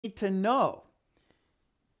need to know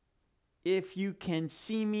if you can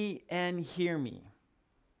see me and hear me.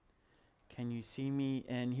 Can you see me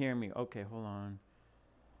and hear me? Okay, hold on.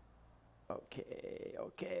 Okay.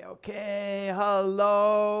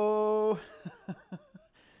 Hello.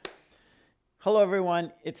 Hello,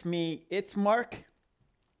 everyone. It's me. It's Mark.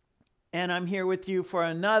 And I'm here with you for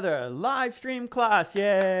another live stream class.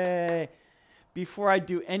 Yay. Before I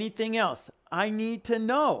do anything else, I need to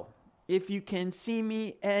know if you can see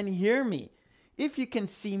me and hear me. If you can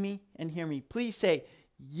see me and hear me, please say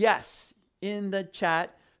yes in the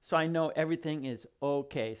chat so I know everything is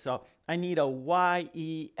okay. So I need a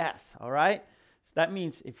Y-E-S, all right? So that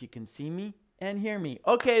means if you can see me and hear me.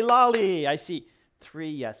 Okay, Lolly, I see 3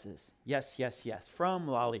 yeses. Yes, from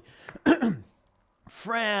Lolly.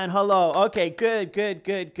 Fran, hello. Okay,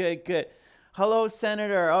 good. Hello,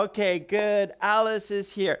 Senator. Okay, good. Alice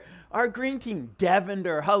is here. Our green team,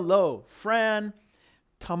 Devender, hello. Fran,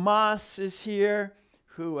 Tomas is here.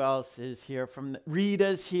 Who else is here?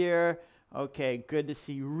 Rita's here. Okay, good to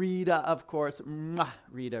see Rita, of course. Mwah,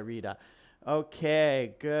 Rita.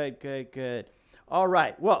 Okay, good. All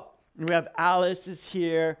right, well, we have Alice is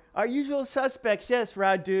here. Our usual suspects, yes,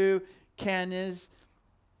 Radu, Canis,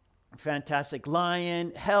 fantastic.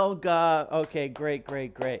 Lion, Helga. Okay,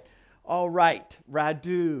 great. All right,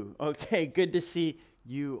 Radu. Okay, good to see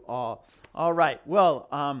you all. All right,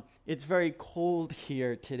 well, it's very cold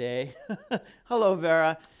here today. Hello,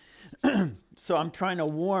 Vera. So I'm trying to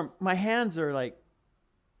warm. My hands are like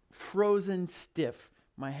frozen stiff.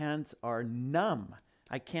 My hands are numb.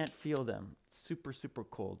 I can't feel them. Super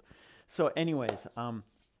cold. So anyways,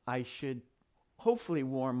 I should hopefully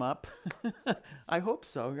warm up. I hope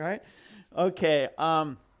so, right? Okay,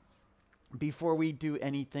 before we do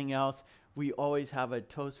anything else, we always have a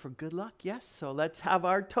toast for good luck. Yes, so let's have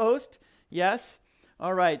our toast. Yes.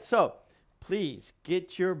 All right, so please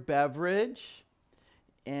get your beverage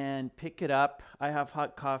and pick it up. I have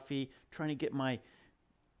hot coffee, trying to get my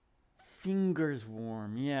fingers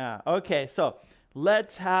warm. Yeah. Okay, so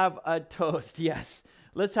let's have a toast. Yes.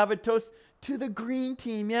 Let's have a toast to the green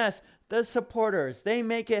team. Yes, the supporters. They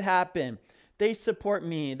make it happen. They support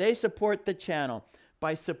me. They support the channel.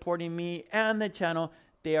 By supporting me and the channel,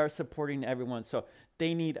 they are supporting everyone. So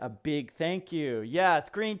they need a big thank you. Yes,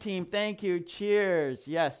 green team, thank you. Cheers.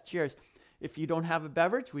 Yes, cheers. If you don't have a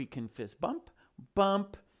beverage, we can fist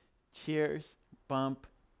bump, cheers, bump,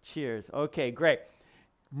 cheers. Okay, great.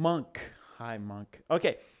 Monk, hi Monk.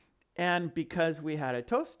 Okay, and because we had a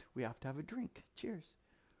toast, we have to have a drink. Cheers.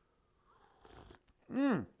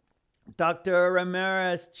 Dr.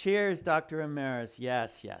 Ramirez, cheers, Dr. Ramirez.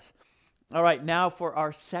 Yes. All right, now for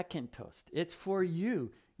our second toast. It's for you.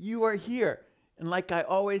 You are here. And like I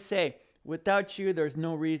always say, without you, there's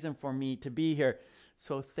no reason for me to be here.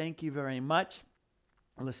 So thank you very much.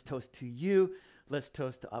 Let's toast to you. Let's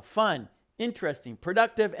toast to a fun, interesting,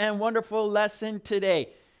 productive, and wonderful lesson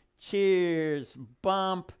today. Cheers,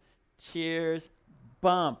 bump, cheers,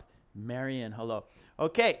 bump. Marion, hello.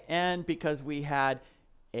 Okay, and because we had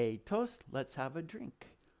a toast, let's have a drink.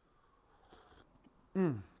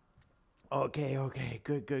 Okay,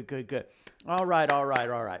 good. All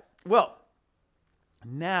right. Well,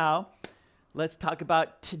 now let's talk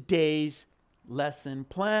about today's lesson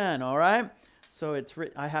plan, all right? So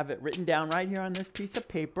I have it written down right here on this piece of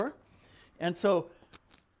paper. And so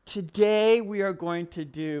today we are going to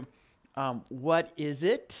do what is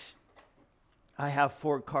it? I have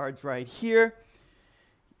 4 cards right here.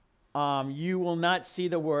 You will not see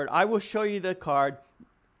the word. I will show you the card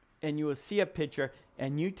and you will see a picture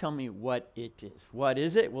and you tell me what it is. What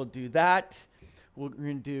is it? We'll do that. We're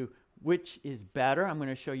going to do which is better. I'm going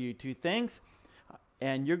to show you 2 things.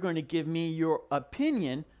 And you're going to give me your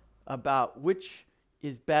opinion about which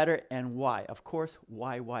is better and why. Of course,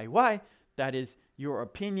 why? That is your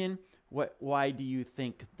opinion. Why do you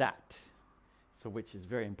think that? So which is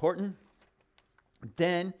very important.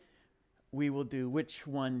 Then we will do which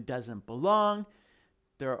one doesn't belong.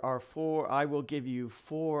 There are 4. I will give you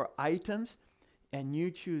 4 items. And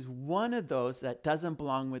you choose one of those that doesn't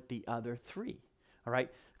belong with the other 3. All right?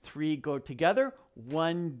 3 go together,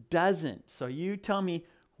 1 doesn't. So you tell me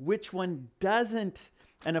which one doesn't,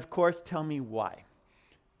 and of course, tell me why.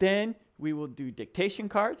 Then we will do dictation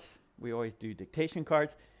cards. We always do dictation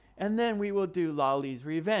cards. And then we will do Lolly's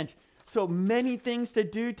Revenge. So many things to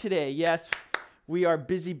do today. Yes, we are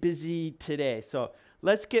busy today. So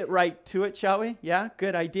let's get right to it, shall we? Yeah,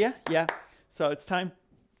 good idea. Yeah. So it's time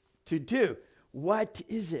to do. What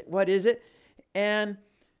is it? And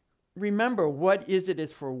remember, what is it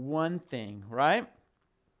is for one thing, right?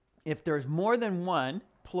 If there's more than one,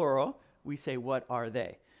 plural, we say, what are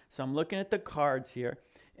they? So I'm looking at the cards here.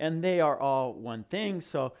 and they are all one thing.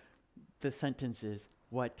 So the sentence is,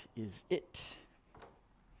 what is it?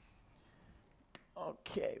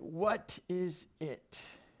 Okay, what is it?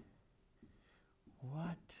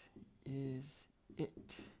 What is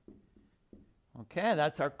it? Okay,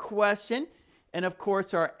 that's our question. And of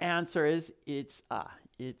course, our answer is it's a.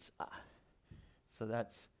 It's a. So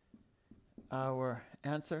that's our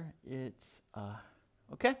answer. It's a.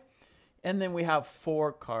 Okay? And then we have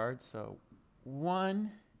 4 cards. So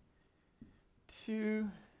 1, 2,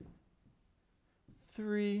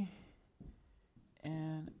 3,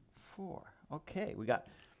 and 4. Okay, we got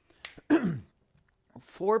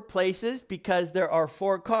 4 places because there are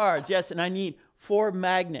 4 cards. Yes, and I need 4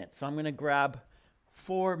 magnets. So I'm going to grab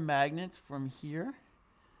 4 magnets from here.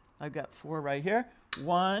 I've got 4 right here.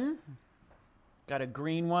 1, got a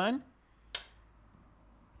green one,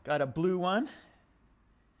 got a blue one,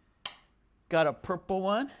 got a purple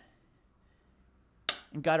one,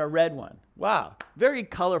 and got a red one. Wow, very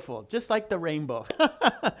colorful, just like the rainbow.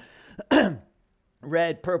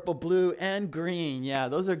 Red, purple, blue, and green. Yeah,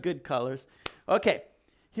 those are good colors. Okay,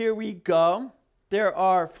 here we go. There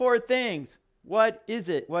are 4 things. What is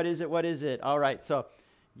it? What is it? What is it? All right, so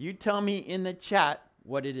you tell me in the chat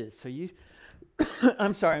what it is. So you,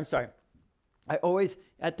 I'm sorry. I always,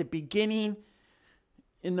 at the beginning,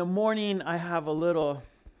 in the morning, I have a little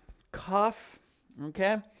cough.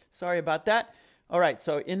 Okay, sorry about that. All right,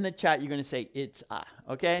 so in the chat, you're going to say it's a.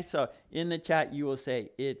 Okay, so in the chat, you will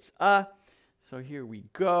say it's a. So here we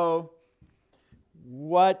go.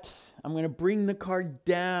 What? I'm going to bring the card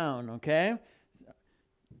down, okay?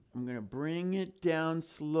 I'm going to bring it down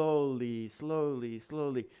slowly, slowly,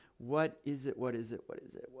 slowly. What is it? What is it? What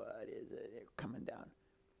is it? What is it? Coming down.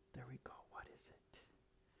 There we go. What is it?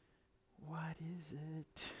 What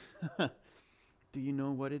is it? Do you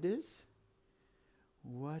know what it is?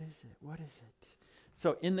 What is it? What is it?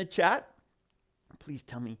 So in the chat, please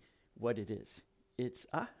tell me what it is. It's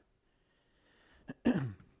a.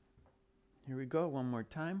 Here we go. One more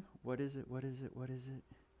time. What is it? What is it? What is it?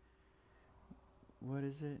 What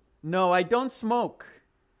is it? No, I don't smoke.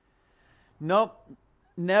 Nope.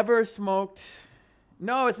 Never smoked.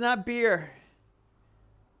 No, it's not beer.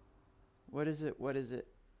 What is it? What is it?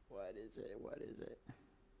 What is it? What is it?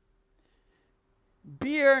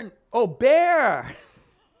 Beer. Oh, bear.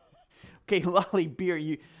 Okay, Lolly, beer.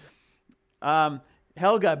 You,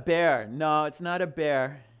 Helga, bear. No, it's not a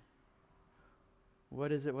bear.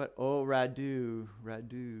 What is it? What? Oh, Radu.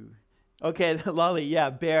 Radu. Okay, Lolly, yeah,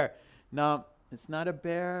 bear. No, it's not a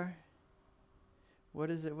bear. What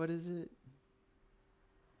is it? What is it?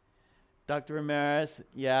 Dr. Ramirez,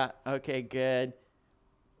 yeah, okay, good.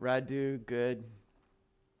 Radu, good.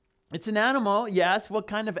 It's an animal, yes. What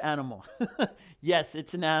kind of animal? Yes,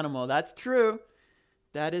 it's an animal. That's true.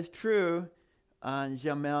 That is true.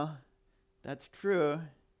 Jamel, that's true.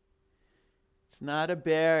 It's not a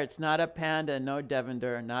bear. It's not a panda. No,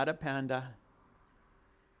 Devender, not a panda.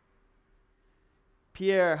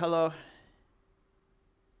 Pierre, hello.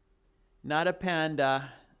 Not a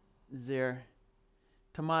panda. Zir.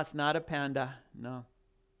 Tomas, not a panda. No.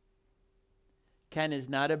 Ken is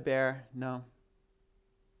not a bear. No.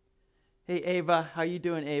 Hey, Ava. How you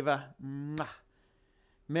doing, Ava? Mwah.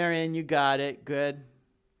 Marion, you got it. Good.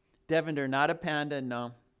 Devender, not a panda.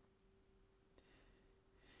 No.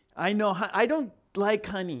 I know. I don't like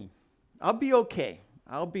honey. I'll be okay.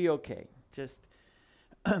 I'll be okay. Just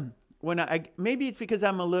when I maybe it's because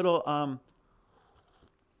I'm a little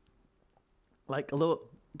like a little,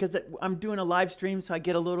 because I'm doing a live stream, so I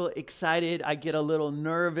get a little excited. I get a little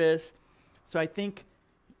nervous. So I think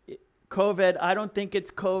COVID, I don't think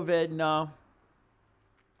it's COVID. No,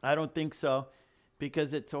 I don't think so,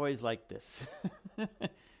 because it's always like this.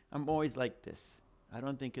 I'm always like this. I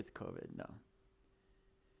don't think it's COVID. No.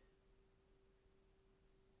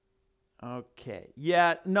 Okay.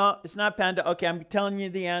 Yeah, no, it's not panda. Okay, I'm telling you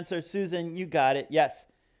the answer. Susan, you got it. Yes.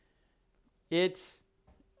 It's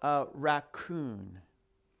a raccoon.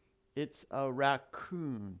 It's a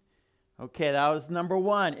raccoon. Okay, that was number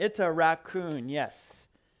 1. It's a raccoon. Yes.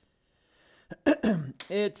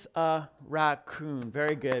 It's a raccoon.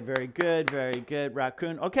 Very good, very good, very good.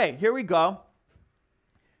 Raccoon. Okay, here we go.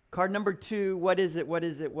 Card number 2. What is it? What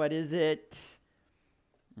is it? What is it?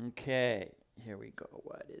 Okay, here we go.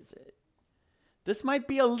 What is it? This might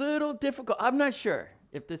be a little difficult. I'm not sure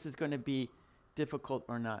if this is going to be difficult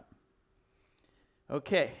or not.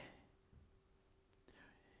 Okay.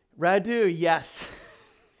 Radu, yes.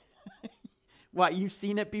 What, you've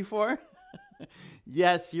seen it before?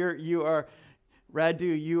 Yes, you are,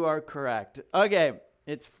 Radu, you are correct. Okay,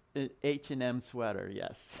 it's an H&M sweater,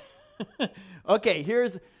 yes. Okay,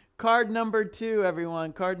 here's Card number 2,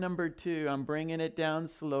 everyone. Card number 2. I'm bringing it down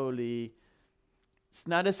slowly. It's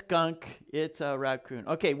not a skunk. It's a raccoon.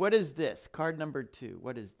 Okay, what is this? Card number 2.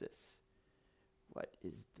 What is this? What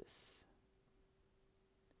is this?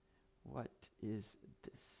 What is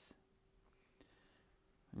this?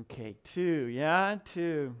 Okay, 2. Yeah,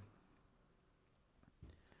 2.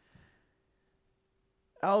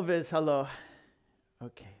 Elvis, hello.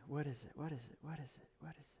 Okay, what is it? What is it? What is it?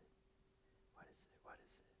 What is it? What is it? What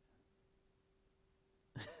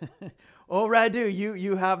is it? Oh, Radu,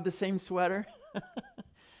 you have the same sweater?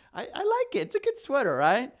 I like it. It's a good sweater,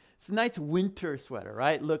 right? It's a nice winter sweater,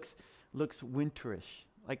 right? Looks winterish,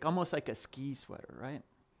 like almost like a ski sweater, right?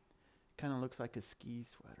 Kind of looks like a ski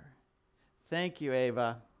sweater. Thank you,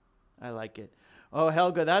 Ava. I like it. Oh,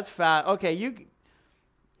 Helga, that's fat. Okay,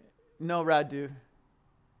 no, Radu.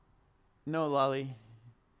 No, Lolly.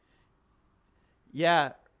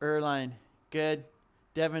 Yeah, Erline. Good.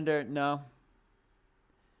 Devender, no.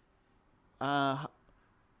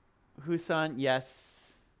 Husan, yes.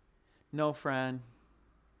 No, Fran.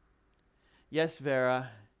 Yes, Vera.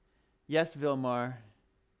 Yes, Vilmar.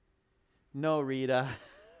 No, Rita.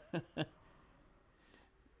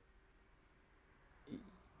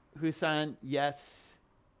 Husan, yes.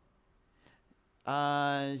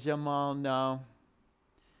 Jamal, no.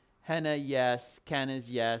 Henna, yes. Canis,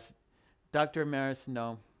 yes. Dr. Maris,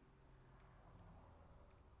 no.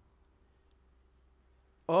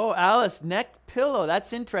 Oh, Alice, neck pillow.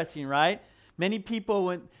 That's interesting, right? Many people,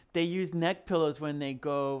 when they use neck pillows when they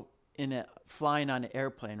go flying on an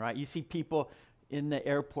airplane, right? You see people in the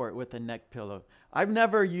airport with a neck pillow. I've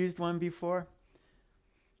never used one before.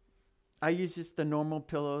 I use just the normal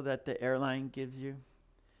pillow that the airline gives you.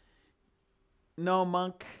 No,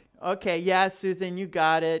 Monk. Okay, yeah, Susan, you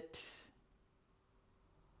got it.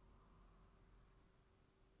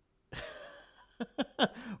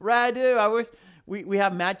 Radu, I wish we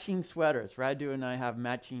have matching sweaters. Radu and I have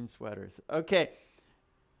matching sweaters. Okay.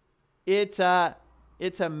 It's a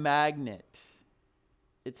magnet.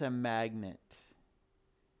 It's a magnet.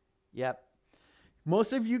 Yep.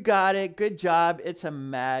 Most of you got it. Good job. It's a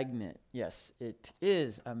magnet. Yes, it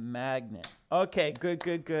is a magnet. Okay, good.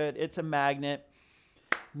 It's a magnet.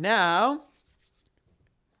 Now,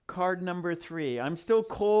 card number 3. I'm still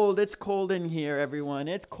cold. It's cold in here, everyone.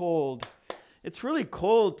 It's cold. It's really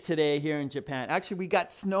cold today here in Japan. Actually, we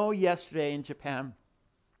got snow yesterday in Japan.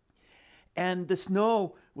 And the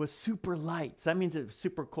snow was super light. So that means it was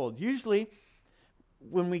super cold. Usually,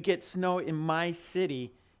 when we get snow in my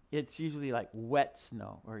city, it's usually like wet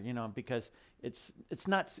snow, or because it's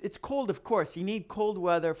cold, of course. You need cold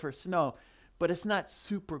weather for snow, but it's not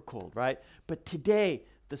super cold, right? But today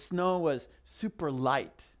the snow was super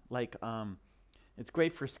light, like it's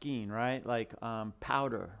great for skiing, right? Like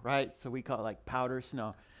powder, right? So we call it like powder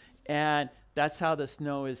snow, and that's how the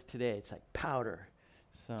snow is today. It's like powder,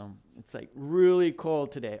 so it's like really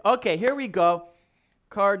cold today. Okay, here we go.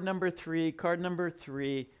 Card number 3. Card number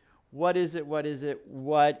 3. What is it? What is it?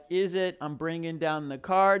 What is it? I'm bringing down the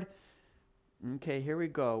card. Okay, here we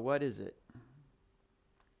go. What is it?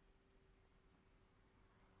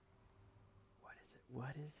 What is it?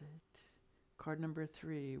 What is it? Card number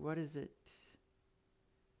 3. What is it?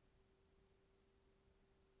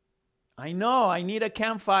 I know. I need a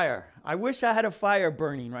campfire. I wish I had a fire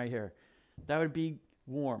burning right here. That would be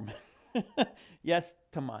warm. Yes,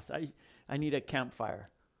 Tomas. I need a campfire.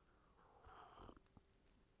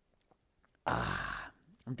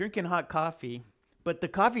 I'm drinking hot coffee, but the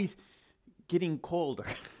coffee's getting colder.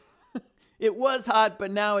 It was hot,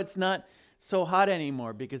 but now it's not so hot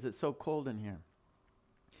anymore because it's so cold in here.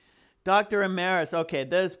 Dr. Amaris, okay,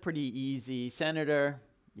 that's pretty easy. Senator,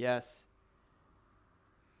 yes.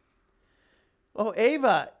 Oh,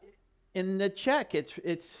 Ava, in the Czech,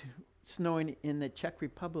 it's snowing in the Czech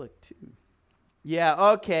Republic too. Yeah,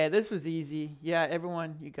 okay, this was easy. Yeah,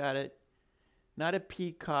 everyone, you got it. Not a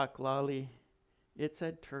peacock, Lolly. It's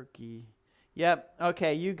a turkey. Yep.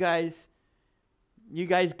 Okay, you guys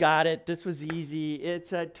got it. This was easy.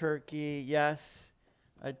 It's a turkey. Yes,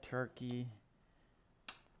 a turkey.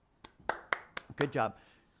 Good job.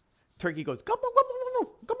 Turkey goes, come on, come on,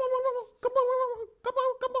 come on, come on, come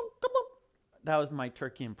on, come on, come on. That was my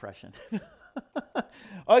turkey impression.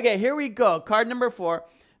 Okay, here we go. Card number 4.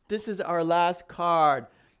 This is our last card.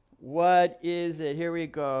 What is it? Here we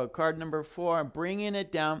go. Card number 4. I'm bringing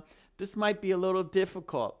it down. This might be a little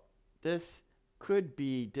difficult. This could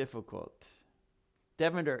be difficult.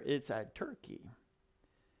 Devender, it's a turkey.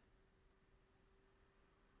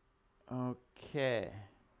 Okay.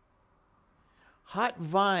 Hot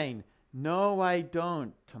vine. No, I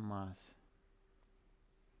don't, Tomas.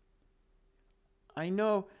 I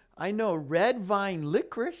know I know red vine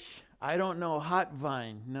licorice. I don't know hot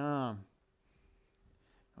vine. No.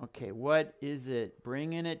 Okay, what is it?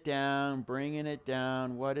 Bringing it down, bringing it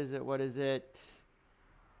down. What is it? What is it?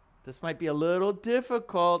 This might be a little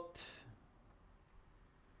difficult.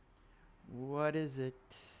 What is it?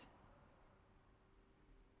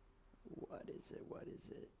 What is it? What is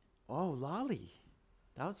it? Oh, lolly.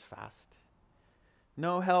 That was fast.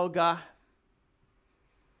 No, Helga.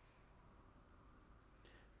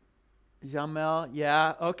 Jamel,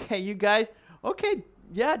 yeah. Okay, you guys. Okay,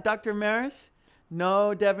 yeah, Dr. Maris.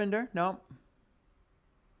 No, Devender, no.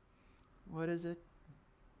 What is it?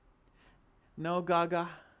 No, Gaga.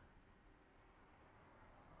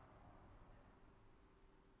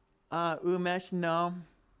 Umesh, no.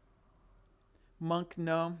 Monk,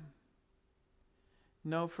 no.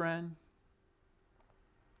 No, friend.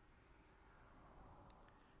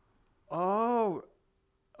 Oh,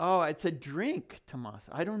 it's a drink, Tomas.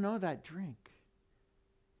 I don't know that drink.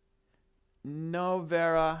 No,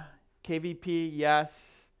 Vera. KVP, yes.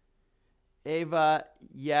 Ava,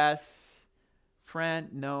 yes. Fran,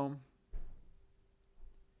 no.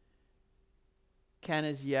 Ken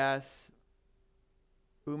is yes.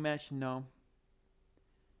 Umesh, no.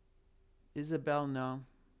 Isabel, no.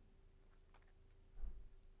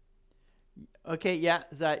 Okay, yeah,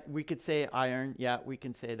 that we could say iron. Yeah, we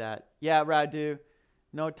can say that. Yeah, Radu.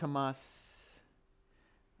 No, Tomas.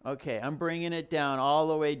 Okay, I'm bringing it down, all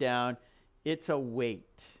the way down. It's a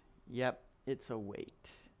weight. Yep, it's a weight.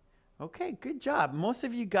 Okay, good job. Most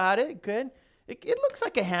of you got it. Good. It looks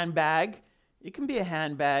like a handbag. It can be a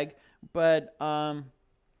handbag, but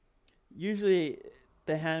usually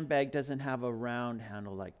the handbag doesn't have a round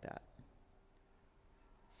handle like that.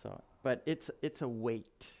 So, but it's a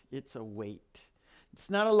weight. It's a weight. It's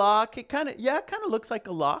not a lock. It kind of looks like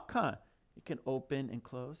a lock, huh? It can open and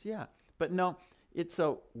close. Yeah, but no, it's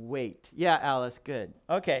a weight. Yeah, Alice, good.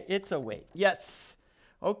 Okay, it's a weight. Yes.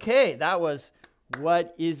 Okay, that was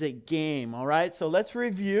what is a game. All right, so let's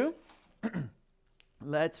review.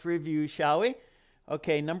 Let's review, shall we?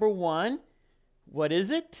 Okay, number one, what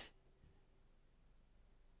is it?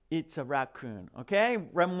 It's a raccoon. Okay,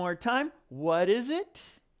 one more time. What is it?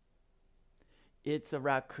 It's a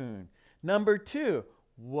raccoon. Number two,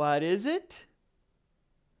 what is it?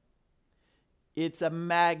 It's a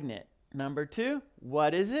magnet. Number two,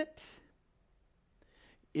 what is it?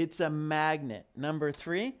 It's a magnet. Number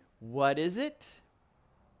three, what is it?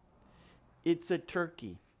 It's a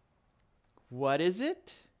turkey. What is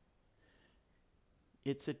it?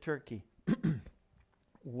 It's a turkey.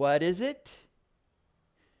 What is it?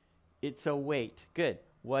 It's a weight. Good.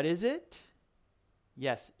 What is it?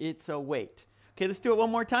 Yes, it's a weight. Okay, let's do it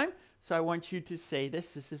one more time. So I want you to say this.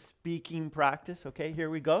 This is speaking practice. Okay, here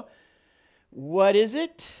we go. What is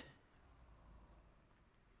it?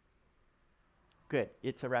 Good.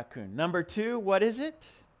 It's a raccoon. Number two, what is it?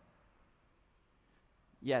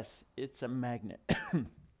 Yes, it's a magnet.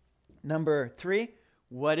 Number three,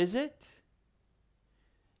 what is it?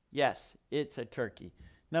 Yes, it's a turkey.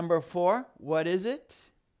 Number four, what is it?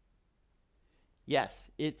 Yes,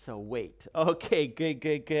 it's a weight. Okay, good,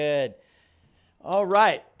 good, good. All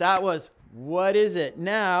right, that was what is it?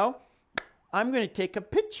 Now, I'm going to take a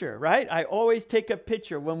picture, right? I always take a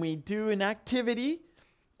picture when we do an activity,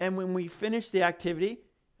 and when we finish the activity,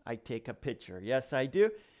 I take a picture. Yes, I do.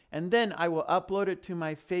 And then I will upload it to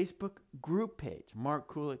my Facebook group page,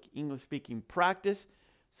 Mark Kulek English Speaking Practice,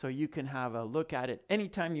 so you can have a look at it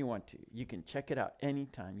anytime you want to. You can check it out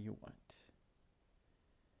anytime you want.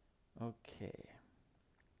 Okay.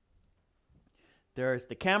 There's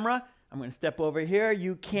the camera. I'm going to step over here.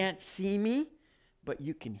 You can't see me, but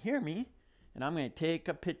you can hear me. And I'm going to take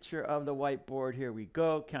a picture of the whiteboard. Here we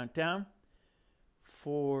go. Countdown.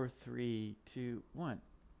 4, 3, 2, 1.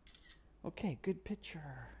 Okay, good picture.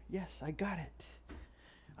 Yes, I got it.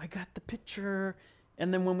 I got the picture.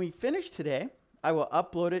 And then when we finish today, I will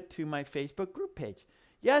upload it to my Facebook group page.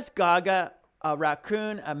 Yes, Gaga, a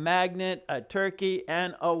raccoon, a magnet, a turkey,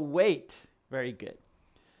 and a weight. Very good.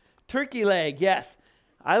 Turkey leg, yes.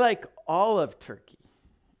 I like all of turkey.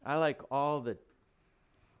 I like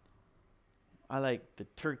the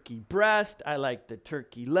turkey breast. I like the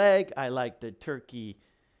turkey leg. I like turkey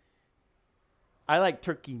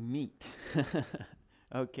meat.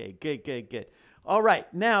 Okay, good, good, good. All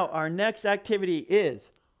right, now our next activity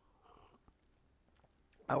is,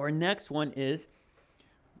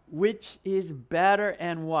 which is better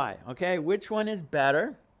and why? Okay, which one is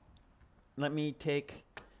better? Let me take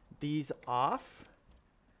these off.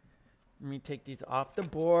 Let me take these off the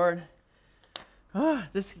board.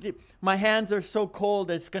 My hands are so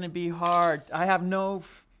cold, it's going to be hard. I have no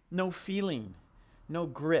feeling. no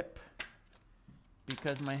grip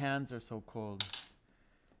because my hands are so cold.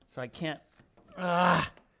 So I can't,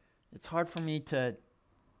 it's hard for me to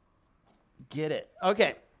get it.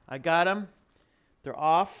 Okay, I got them. They're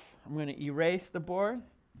off. I'm going to erase the board.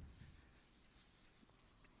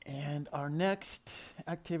 And our next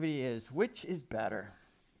activity is, which is better?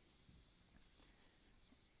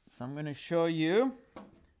 So I'm going to show you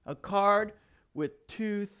a card with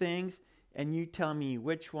two things, and you tell me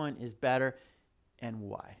which one is better and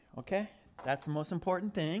why. Okay? That's the most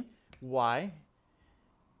important thing. Why?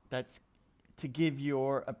 That's to give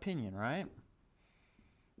your opinion, right?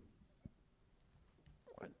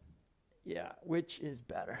 Yeah, which is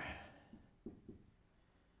better?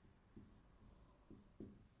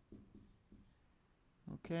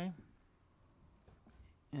 Okay.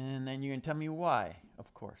 And then you can tell me why,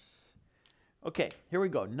 of course. Okay, here we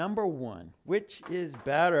go. Number one, which is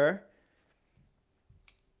better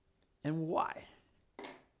and why?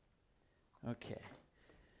 Okay.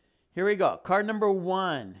 Here we go. Card number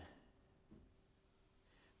one.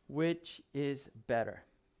 Which is better?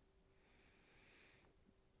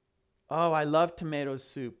 Oh, I love tomato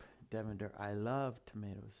soup, Devender. I love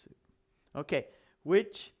tomato soup. Okay,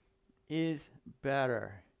 which is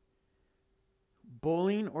better?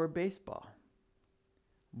 Bowling or baseball?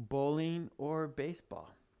 Bowling or baseball?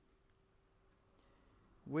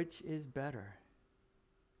 Which is better?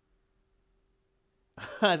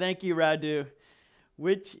 Thank you, Radu.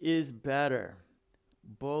 Which is better?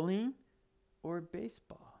 Bowling or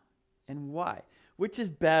baseball? And why? Which is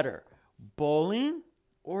better? Bowling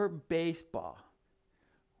or baseball?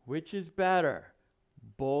 Which is better?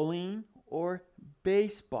 Bowling or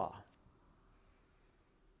baseball?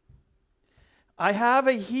 I have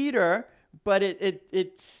a heater, but it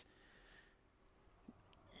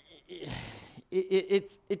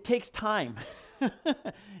takes time.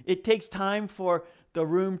 It takes time for the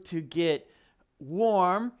room to get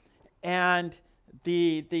warm, and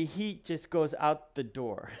the heat just goes out the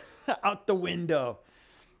door, out the window.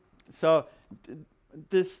 So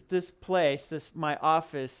this place, my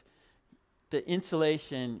office, the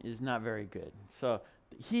insulation is not very good. So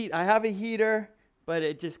heat, I have a heater, but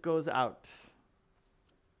it just goes out.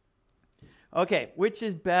 Okay, which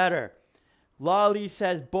is better? Lolly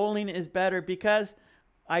says bowling is better because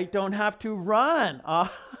I don't have to run.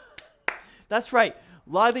 That's right.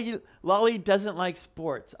 Lolly doesn't like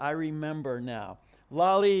sports. I remember now.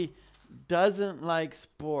 Lolly doesn't like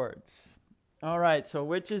sports. All right, so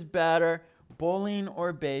which is better, bowling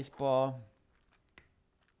or baseball?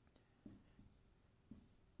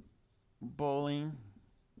 Bowling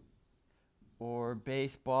or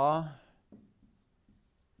baseball?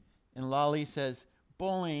 And Lolly says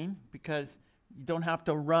bowling because you don't have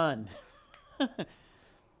to run.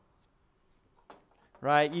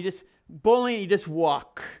 Right? Bowling, you just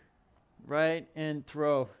walk, right? And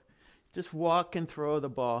throw. Just walk and throw the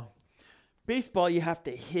ball. Baseball, you have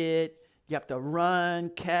to hit, you have to run,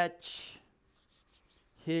 catch,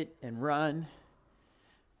 hit and run.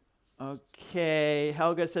 Okay,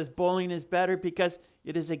 Helga says bowling is better because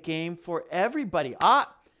it is a game for everybody.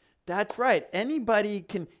 That's right. Anybody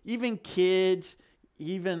can, even kids,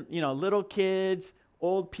 even, little kids,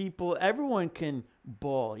 old people, everyone can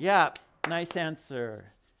bowl. Yeah, nice answer,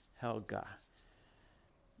 Helga.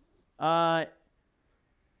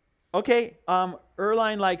 Okay,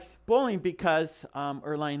 Erline likes bowling because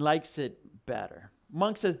Erline likes it better.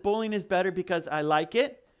 Monk says bowling is better because I like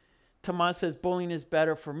it. Tomas says bowling is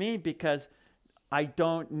better for me because I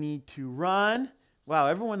don't need to run. Wow,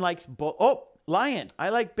 everyone likes Lion. I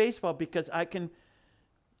like baseball because I can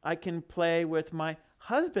play with my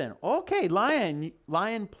husband. Okay, Lion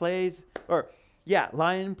plays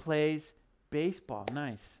baseball.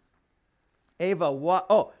 Nice. Ava, what?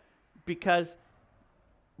 Oh, because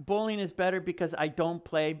bowling is better because I don't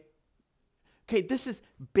play. Okay, this is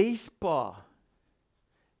baseball.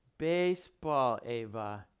 Baseball,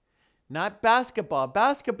 Ava. Not basketball.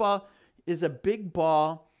 Basketball is a big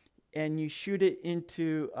ball and you shoot it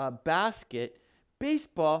into a basket.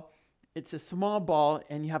 Baseball, it's a small ball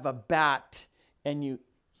and you have a bat and you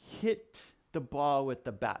hit the ball with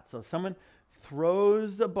the bat. So someone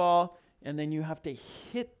throws the ball and then you have to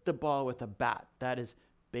hit the ball with a bat. That is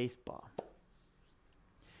baseball.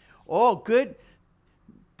 Oh, good.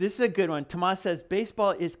 This is a good one. Tomas says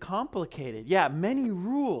baseball is complicated. Yeah, many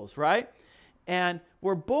rules, right? And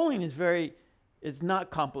where bowling is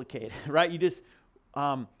not complicated, right? You just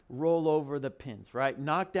roll over the pins, right?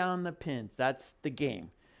 Knock down the pins. That's the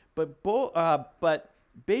game. But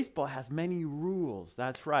baseball has many rules.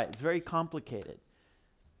 That's right. It's very complicated.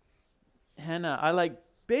 Hannah, I like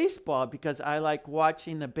baseball because I like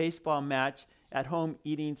watching the baseball match at home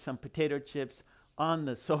eating some potato chips on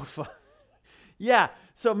the sofa. Yeah,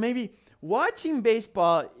 so maybe watching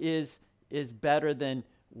baseball is better than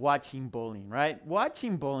watching bowling, right?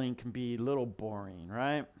 Watching bowling can be a little boring,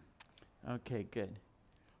 right? Okay, good.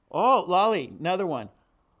 Oh, Lolly, another one.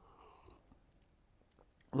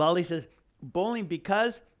 Lolly says, bowling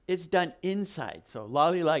because it's done inside. So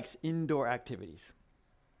Lolly likes indoor activities.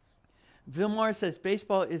 Vilmar says,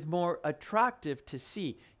 baseball is more attractive to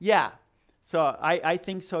see. Yeah, so I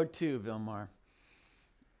think so too, Vilmar.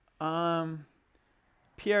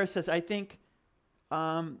 Pierre says, I think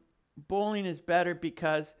bowling is better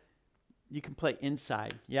because you can play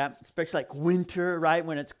inside. Yeah, especially like winter, right?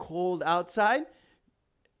 When it's cold outside.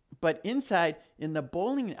 But inside, in the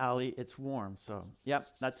bowling alley, it's warm. So, yep,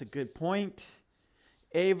 that's a good point.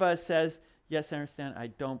 Ava says, yes, I understand. I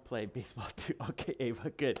don't play baseball too. Okay,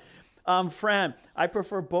 Ava, good. Fran, I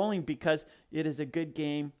prefer bowling because it is a good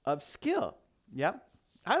game of skill. Yep,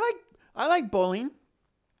 I like bowling.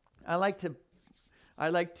 I like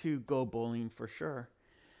to go bowling for sure.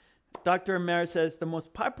 Dr. Amera says the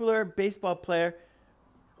most popular baseball player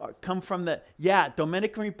come from the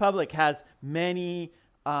Dominican Republic has many.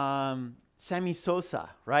 Sammy Sosa,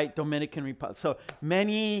 right? Dominican Republic. So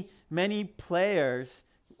many players,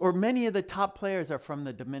 or many of the top players are from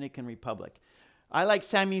the Dominican Republic. I like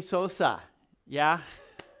Sammy Sosa. Yeah.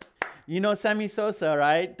 You know Sammy Sosa,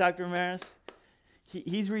 right, Dr. Maris?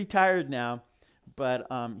 He's retired now, but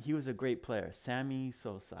he was a great player. Sammy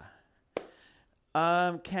Sosa.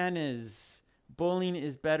 Ken is, bowling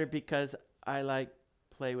is better because I like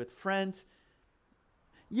play with friends.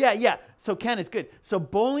 Yeah. So Ken is good. So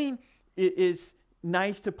bowling is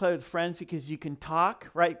nice to play with friends because you can talk,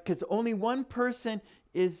 right? Because only one person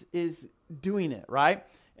is doing it, right?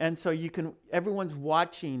 And so everyone's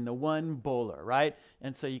watching the one bowler, right?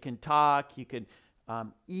 And so you can talk, you could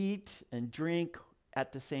eat and drink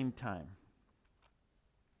at the same time.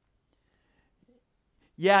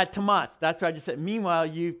 Yeah, Tomas, that's what I just said. Meanwhile,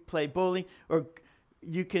 you play bowling, or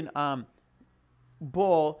you can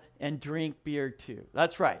bowl and drink beer too.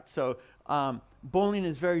 That's right. So bowling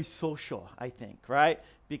is very social, I think, right?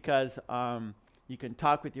 Because you can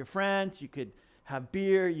talk with your friends, you could have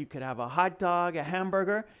beer, you could have a hot dog, a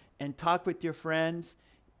hamburger, and talk with your friends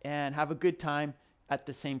and have a good time at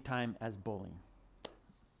the same time as bowling,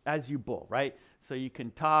 as you bowl, right? So you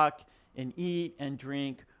can talk and eat and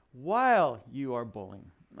drink while you are bowling.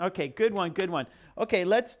 Okay, good one. Okay,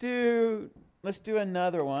 let's do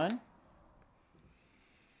another one.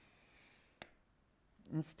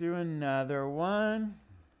 Let's do another one.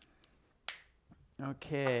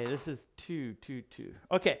 Okay, this is 2.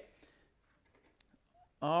 Okay.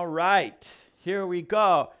 All right, here we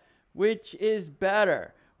go. Which is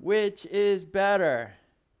better?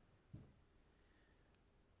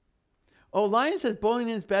 Oh, Lion says bowling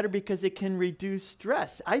is better because it can reduce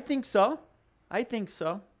stress. I think so.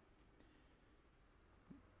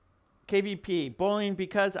 KVP, bowling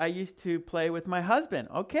because I used to play with my husband.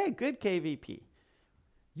 Okay, good, KVP.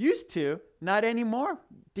 Used to, not anymore.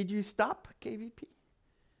 Did you stop, KVP?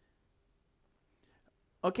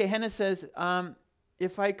 Okay, Henna says,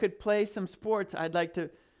 if I could play some sports, I'd like to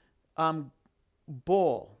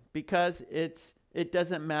bowl because it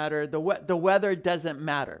doesn't matter. The weather doesn't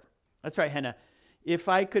matter. That's right, Henna. If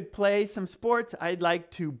I could play some sports, I'd like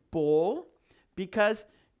to bowl because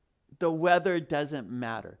the weather doesn't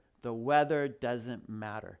matter. The weather doesn't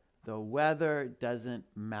matter.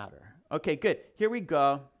 Okay, good. Here we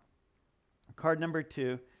go. Card number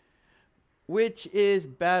 2. Which is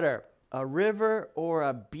better, a river or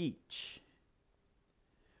a beach?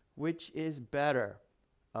 Which is better,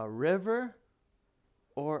 a river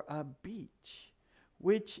or a beach?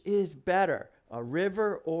 Which is better, a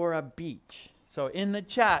river or a beach? So in the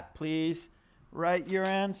chat, please write your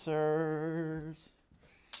answers.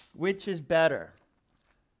 Which is better,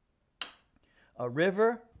 a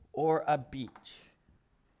river or a beach?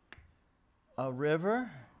 A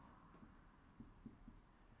river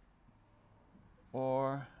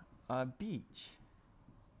or a beach?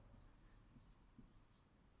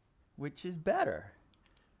 Which is better,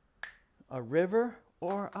 a river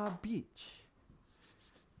or a beach?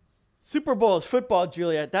 Super Bowl is football,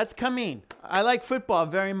 Julia. That's coming. I like football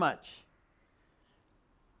very much.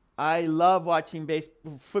 I love watching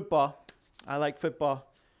football. I like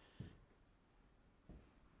football.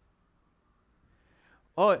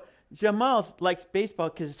 Oh, Jamal likes baseball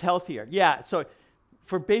because it's healthier. Yeah, so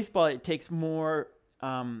for baseball, it takes more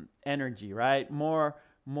energy, right?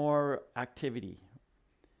 More activity.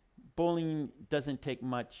 Bowling doesn't take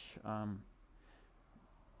much.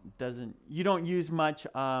 You don't use much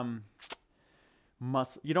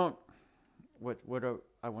muscle. You don't.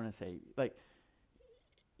 I want to say? Like,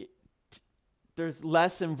 there's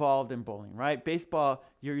less involved in bowling, right? Baseball,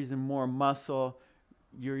 you're using more muscle,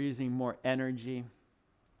 you're using more energy.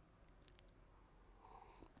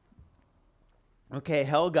 Okay,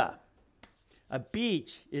 Helga. A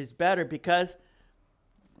beach is better because,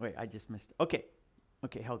 wait, I just missed. Okay,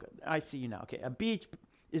 Helga, I see you now. Okay, a beach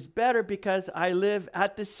is better because I live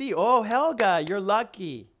at the sea. Oh, Helga, you're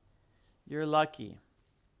lucky. You're lucky.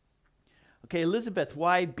 Okay, Elizabeth,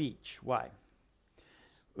 why beach? Why?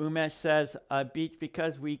 Umesh says a beach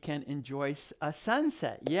because we can enjoy a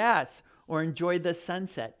sunset. Yes, or enjoy the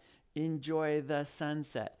sunset. Enjoy the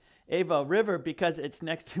sunset. Ava, river because it's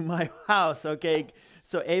next to my house. Okay,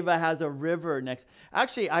 so Ava has a river next.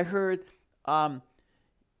 Actually, I heard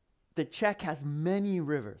the Czech has many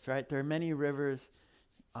rivers, right? There are many rivers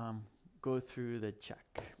go through the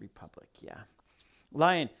Czech Republic. Yeah.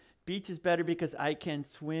 Lion, beach is better because I can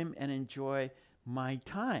swim and enjoy my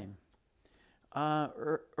time.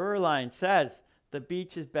 Erline says the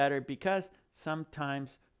beach is better because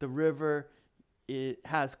sometimes the river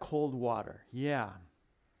has cold water. Yeah.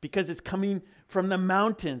 Because it's coming from the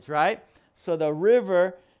mountains, right? So the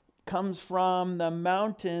river comes from the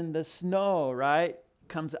mountain, the snow, right?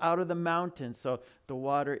 Comes out of the mountain. So the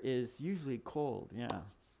water is usually cold. Yeah.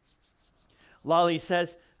 Lolly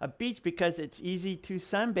says a beach because it's easy to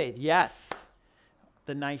sunbathe. Yes.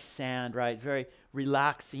 The nice sand, right? Very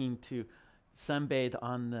relaxing to sunbathe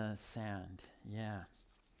on the sand. Yeah.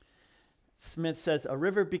 Smith says a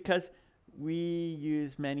river because we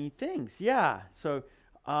use many things. Yeah. So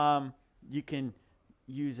you can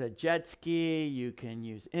use a jet ski. You can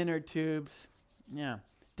use inner tubes. Yeah.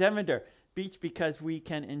 Devender, beach because we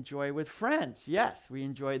can enjoy with friends. Yes, we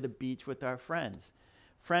enjoy the beach with our friends.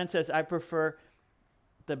 Fran says, I prefer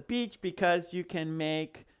the beach because you can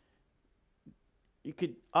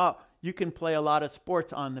play a lot of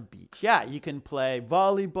sports on the beach. Yeah, you can play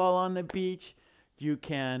volleyball on the beach. You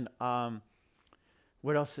can,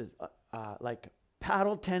 what else is, like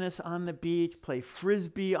paddle tennis on the beach, play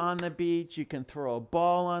frisbee on the beach. You can throw a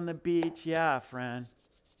ball on the beach. Yeah, Fran.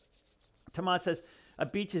 Tomas says, a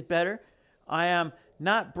beach is better. I am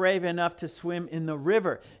not brave enough to swim in the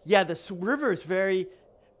river. Yeah, the river is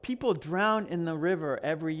people drown in the river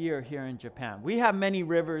every year here in Japan. We have many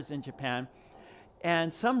rivers in Japan.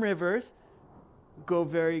 And some rivers go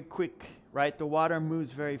very quick, right? The water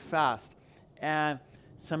moves very fast. And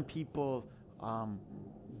some people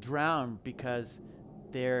drown because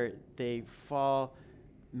they fall,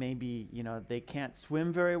 maybe, they can't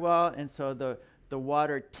swim very well. And so the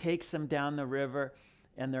water takes them down the river.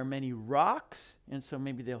 And there are many rocks. And so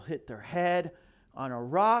maybe they'll hit their head on a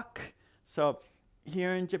rock. So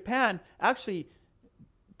here in Japan, actually,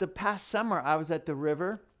 the past summer I was at the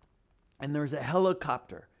river. And there's a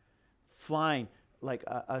helicopter flying, like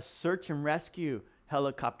a search and rescue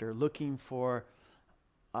helicopter looking for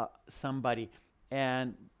somebody.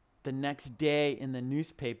 And the next day in the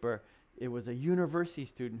newspaper, it was a university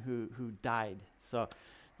student who died. So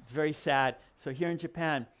it's very sad. So here in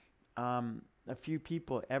Japan, a few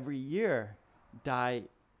people every year die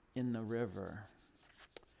in the river.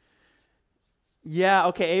 Yeah,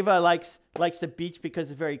 okay, Ava likes the beach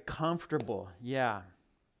because it's very comfortable. Yeah.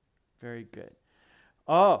 Very good.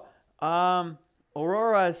 Oh,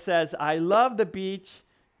 Aurora says, I love the beach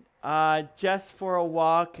just for a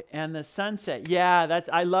walk and the sunset. Yeah,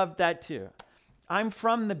 I love that too. I'm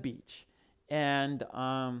from the beach. And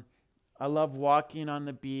I love walking on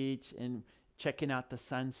the beach and checking out the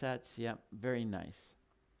sunsets. Yeah, very nice.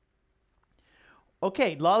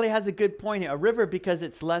 Okay, Lolly has a good point here. A river because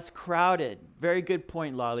it's less crowded. Very good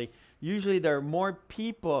point, Lolly. Usually there are more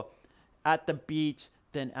people at the beach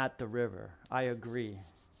than at the river. I agree,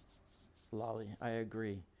 Lolly. I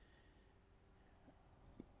agree.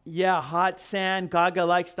 Yeah, hot sand. Gaga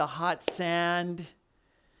likes the hot sand.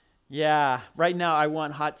 Yeah, right now I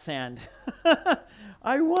want hot sand.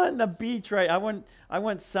 I want the beach, right? I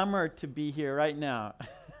want summer to be here right now.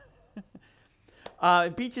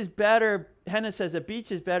 Beach is better. Henna says a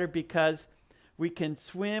beach is better because we can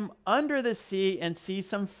swim under the sea and see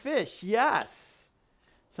some fish. Yes,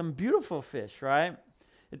 some beautiful fish, right?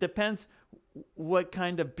 It depends what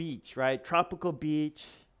kind of beach, right? Tropical beach.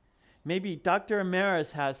 Maybe Dr.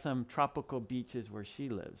 Amaris has some tropical beaches where she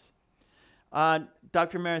lives.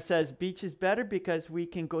 Dr. Amaris says beach is better because we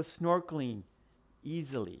can go snorkeling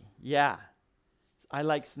easily. Yeah, I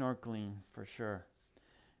like snorkeling for sure.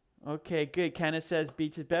 Okay, good. Kenneth says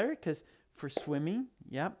beach is better because for swimming.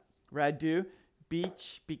 Yep. Radu,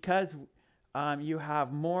 beach because you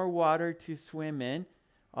have more water to swim in,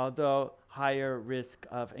 although higher risk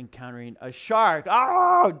of encountering a shark.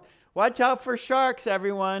 Oh, Watch out for sharks,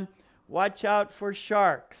 everyone. Watch out for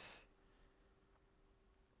sharks.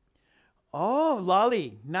 Oh,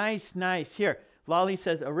 Lolly. Nice, nice. Here, Lolly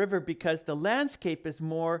says a river because the landscape is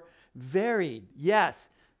more varied. Yes.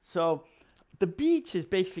 So the beach is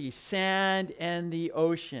basically sand and the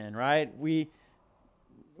ocean, right?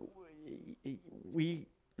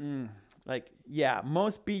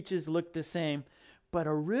 Most beaches look the same, but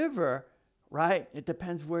a river, right? It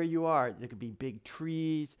depends where you are. There could be big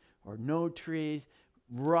trees or no trees,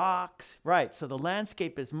 rocks, right? So the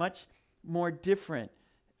landscape is much more different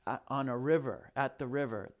on a river, at the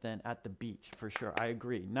river, than at the beach, for sure. I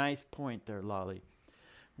agree. Nice point there, Lolly.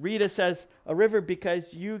 Rita says a river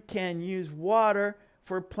because you can use water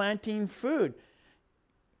for planting food.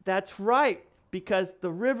 That's right, because the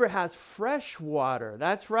river has fresh water.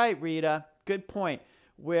 That's right, Rita. Good point.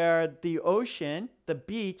 Where the ocean, the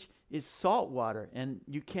beach, is salt water, and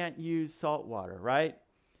you can't use salt water, right?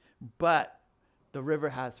 But the river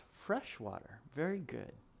has fresh water. Very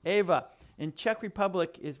good. Ava, in Czech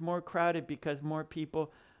Republic is more crowded because more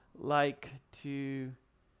people like to...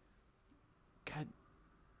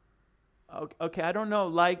 Okay, I don't know,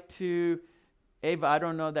 like to... Ava, I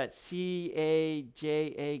don't know that. C-A-J-A-K.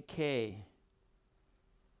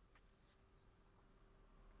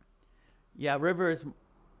 Yeah, river is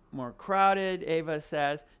more crowded, Ava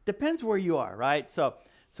says. Depends where you are, right? So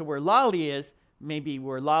where Lolly is, maybe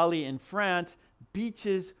where Lolly in France,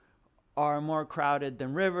 beaches are more crowded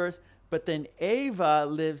than rivers. But then Ava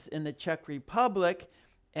lives in the Czech Republic,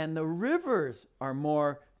 and the rivers are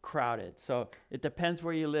more crowded. So it depends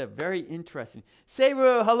where you live. Very interesting.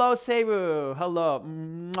 Seru, hello, Seru. Hello.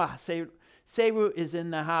 Mwah. Seru is in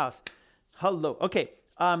the house. Hello. Okay.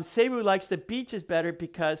 Seru likes the beaches better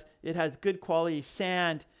because it has good quality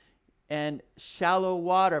sand and shallow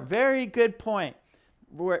water. Very good point.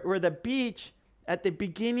 Where the beach, at the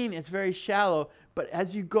beginning, it's very shallow, but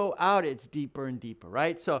as you go out, it's deeper and deeper,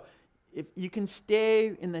 right? So if you can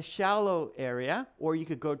stay in the shallow area, or you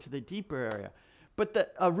could go to the deeper area.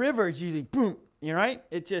 But a river is usually boom, you right?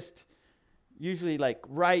 It just usually like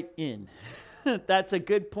right in. That's a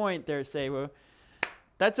good point there, Sewu.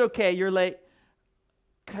 That's okay, you're late.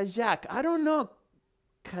 Kazakh, I don't know.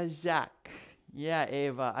 Kazakh. Yeah,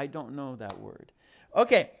 Ava, I don't know that word.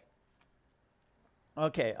 Okay.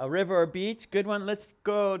 Okay, a river or beach, good one. Let's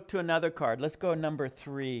go to another card. Let's go number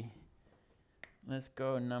 3. Let's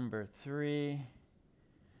go number 3.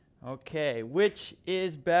 Okay, which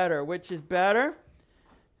is better? Which is better?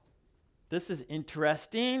 This is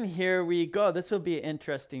interesting. Here we go. This will be an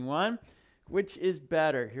interesting one. Which is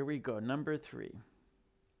better? Here we go. Number 3.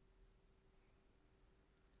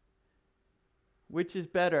 Which is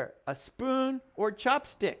better? A spoon or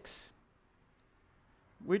chopsticks?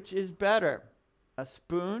 Which is better? A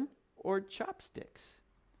spoon or chopsticks?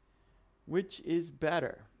 Which is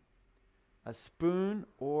better? A spoon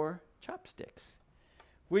or chopsticks?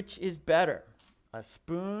 Which is better? A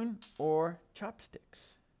spoon or chopsticks?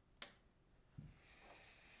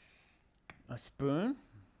 A spoon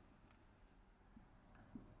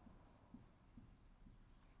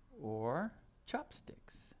or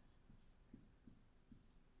chopsticks?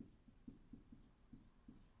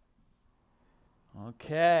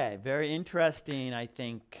 Okay, very interesting, I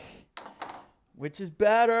think. Which is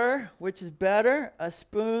better? Which is better? A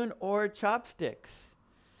spoon or chopsticks?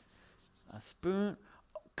 A spoon.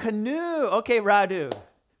 Canoe. Okay, Radu.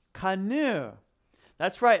 Canoe.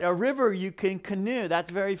 That's right. A river you can canoe.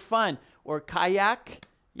 That's very fun. Or kayak.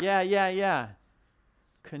 Yeah.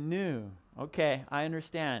 Canoe. Okay, I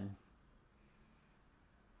understand.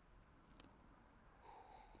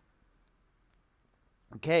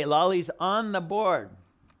 Okay, Lolly's on the board.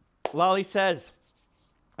 Lolly says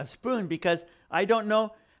a spoon because I don't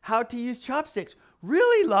know how to use chopsticks.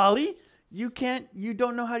 Really, Lolly? You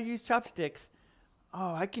don't know how to use chopsticks?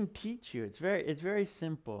 Oh, I can teach you. It's very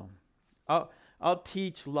simple. I'll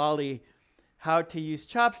teach Lolly how to use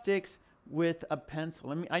chopsticks with a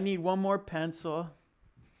pencil. I need one more pencil.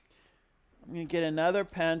 I'm going to get another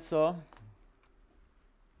pencil.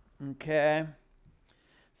 Okay.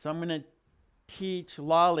 So I'm going to teach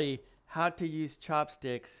Lolly how to use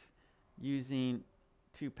chopsticks using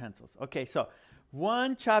 2 pencils. Okay, so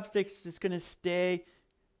one chopstick is just going to stay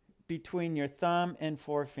between your thumb and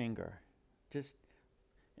forefinger.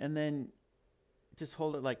 And then just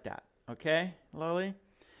hold it like that. Okay, Lolly?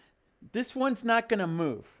 This one's not going to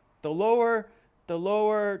move. The lower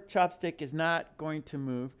chopstick is not going to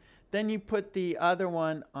move. Then you put the other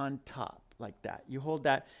one on top like that. You hold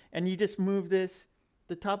that and you just move the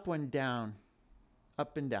top one down,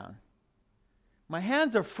 up and down. My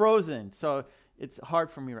hands are frozen, so it's hard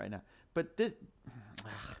for me right now. But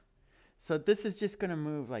So this is just going to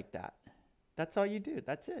move like that. That's all you do.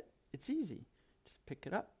 That's it. It's easy. Just pick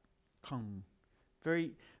it up.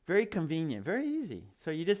 Very, very convenient. Very easy.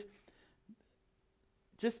 So you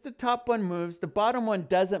just the top one moves. The bottom one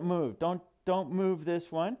doesn't move. Don't move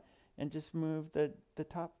this one, and just move the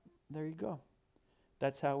top. There you go.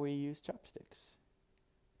 That's how we use chopsticks.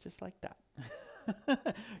 Just like that.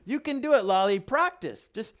 You can do it, Lolly. Practice.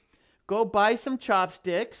 Just go buy some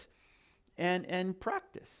chopsticks and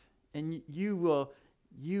practice. And you will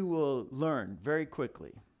learn very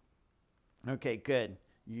quickly. Okay, good.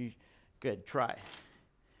 Good. Try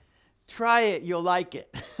it. You'll like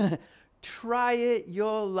it. Try it.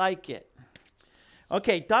 You'll like it.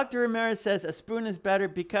 Okay, Dr. Ramirez says a spoon is better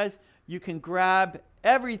because you can grab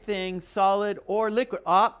everything solid or liquid.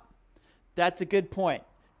 That's a good point,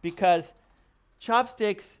 because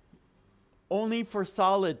chopsticks only for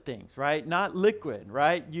solid things, right? Not liquid,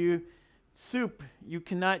 right? Soup, you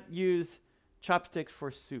cannot use chopsticks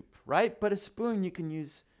for soup, right? But a spoon, you can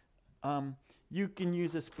use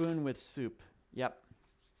a spoon with soup. Yep.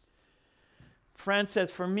 Fran says,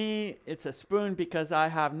 for me, it's a spoon because I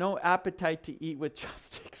have no appetite to eat with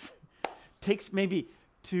chopsticks. Takes maybe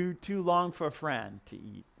too long for Fran to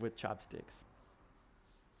eat with chopsticks.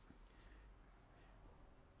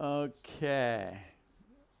 Okay.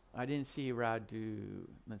 I didn't see Radu.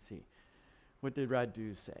 Let's see. What did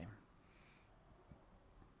Radu say?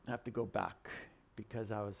 I have to go back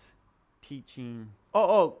because I was teaching.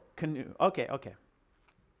 Oh, canoe. Okay.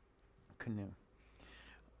 Canoe.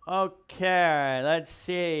 Okay, let's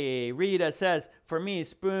see. Rita says, for me,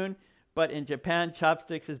 spoon, but in Japan,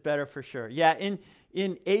 chopsticks is better for sure. Yeah,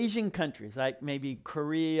 in Asian countries, like maybe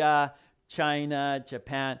Korea, China,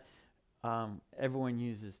 Japan, everyone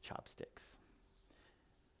uses chopsticks.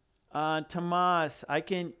 Tomas, I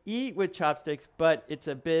can eat with chopsticks, but it's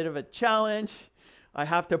a bit of a challenge. I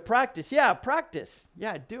have to practice. Yeah, practice.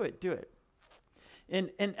 Yeah, do it. And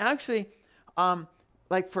actually,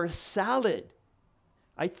 like for salad,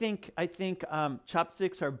 I think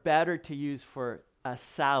chopsticks are better to use for a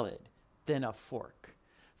salad than a fork.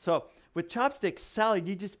 So with chopsticks,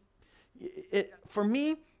 salad, for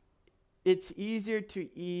me, it's easier to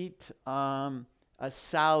eat a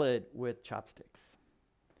salad with chopsticks.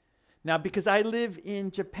 Now, because I live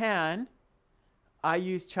in Japan, I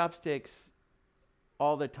use chopsticks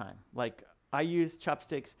all the time. Like, I use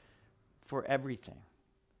chopsticks for everything.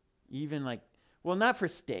 Even like, well, not for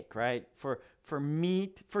steak, right? For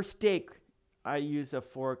meat, for steak, I use a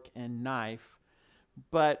fork and knife.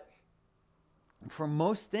 But for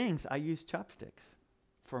most things, I use chopsticks.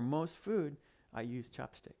 For most food, I use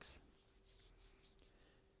chopsticks.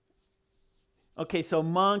 Okay, so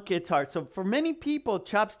monk, it's hard. So for many people,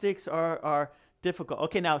 chopsticks are difficult.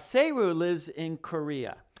 Okay, now Seiru lives in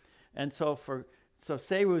Korea. And so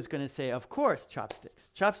Seiru is going to say, of course, chopsticks.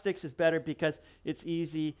 Chopsticks is better because it's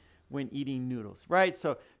easy when eating noodles, right?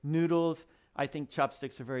 So noodles, I think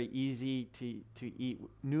chopsticks are very easy to eat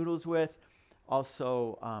noodles with.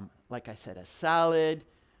 Also, like I said, a salad,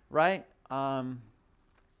 right?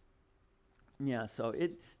 Yeah, so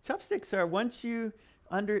chopsticks are, once you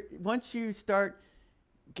start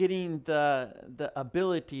getting the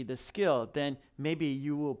ability, the skill, then maybe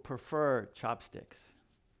you will prefer chopsticks.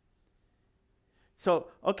 So,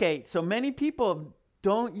 okay, so many people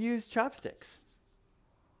don't use chopsticks.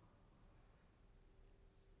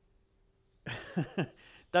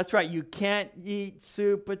 That's right, you can't eat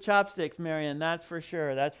soup with chopsticks, Marian, that's for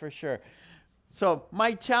sure, that's for sure. So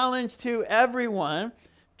my challenge to everyone,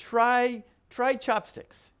 try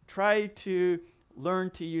chopsticks. Try to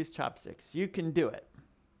learn to use chopsticks. You can do it.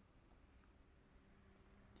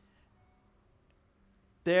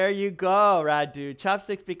 There you go, Radu.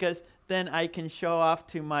 Chopsticks, because then I can show off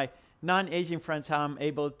to my non-Asian friends how I'm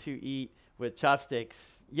able to eat with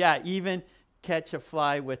chopsticks. Yeah, even catch a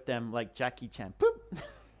fly with them like Jackie Chan. Boop.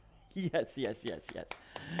 Yes.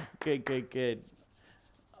 Good.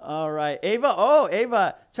 All right.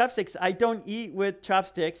 Ava, chopsticks. I don't eat with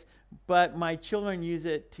chopsticks, but my children use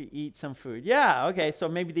it to eat some food. Yeah, okay, so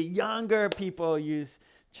maybe the younger people use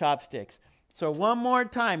chopsticks. So one more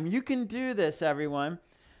time, you can do this, everyone.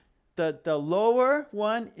 The lower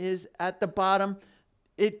one is at the bottom.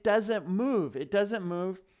 It doesn't move.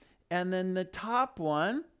 And then the top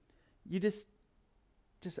one, you just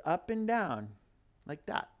up and down like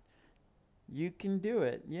that. You can do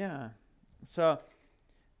it, yeah. So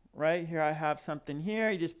right here, I have something here.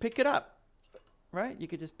 You just pick it up. Right? You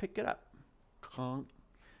could just pick it up.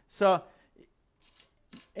 So,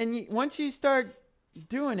 and once you start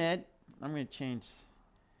doing it, I'm going to change.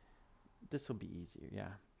 This will be easier, yeah.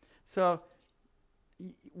 So,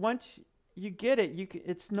 once you get it.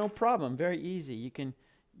 It's no problem. Very easy. You can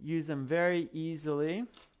use them very easily.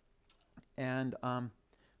 And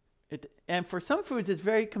and for some foods, it's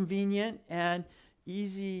very convenient and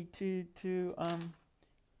easy to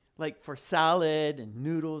like for salad and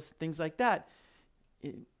noodles, things like that.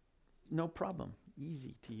 No problem.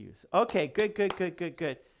 Easy to use. Okay,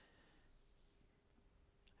 good.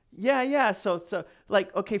 Yeah. So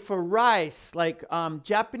like, okay, for rice, like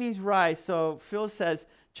Japanese rice. So Phil says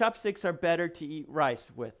chopsticks are better to eat rice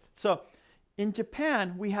with. So in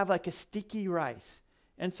Japan, we have like a sticky rice.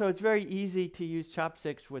 And so it's very easy to use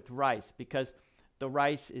chopsticks with rice because the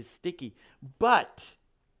rice is sticky. But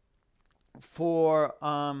for,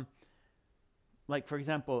 like for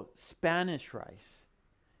example, Spanish rice,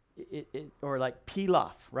 or like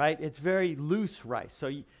pilaf, right? It's very loose rice. So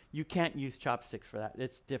you can't use chopsticks for that.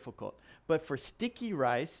 It's difficult. But for sticky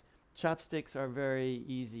rice, chopsticks are very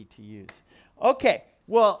easy to use. Okay,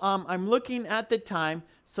 well, I'm looking at the time.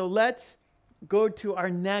 So let's go to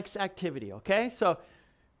our next activity, okay? So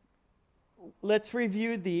let's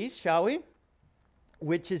review these, shall we?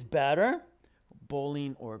 Which is better,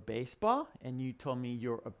 bowling or baseball? And you told me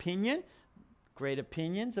your opinion. Great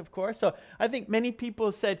opinions, of course. So I think many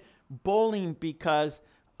people said bowling because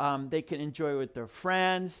they can enjoy with their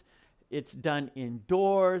friends. It's done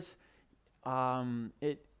indoors.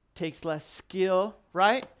 It takes less skill,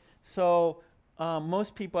 right? So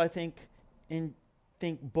most people, I think,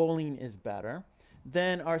 think bowling is better.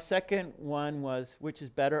 Then our second one was, which is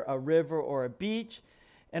better, a river or a beach?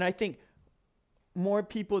 And I think more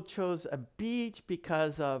people chose a beach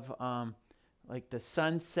because of like the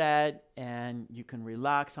sunset, and you can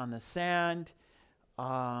relax on the sand.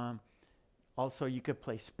 Also, you could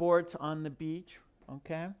play sports on the beach,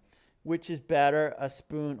 okay? Which is better, a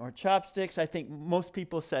spoon or chopsticks? I think most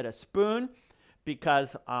people said a spoon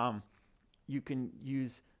because you can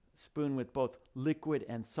use spoon with both liquid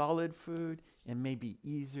and solid food, and may be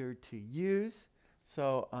easier to use.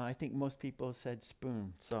 So I think most people said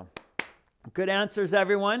spoon. So good answers,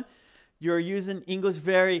 everyone. You're using English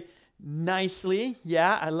very nicely.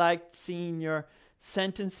 Yeah, I liked seeing your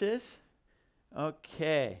sentences.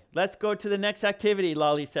 Okay, let's go to the next activity,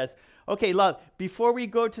 Lolly says. Okay, Lolly, before we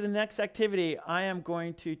go to the next activity, I am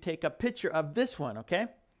going to take a picture of this one, okay?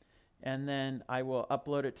 And then I will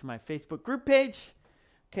upload it to my Facebook group page.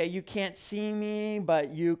 Okay, you can't see me,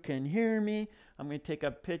 but you can hear me. I'm going to take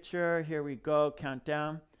a picture. Here we go.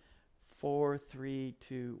 Countdown. 4, 3,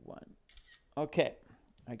 2, 1. Okay,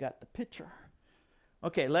 I got the picture.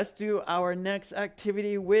 Okay, let's do our next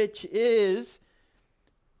activity, which is,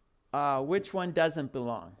 which one doesn't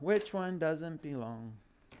belong? Which one doesn't belong?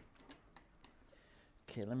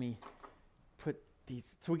 Okay, let me put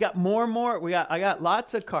these. So we got more. I got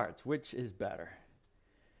lots of cards. Which is better?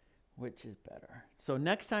 Which is better? So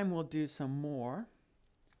next time we'll do some more.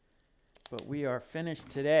 But we are finished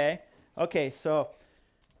today. Okay, so,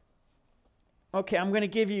 okay, I'm going to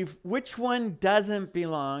give you which one doesn't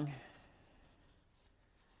belong.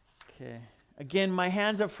 Okay, again, my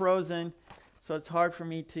hands are frozen, so it's hard for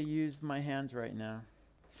me to use my hands right now.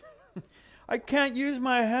 I can't use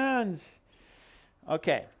my hands.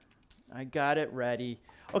 Okay, I got it ready.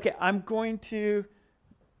 Okay, I'm going to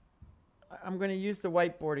use the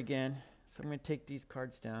whiteboard again. So I'm going to take these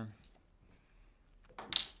cards down.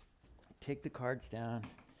 Take the cards down.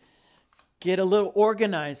 Get a little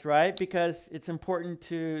organized, right? Because it's important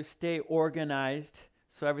to stay organized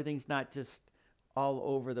so everything's not just all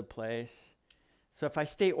over the place. So if I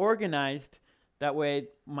stay organized, that way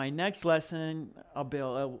my next lesson, I'll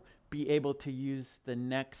be able to use the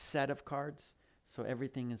next set of cards. So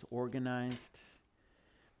everything is organized.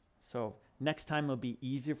 So next time it'll be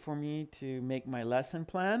easier for me to make my lesson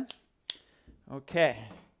plan. Okay.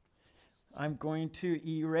 I'm going to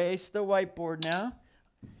erase the whiteboard now.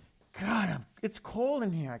 God, it's cold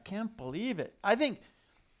in here. I can't believe it. I think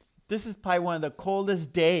this is probably one of the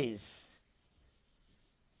coldest days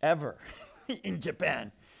ever in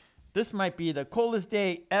Japan. This might be the coldest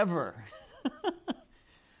day ever.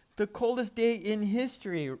 The coldest day in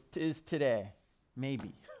history is today.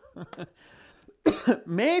 Maybe.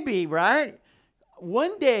 Maybe, right?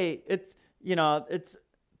 One day,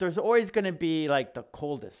 there's always going to be like the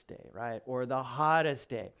coldest day, right? Or the hottest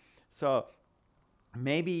day. So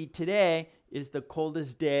maybe today is the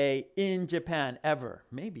coldest day in Japan ever.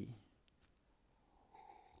 Maybe.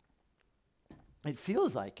 It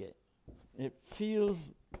feels like it. It feels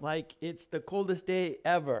like it's the coldest day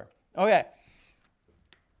ever. Okay.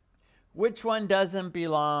 Which one doesn't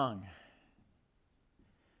belong?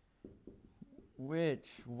 Which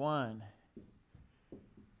one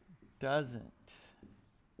doesn't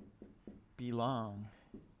belong?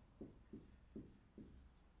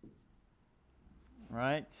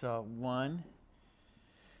 right? So 1.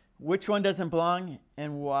 Which one doesn't belong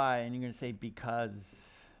and why? And you're going to say because.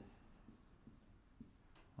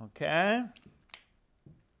 Okay?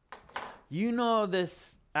 You know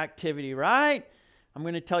this activity, right? I'm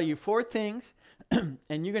going to tell you 4 things, and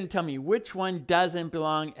you're going to tell me which one doesn't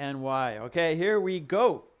belong and why. Okay, here we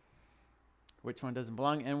go. Which one doesn't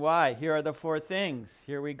belong and why? Here are the 4 things.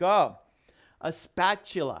 Here we go. A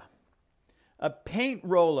spatula, a paint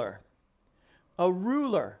roller, a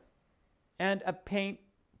ruler, and a paint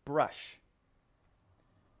brush.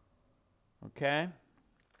 Okay?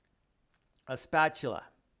 A spatula.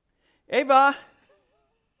 Ava!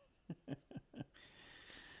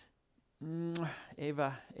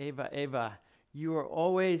 Ava, you are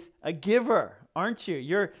always a giver, aren't you?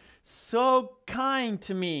 You're so kind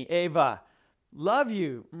to me, Ava. Love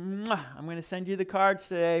you. Mwah. I'm going to send you the cards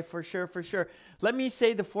today for sure, for sure. Let me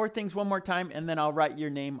say the 4 things one more time, and then I'll write your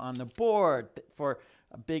name on the board for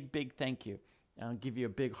a big, big thank you. And I'll give you a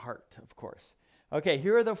big heart, of course. Okay,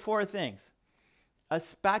 here are the 4 things. A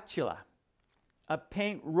spatula, a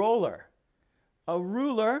paint roller, a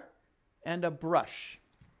ruler, and a brush,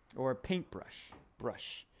 or a paintbrush.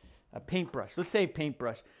 A paintbrush. Let's say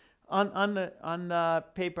paintbrush. On the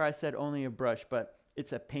paper, I said only a brush, but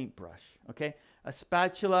it's a paintbrush, okay? A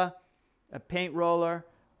spatula, a paint roller,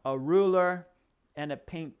 a ruler, and a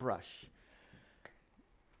paintbrush.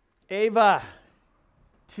 Ava,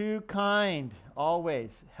 too kind,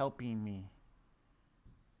 always helping me.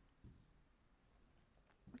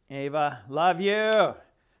 Ava, love you.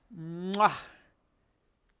 Mwah.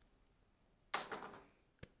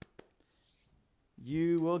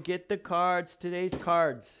 You will get the cards, today's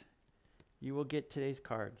cards. You will get today's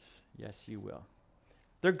cards. Yes, you will.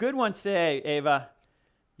 They're good ones today, Ava.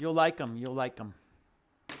 You'll like them. You'll like them.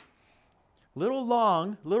 Little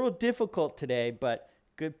long, little difficult today, but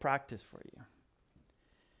good practice for you.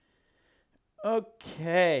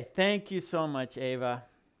 Okay. Thank you so much, Ava.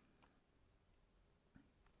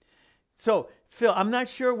 So, Phil, I'm not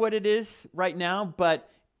sure what it is right now, but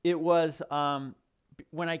it was,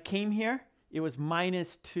 when I came here, it was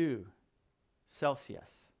 -2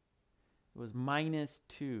 Celsius. It was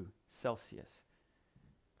 -2 Celsius.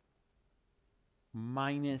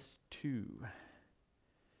 -2.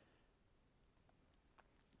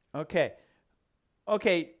 Okay.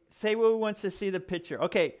 Okay, Sewu wants to see the picture.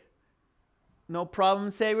 Okay. No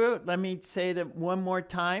problem, Sewu. Let me say that one more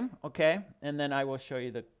time, okay? And then I will show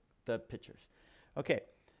you the pictures. Okay.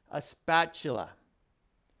 A spatula,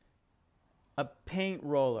 a paint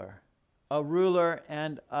roller, a ruler,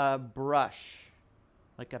 and a brush,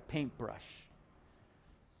 like a paintbrush.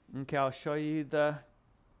 Okay, I'll show you the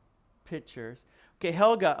pictures. Okay,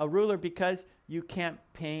 Helga, a ruler because you can't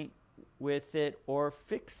paint with it or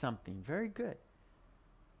fix something. Very good.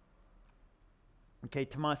 Okay,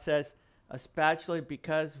 Tomas says, a spatula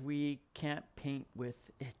because we can't paint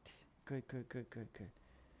with it. Good, good, good, good, good.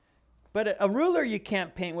 But a ruler you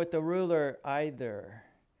can't paint with a ruler either.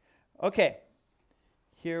 Okay,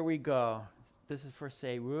 here we go. This is for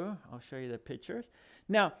Sewu. I'll show you the pictures.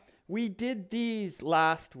 Now, we did these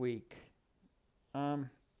last week.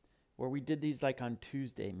 Or we did these like on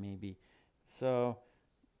Tuesday maybe. So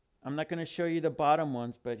I'm not going to show you the bottom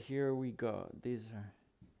ones, but here we go. These are,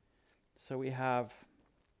 so we have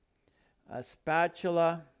a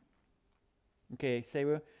spatula. Okay,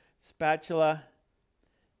 Sewu. Spatula,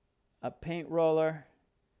 a paint roller,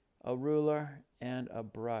 a ruler, and a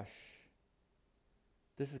brush.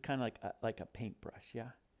 This is kind of like a paintbrush,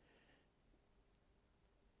 yeah?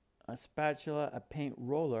 A spatula, a paint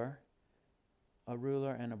roller, a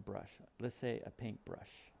ruler, and a brush. Let's say a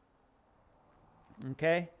paintbrush.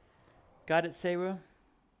 Okay? Got it, Sewu?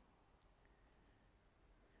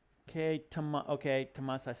 Okay,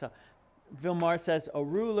 Tomas, I saw. Vilmar says a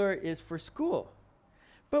ruler is for school.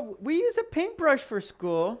 But we use a paintbrush for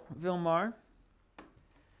school, Vilmar.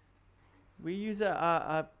 We use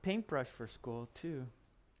a paintbrush for school too.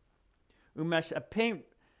 Umesh,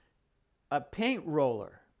 a paint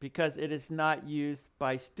roller because it is not used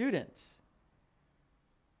by students.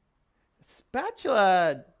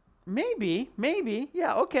 Spatula, maybe,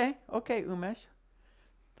 yeah, okay, Umesh.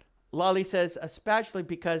 Lolly says a spatula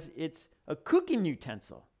because it's a cooking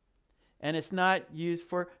utensil and it's not used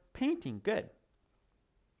for painting. Good.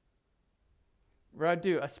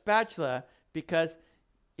 Radu, a spatula because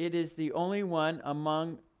it is the only one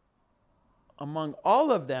among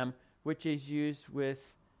all of them which is used with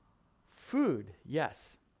food.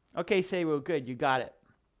 Yes. Okay, Sewu, good, you got it.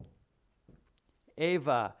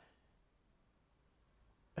 Ava.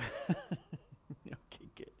 Okay,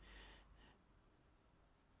 good.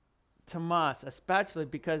 Tomas, a spatula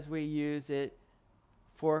because we use it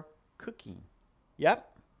for cooking. Yep.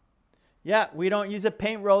 Yeah, we don't use a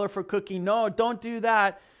paint roller for cooking. No, don't do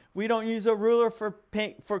that. We don't use a ruler for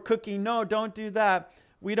cooking. No, don't do that.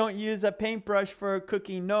 We don't use a paintbrush for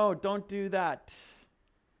cooking. No, don't do that.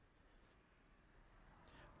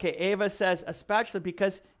 Okay, Ava says a spatula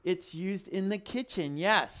because it's used in the kitchen.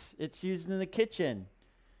 Yes, it's used in the kitchen.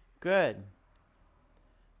 Good.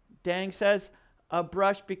 Dang says a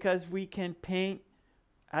brush because we can paint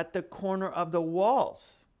at the corner of the walls.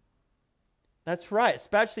 That's right.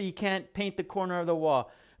 Especially you can't paint the corner of the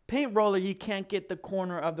wall. Paint roller, you can't get the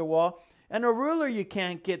corner of the wall. And a ruler, you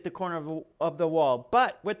can't get the corner of the wall.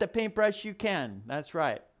 But with the paintbrush, you can. That's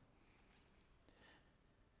right.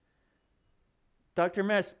 Dr.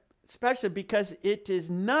 Maris, especially because it is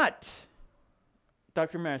not,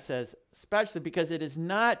 Dr. Maris says, especially because it is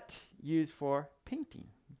not used for painting.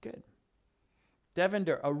 Good.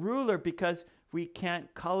 Devender, a ruler because we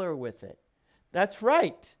can't color with it. That's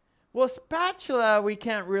right. Well, spatula, we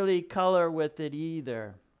can't really color with it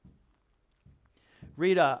either.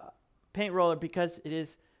 Rita, paint roller because it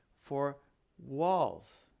is for walls.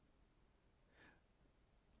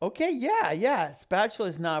 Okay, yeah. Spatula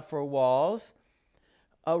is not for walls.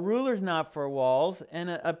 A ruler is not for walls. And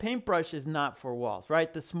a paintbrush is not for walls,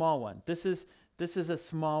 right? The small one. This is a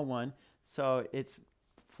small one. So it's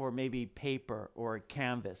for maybe paper or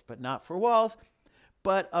canvas, but not for walls.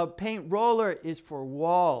 But a paint roller is for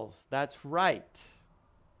walls. That's right.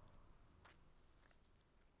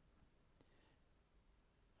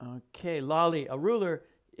 Okay, Lolly, a ruler,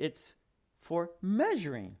 it's for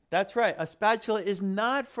measuring. That's right. A spatula is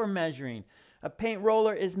not for measuring. A paint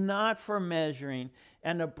roller is not for measuring.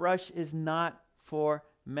 And a brush is not for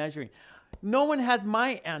measuring. No one has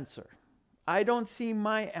my answer. I don't see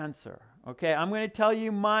my answer. Okay, I'm going to tell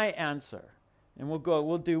you my answer. And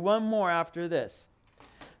we'll do one more after this.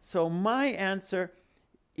 So my answer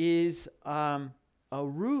is a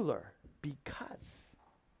ruler because.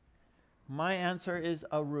 My answer is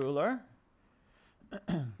a ruler.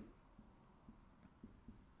 A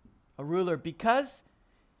ruler because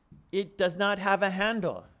it does not have a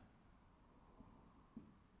handle.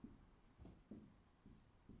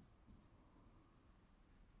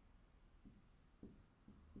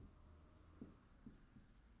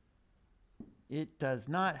 It does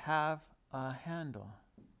not have a handle.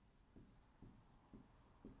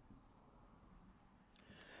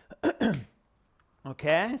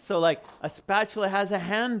 Okay, so like a spatula has a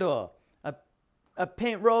handle, a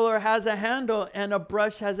paint roller has a handle, and a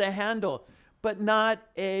brush has a handle, but not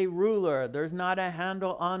a ruler. There's not a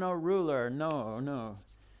handle on a ruler. No.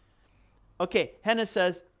 Okay, Henna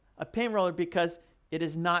says a paint roller because it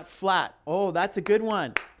is not flat. Oh, that's a good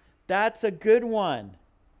one. That's a good one.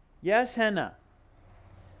 Yes, Henna.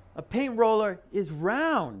 A paint roller is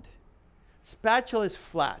round. Spatula is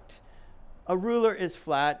flat. A ruler is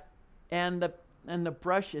flat, and the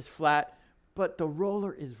brush is flat, but the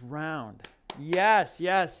roller is round.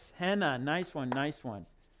 Yes, Henna. Nice one.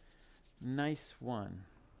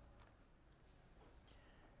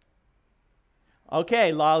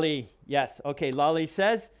 Okay, Lolly. Yes. Okay, Lolly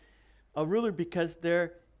says a ruler because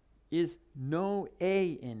there is no A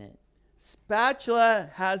in it. Spatula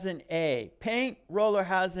has an A. Paint roller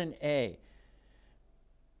has an A.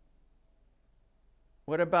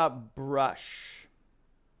 What about brush?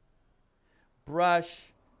 Brush,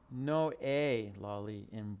 no A, Lolly,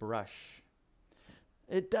 in brush.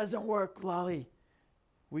 It doesn't work, Lolly.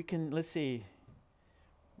 We can, let's see.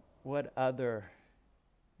 What other?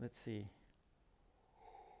 Let's see.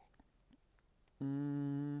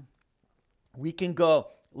 We can go,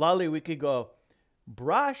 Lolly, we could go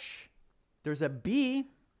brush. There's a B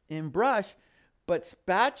in brush, but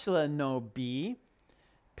spatula, no B.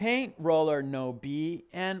 Paint roller, no B.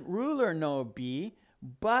 And ruler, no B.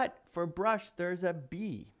 But for brush, there's a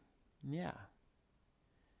B. Yeah.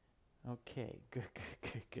 Okay,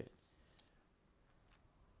 good.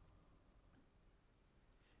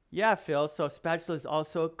 Yeah, Phil, so spatula is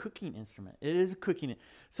also a cooking instrument. It is a cooking.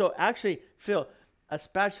 So actually, Phil, a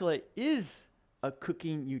spatula is a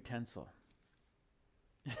cooking utensil.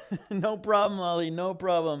 No problem, Lolly, no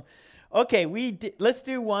problem. Okay, let's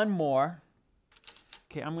do one more.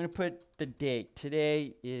 Okay, I'm going to put the date.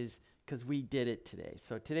 Today is, because we did it today.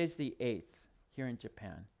 So today's the 8th here in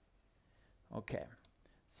Japan. Okay,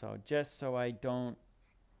 so just so I don't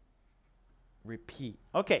repeat.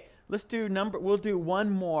 Okay, let's do we'll do one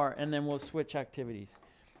more and then we'll switch activities.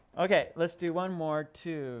 Okay, let's do one more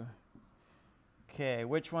too. Okay,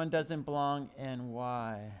 which one doesn't belong and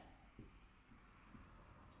why?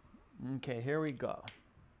 Okay, here we go.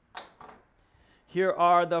 Here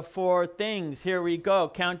are the 4 things. Here we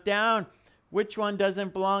go. Count down. Which one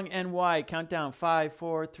doesn't belong and why? Count down. 5,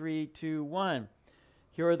 4, 3, 2, 1.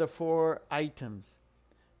 Here are the 4 items.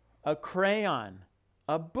 A crayon,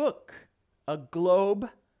 a book, a globe,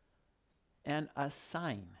 and a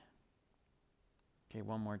sign. Okay,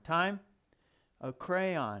 one more time. A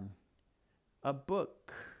crayon, a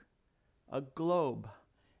book, a globe,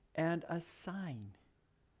 and a sign.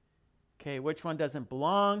 Okay, which one doesn't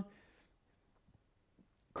belong?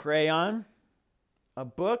 Crayon, a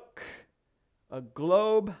book, a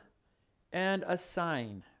globe, and a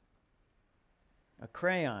sign. A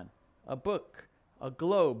crayon, a book, a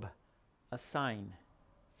globe, a sign.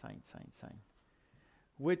 Sign, sign, sign.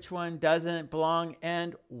 Which one doesn't belong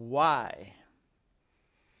and why?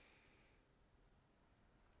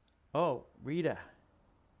 Oh, Rita.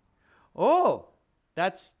 Oh,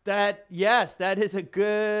 that's that. Yes, that is a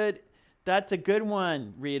good, that's a good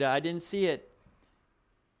one, Rita. I didn't see it.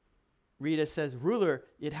 Rita says, ruler,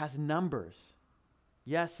 it has numbers.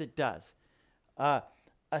 Yes, it does. A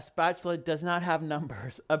spatula does not have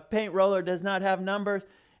numbers. A paint roller does not have numbers.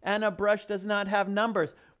 And a brush does not have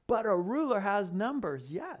numbers. But a ruler has numbers,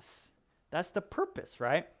 yes. That's the purpose,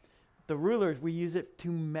 right? The rulers, we use it to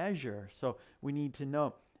measure. So we need to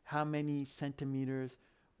know how many centimeters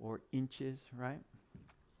or inches, right?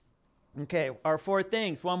 Okay, our 4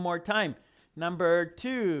 things, one more time. Number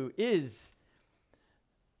 2 is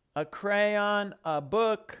a crayon, a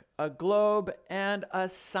book, a globe, and a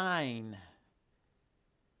sign.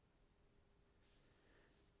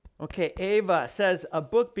 Okay, Ava says a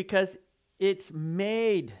book because it's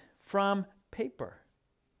made from paper.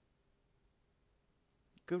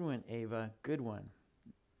 Good one, Ava. Good one.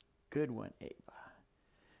 Good one, Ava.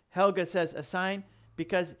 Helga says a sign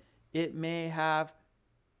because it may have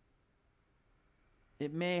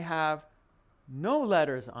no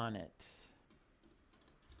letters on it.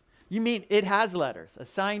 You mean it has letters. A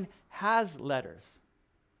sign has letters.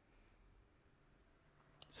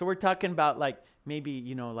 So we're talking about like maybe,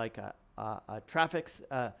 you know, like a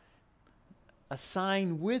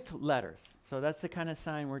sign with letters. So that's the kind of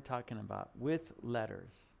sign we're talking about, with letters.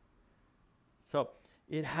 So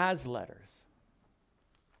it has letters.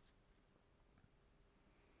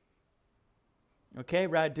 Okay,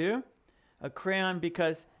 Radu. A crayon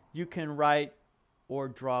because you can write or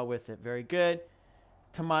draw with it. Very good.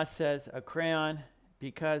 Tomas says a crayon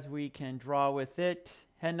because we can draw with it.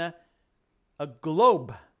 Henna, a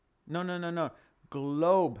globe. No.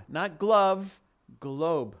 Globe, not glove,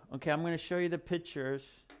 globe. Okay, I'm going to show you the pictures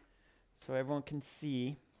so everyone can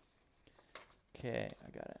see. Okay, I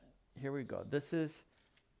got it. Here we go. This is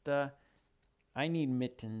I need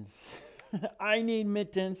mittens. I need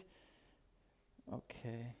mittens.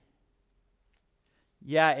 Okay.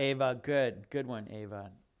 Yeah, Ava, good. Good one,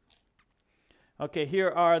 Ava. Okay, here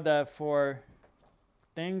are the 4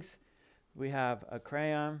 things. We have a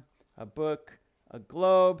crayon, a book, a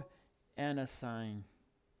globe, and a sign.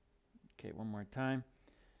 Okay, one more time.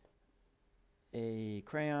 A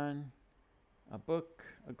crayon, a book,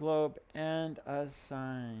 a globe, and a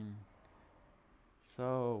sign.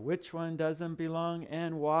 So, which one doesn't belong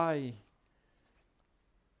and why?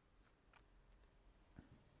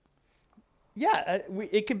 Yeah,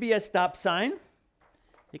 it could be a stop sign.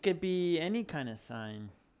 It could be any kind of sign.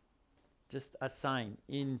 Just a sign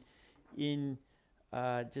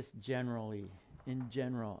just generally. In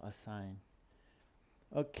general, a sign.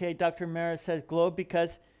 Okay, Dr. Mara says globe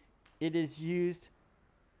because it is used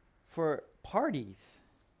for parties.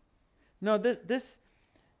 No, this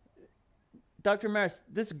Dr. Maris,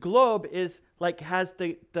 this globe is like has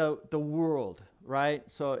the world, right?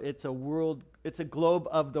 So it's a world, it's a globe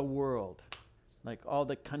of the world, like all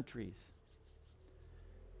the countries.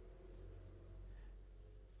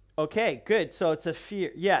 Okay, good. So it's a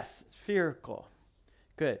spherical.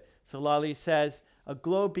 Good. So Lali says a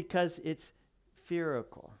globe because it's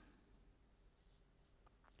spherical.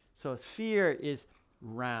 So a sphere is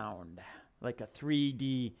round, like a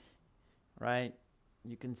 3D, right?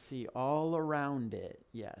 You can see all around it.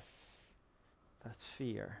 Yes, a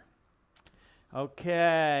sphere.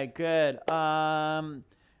 Okay, good.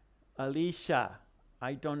 Alicia,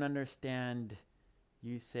 I don't understand.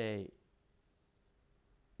 You say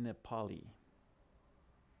Nepali.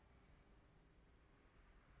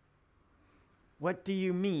 What do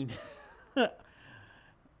you mean?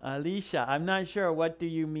 Alicia, I'm not sure. What do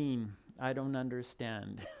you mean? I don't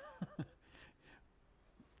understand.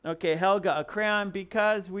 Okay, Helga, a crayon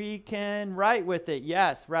because we can write with it.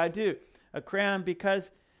 Yes, Radu, a crayon because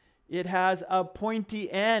it has a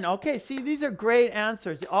pointy end. Okay, see, these are great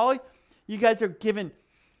answers. All you guys are giving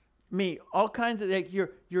me all kinds of, like,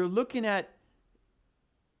 you're looking at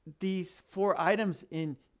these 4 items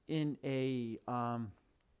in in a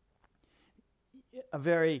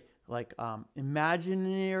very like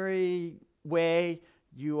imaginary way.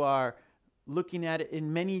 You are looking at it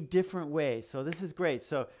in many different ways. So this is great.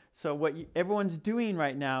 So what everyone's doing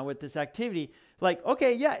right now with this activity, like,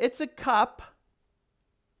 okay, yeah, it's a cup,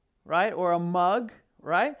 right? Or a mug,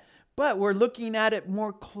 right? But we're looking at it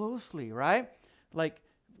more closely, right? Like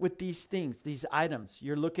with these things, these items,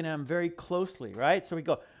 you're looking at them very closely, right? So we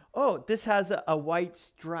go, oh, this has a white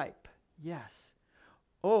stripe. Yes.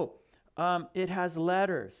 Oh, it has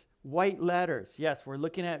letters, white letters. Yes, we're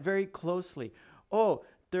looking at it very closely. Oh,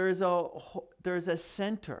 there's a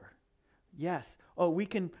center. Yes. Oh, we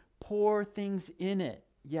can pour things in it.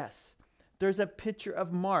 Yes. There's a picture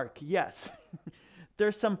of Mark. Yes.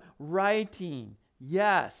 There's some writing.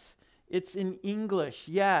 Yes. It's in English.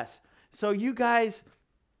 Yes. So you guys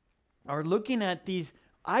are looking at these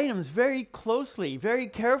items very closely, very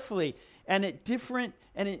carefully, and at different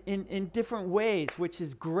in different ways, which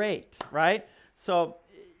is great, right? So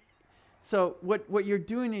what you're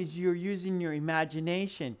doing is you're using your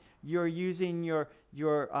imagination, you're using your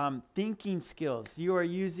thinking skills, you are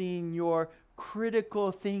using your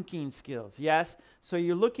critical thinking skills. Yes. So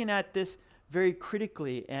you're looking at this very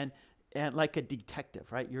critically and like a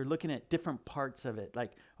detective, right? You're looking at different parts of it.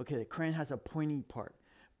 Like, okay, the crayon has a pointy part,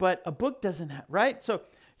 but a book doesn't have, right? So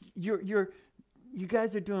you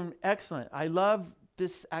guys are doing excellent. I love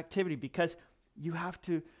this activity because you have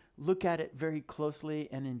to look at it very closely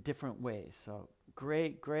and in different ways. So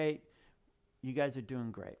great. You guys are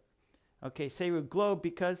doing great. Okay, say a globe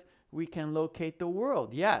because we can locate the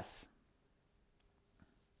world. Yes.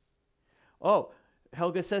 Oh,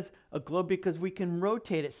 Helga says a globe because we can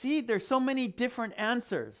rotate it. See, there's so many different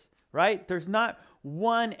answers, right? There's not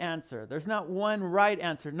one answer. There's not one right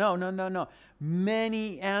answer. No.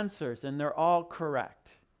 Many answers, and they're all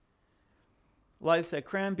correct. Life said,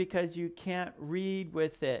 cram because you can't read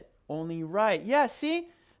with it. Only write. Yeah, see?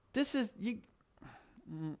 This is, you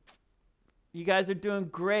guys are doing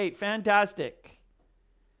great. Fantastic.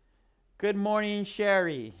 Good morning,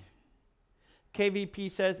 Sherry.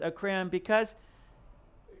 KVP says, a crayon because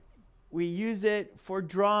we use it for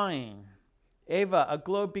drawing. Ava, a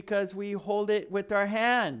globe because we hold it with our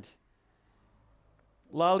hand.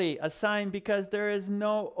 Lolly, a sign because there is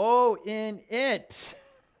no O in it.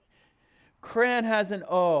 Crayon has an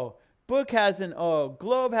O. Book has an O.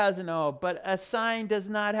 Globe has an O. But a sign does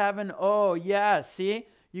not have an O. Yeah, see?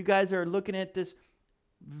 You guys are looking at this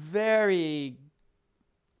very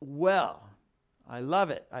well. I love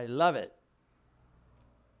it. I love it.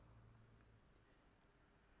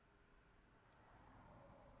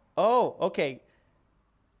 Oh, okay.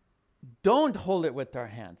 Don't hold it with our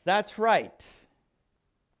hands. That's right.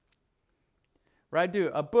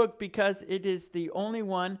 Radu, a book because it is the only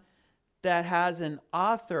one that has an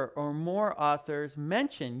author or more authors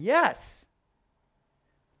mentioned. Yes.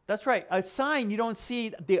 That's right. A sign, you don't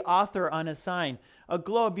see the author on a sign. A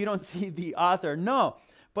globe, you don't see the author. No.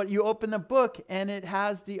 But you open the book and it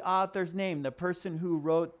has the author's name, the person who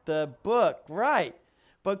wrote the book. Right.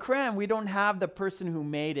 But crayon, we don't have the person who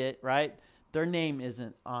made it, right? Their name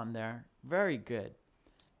isn't on there. Very good.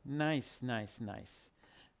 Nice.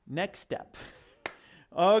 Next step.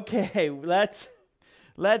 Okay, let's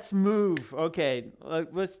move. Okay,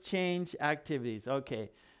 let's change activities.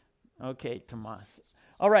 Okay, Tomas.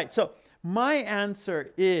 All right, so my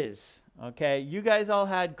answer is, okay, you guys all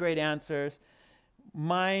had great answers.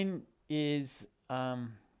 Mine is a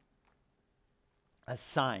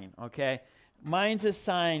sign, okay? Mine's a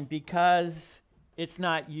sign because it's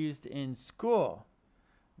not used in school.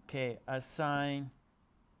 Okay, a sign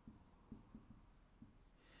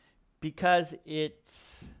because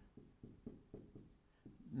it's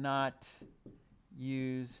not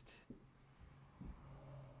used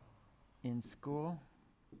in school.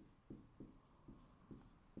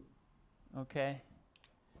 Okay,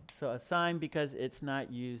 so a sign because it's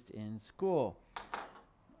not used in school.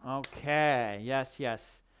 Okay, yes.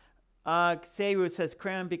 Seiru says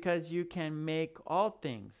crayon because you can make all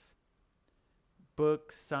things.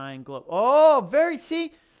 Book, sign, globe. Oh,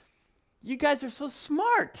 see? You guys are so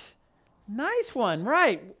smart. Nice one,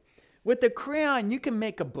 right. With the crayon, you can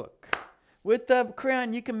make a book. With the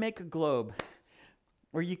crayon, you can make a globe.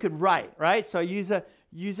 Or you could write, right? So use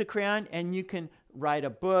a crayon and you can write a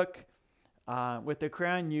book. With the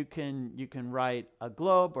crayon, you can write a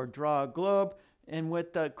globe or draw a globe. And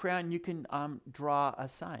with the crayon, you can draw a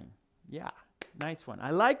sign. Yeah, nice one.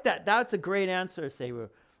 I like that. That's a great answer, Seiru.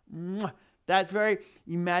 That's very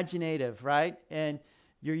imaginative, right? And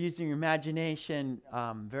you're using your imagination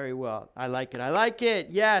very well. I like it.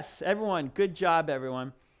 Yes, everyone. Good job,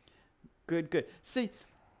 everyone. Good. See,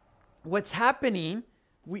 what's happening,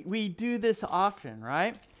 we do this often,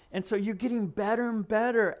 right? And so you're getting better and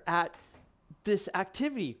better at this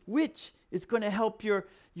activity, which is going to help your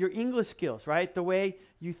English skills, right? The way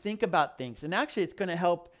you think about things. And actually, it's going to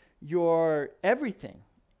help your everything,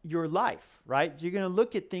 your life, right? You're going to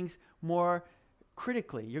look at things more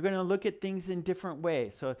critically. You're going to look at things in different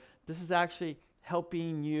ways. So this is actually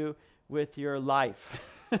helping you with your life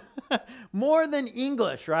more than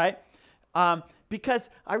English, right? Because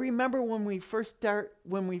I remember when we first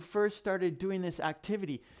started doing this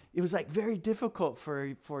activity, it was like very difficult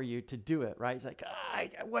for you to do it, right? It's like,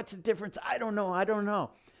 what's the difference? I don't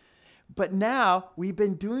know. But now we've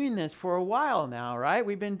been doing this for a while now, right?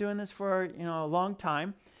 We've been doing this for a long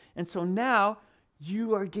time, and so now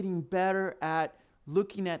you are getting better at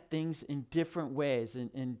looking at things in different ways,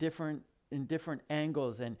 in different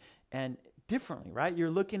angles, and differently, right?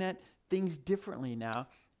 You're looking at things differently now,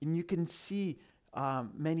 and you can see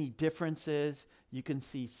many differences. You can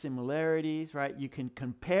see similarities, right? You can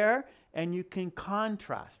compare and you can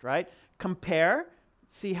contrast, right? Compare,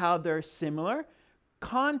 see how they're similar.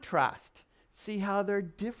 Contrast, see how they're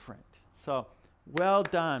different. So, well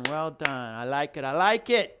done, well done. I like it, I like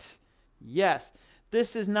it. Yes,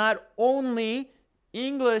 this is not only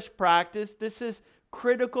English practice, this is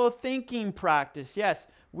critical thinking practice. Yes,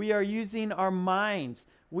 we are using our minds.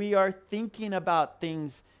 We are thinking about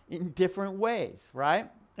things in different ways, right?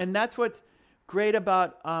 And that's what's great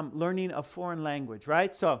about learning a foreign language,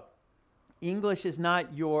 right? So English is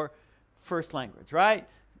not your first language, right?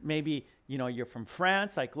 Maybe, you're from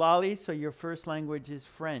France, like Lolly, so your first language is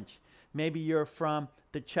French. Maybe you're from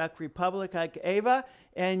the Czech Republic, like Ava,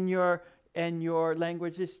 and your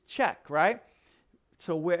language is Czech, right?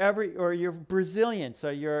 So or you're Brazilian, so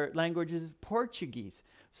your language is Portuguese.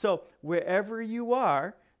 So wherever you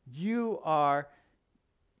are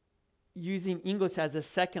using English as a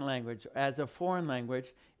second language, as a foreign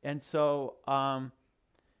language. And so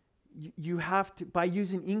you have to, by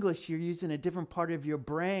using English, you're using a different part of your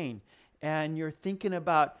brain, and you're thinking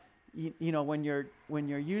about, when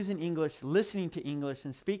you're using English, listening to English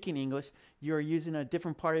and speaking English, you're using a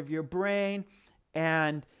different part of your brain,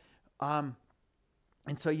 and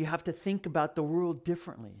so you have to think about the world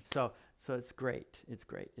differently. So it's great. It's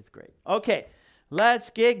great. It's great. Okay. Let's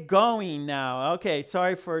get going now. Okay,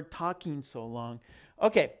 sorry for talking so long.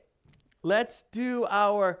 Okay, let's do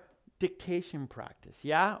our dictation practice.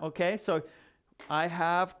 Yeah, okay, so I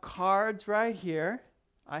have cards right here.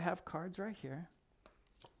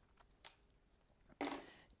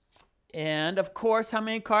 And of course, how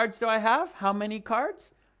many cards do I have? How many cards?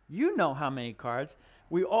 You know how many cards.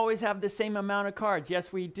 We always have the same amount of cards.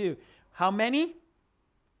 Yes, we do. How many?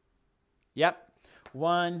 Yep.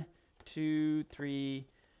 1, 2, 3,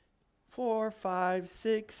 4, 5,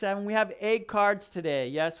 6, 7. We have 8 cards today.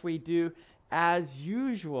 Yes, we do, as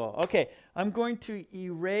usual. Okay, I'm going to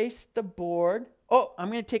erase the board. Oh, I'm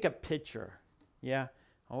going to take a picture. Yeah,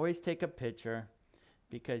 always take a picture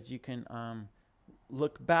because you can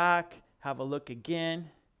look back, have a look again.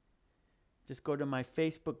 Just go to my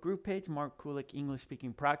Facebook group page, Mark Kulek English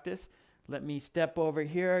Speaking Practice. Let me step over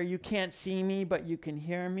here. You can't see me, but you can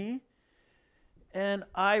hear me. And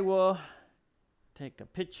I will take a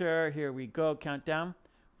picture. Here we go. Countdown.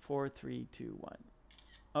 4, 3, 2, 1.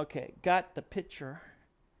 Okay, got the picture.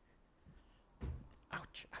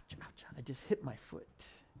 Ouch, ouch, ouch. I just hit my foot.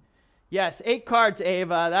 Yes, 8 cards,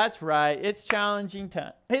 Ava. That's right. It's challenging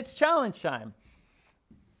time. It's challenge time.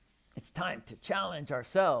 It's time to challenge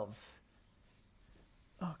ourselves.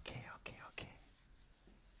 Okay.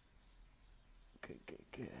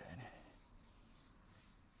 Good.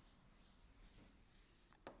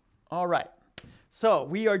 All right. So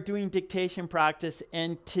we are doing dictation practice,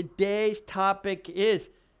 and today's topic is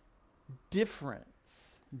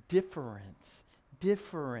difference. Difference.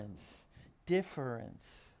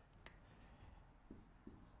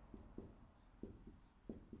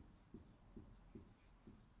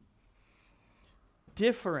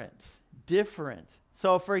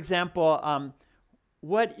 So for example,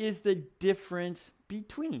 what is the difference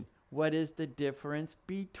between? What is the difference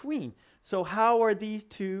between? So how are these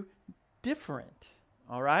two different?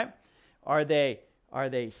 All right. Are they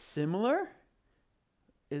similar?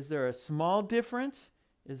 Is there a small difference?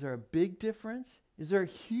 Is there a big difference? Is there a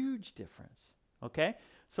huge difference? Okay.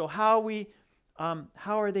 So how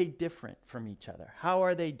are they different from each other? How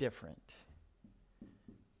are they different?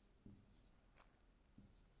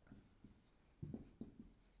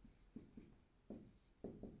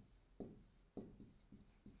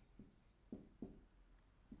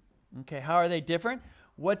 Okay, how are they different?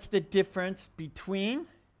 What's the difference between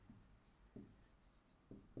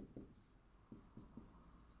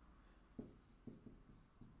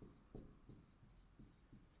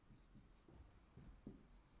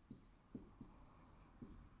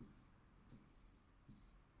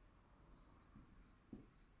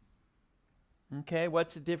Okay,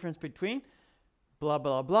 what's the difference between blah,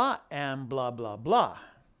 blah, blah and blah, blah, blah?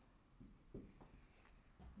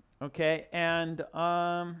 Okay, and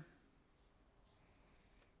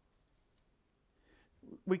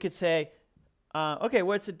we could say, okay,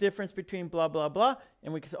 what's the difference between blah, blah, blah?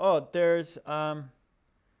 And we could say, oh, there's,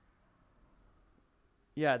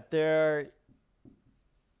 yeah, there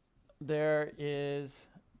is,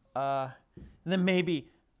 then maybe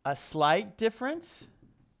a slight difference,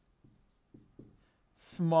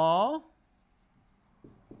 small,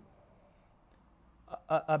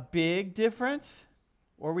 a big difference,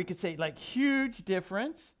 or we could say like huge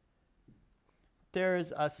difference. There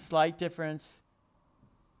is a slight difference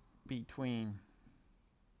between,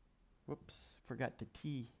 whoops, forgot the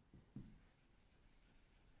T.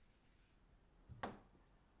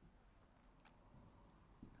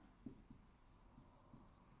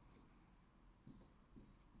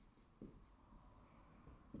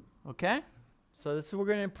 Okay, so this is what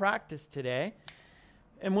we're going to practice today,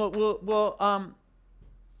 and we'll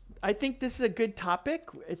I think this is a good topic.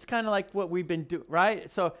 It's kind of like what we've been doing,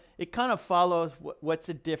 right? So it kind of follows what's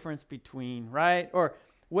the difference between, right? Or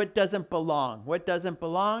what doesn't belong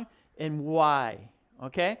and why,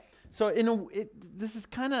 okay? So this is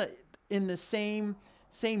kind of in the same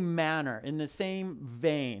manner, in the same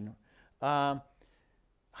vein. How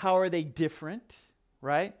are they different,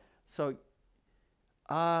 right? So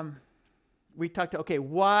we talked, okay,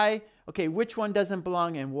 why, okay, which one doesn't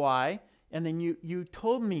belong and why? And then you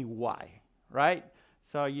told me why, right?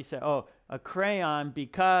 So you said, oh, a crayon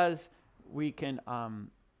because we can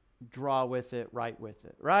draw with it, write with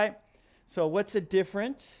it, right? So what's the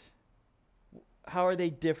difference? How are they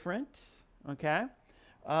different? Okay.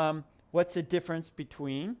 What's the difference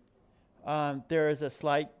between? There is a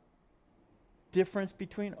slight difference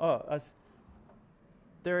between,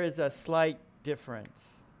 there is a slight difference,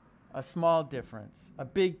 a small difference, a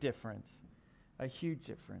big difference, a huge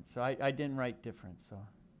difference. So I didn't write difference, so.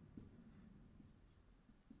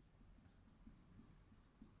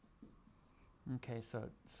 Okay, so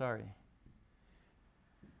sorry.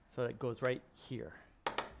 So it goes right here.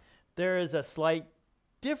 There is a slight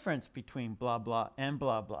difference between blah, blah, and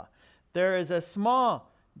blah, blah. There is a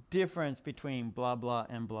small difference between blah, blah,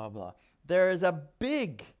 and blah, blah. There is a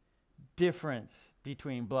big difference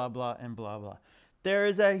between blah, blah, and blah, blah. There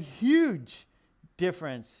is a huge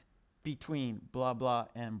difference between blah, blah,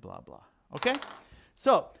 and blah, blah. Okay?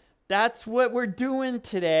 So that's what we're doing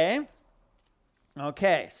today.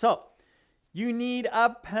 Okay, so you need a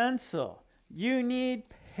pencil. You need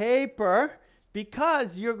paper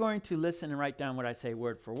because you're going to listen and write down what I say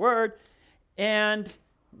word for word. And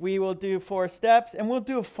we will do 4 steps and we'll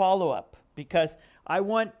do a follow-up because I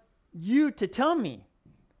want you to tell me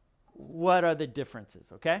what are the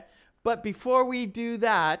differences, okay? But before we do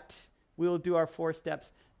that, we will do our 4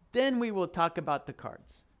 steps. Then we will talk about the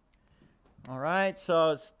cards. All right,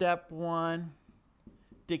 so step 1,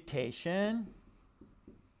 dictation.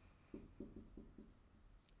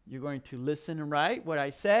 You're going to listen and write what I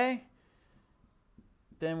say.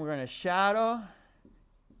 Then we're going to shadow.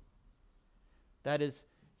 That is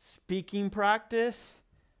speaking practice.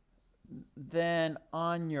 Then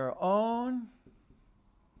on your own.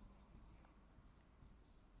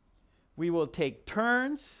 We will take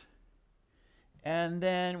turns. And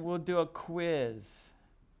then we'll do a quiz.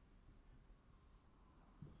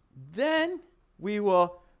 Then we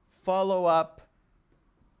will follow up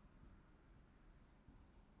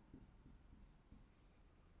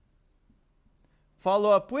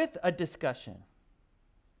with a discussion.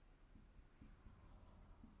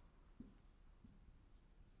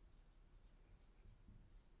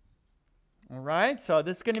 All right, so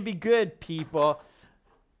this is going to be good, people.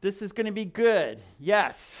 This is going to be good.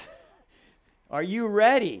 Yes. Are you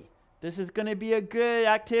ready? This is going to be a good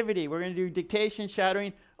activity. We're going to do dictation,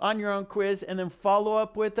 shadowing, on your own quiz, and then follow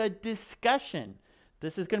up with a discussion.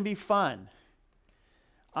 This is going to be fun.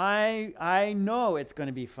 I know it's going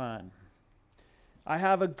to be fun. I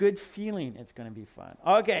have a good feeling it's going to be fun.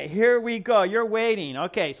 Okay, here we go. You're waiting.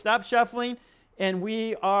 Okay, stop shuffling, and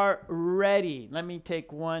we are ready. Let me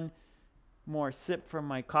take one more sip from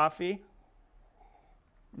my coffee.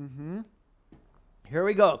 Here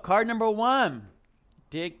we go. Card number 1.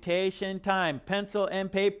 Dictation time. Pencil and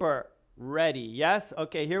paper. Ready. Yes?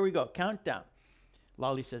 Okay, here we go. Countdown.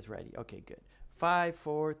 Lolly says ready. Okay, good. 5,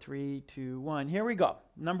 4, 3, 2, 1. Here we go.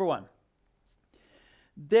 Number 1.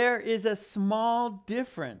 There is a small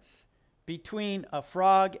difference between a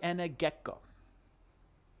frog and a gecko.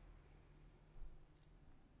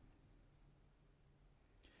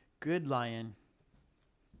 Good, Lion.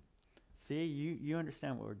 See, you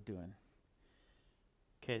understand what we're doing.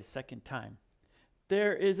 Okay, second time.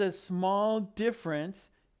 There is a small difference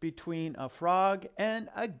between a frog and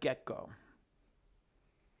a gecko.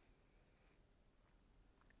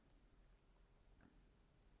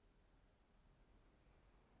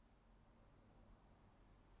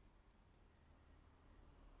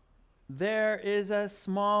 There is a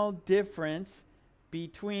small difference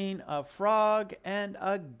between a frog and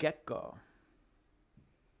a gecko.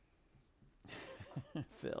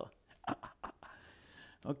 Phil.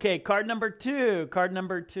 Okay, card number 2. Card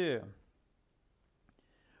number 2.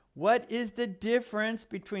 What is the difference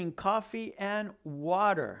between coffee and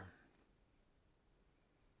water?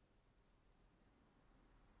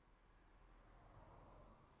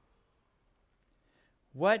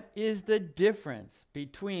 What is the difference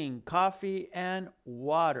between coffee and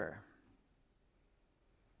water?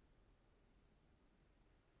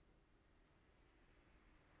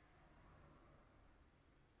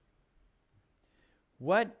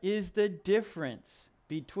 What is the difference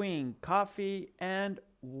between coffee and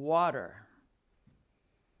water?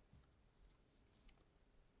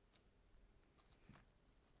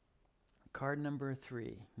 Card number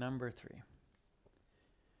 3. Number 3.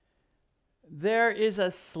 There is a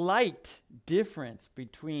slight difference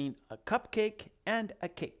between a cupcake and a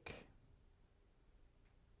cake.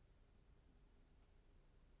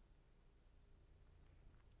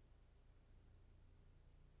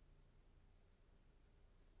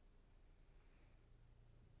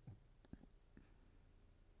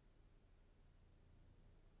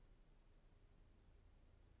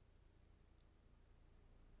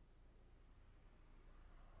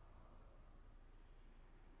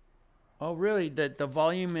 Oh, really? The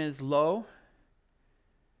volume is low?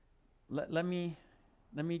 Let me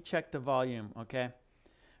check the volume, okay?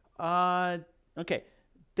 Okay.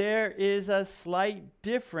 There is a slight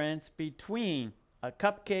difference between a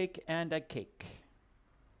cupcake and a cake.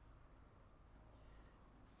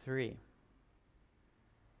 3.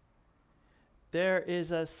 There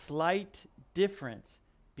is a slight difference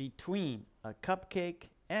between a cupcake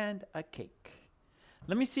and a cake.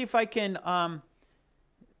 Let me see if I can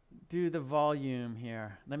do the volume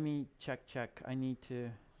here. Let me check. I need to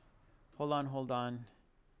hold on,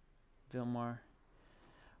 Vilmar.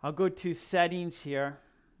 I'll go to settings here.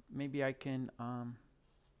 Maybe I can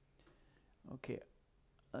okay,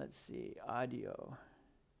 let's see, audio.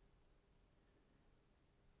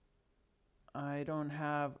 I don't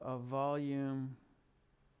have a volume.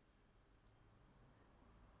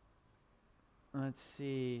 Let's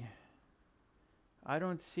see. I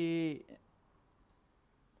don't see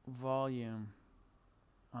volume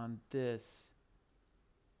on this.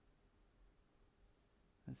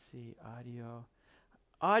 Let's see,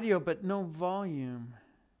 audio but no volume.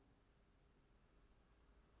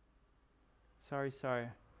 Sorry,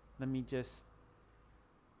 let me just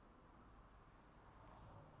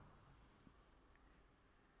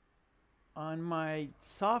on my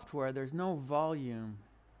software there's no volume.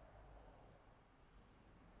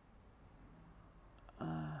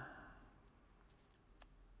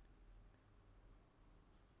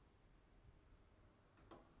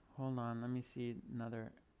 Hold on, let me see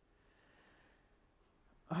another.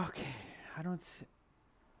 Okay, I don't see.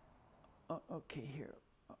 Okay, here.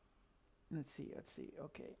 Let's see.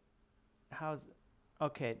 Okay.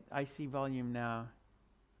 Okay, I see volume now.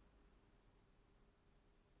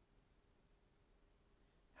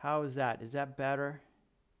 How is that? Is that better?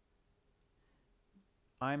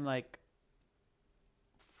 I'm like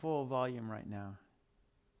full volume right now.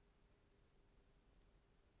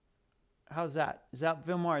 How's that? Is that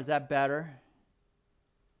Vilmar? Is that better?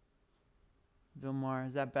 Vilmar,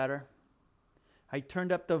 is that better? I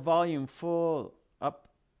turned up the volume full up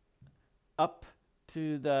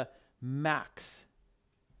to the max.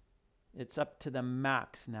 It's up to the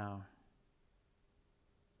max now.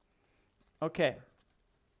 Okay.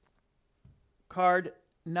 Card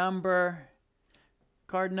number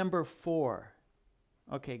 4.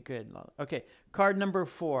 Okay, good. Okay, card number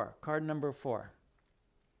 4.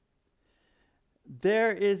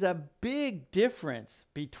 There is a big difference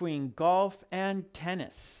between golf and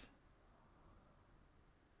tennis.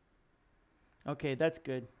 Okay, that's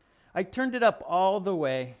good. I turned it up all the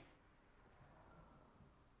way.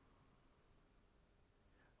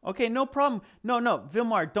 Okay, no problem. No,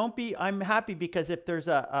 Vilmar, don't be. I'm happy because if there's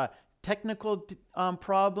a technical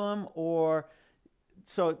problem or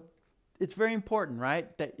so, it's very important,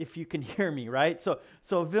 right? That if you can hear me, right? So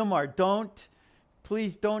Vilmar,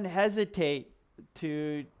 please don't hesitate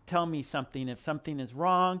to tell me something if something is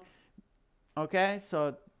wrong. Okay,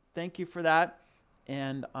 so thank you for that,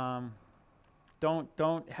 and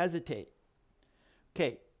don't hesitate.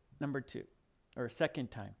 Okay, number 2, or second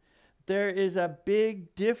time. There is a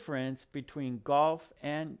big difference between golf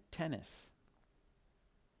and tennis.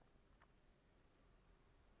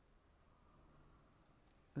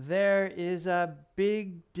 There is a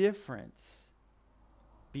big difference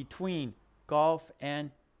between golf and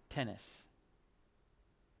tennis.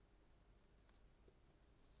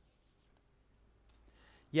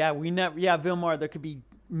 Yeah, Vilmar, there could be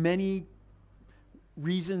many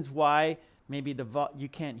reasons why maybe you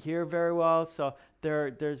can't hear very well. So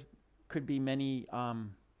there's could be many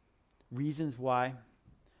reasons why.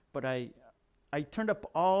 But I turned up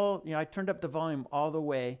I turned up the volume all the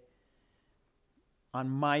way on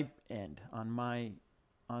my end,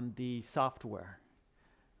 on the software.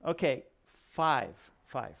 Okay, 5.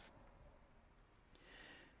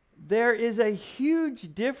 There is a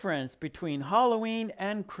huge difference between Halloween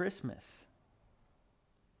and Christmas.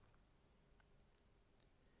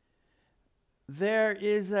 There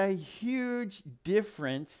is a huge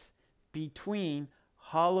difference between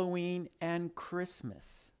Halloween and Christmas.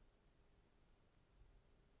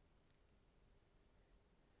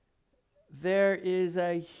 There is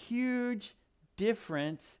a huge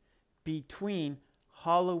difference between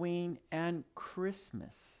Halloween and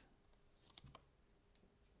Christmas.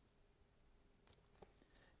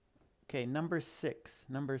 Okay, number 6.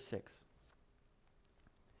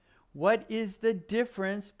 What is the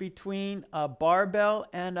difference between a barbell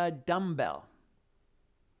and a dumbbell?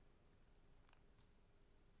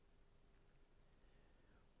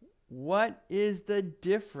 What is the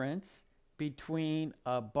difference between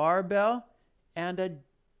a barbell and a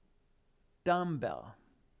dumbbell?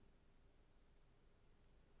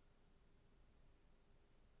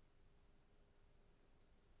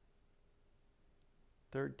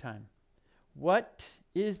 Third time. What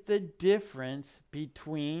is the difference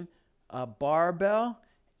between a barbell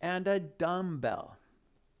and a dumbbell?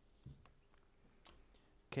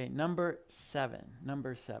 Okay, number 7.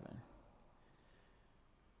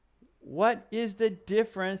 What is the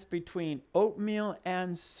difference between oatmeal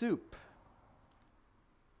and soup?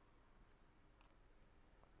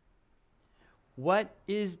 What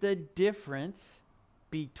is the difference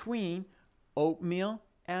between oatmeal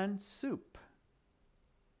and soup?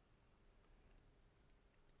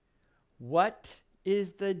 What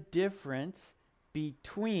is the difference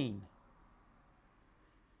between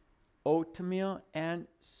oatmeal and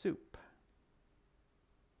soup?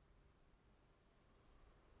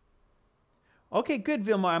 Okay, good,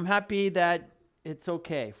 Vilmar. I'm happy that it's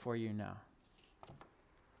okay for you now.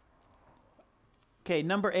 Okay,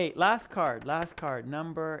 number 8. Last card.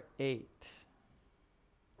 Number 8.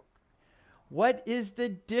 What is the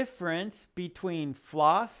difference between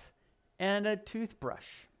floss and a toothbrush?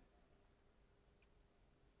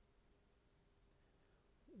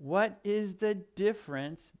 What is the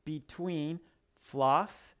difference between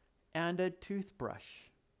floss and a toothbrush?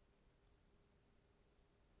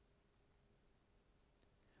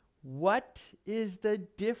 What is the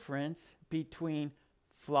difference between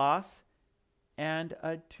floss and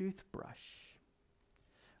a toothbrush?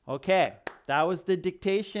 Okay, that was the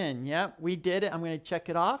dictation. Yep, we did it. I'm going to check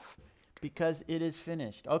it off because it is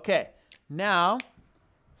finished. Okay, now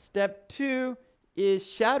step 2 is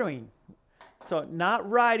shadowing. So not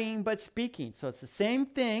writing, but speaking. So it's the same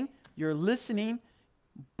thing. You're listening,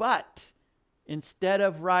 but instead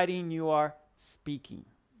of writing, you are speaking.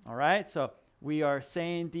 All right? So we are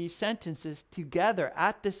saying these sentences together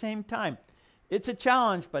at the same time. It's a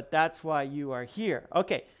challenge, but that's why you are here.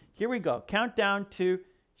 Okay, here we go. Countdown to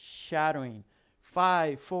shadowing.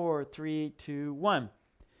 5, 4, 3, 2, 1.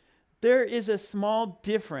 There is a small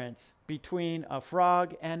difference between a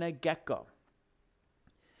frog and a gecko.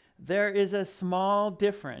 There is a small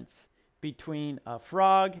difference between a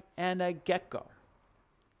frog and a gecko.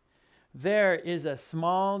 There is a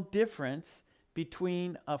small difference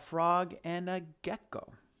between a frog and a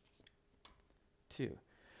gecko. 2.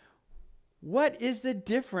 What is the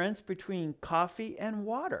difference between coffee and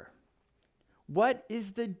water? What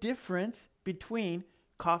is the difference between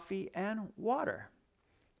coffee and water?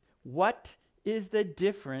 What is the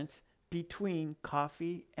difference between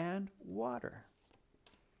coffee and water?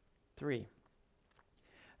 3.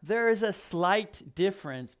 There is a slight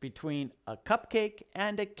difference between a cupcake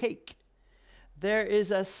and a cake. There is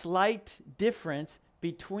a slight difference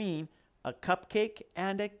between a cupcake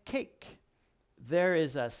and a cake. There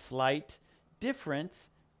is a slight difference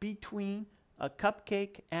between a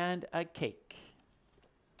cupcake and a cake.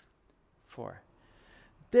 4.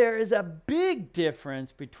 There is a big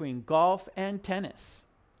difference between golf and tennis.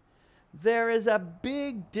 There is a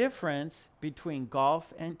big difference between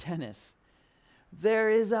golf and tennis. There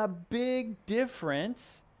is a big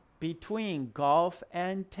difference between golf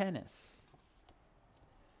and tennis?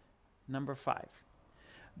 Number 5.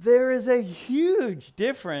 There is a huge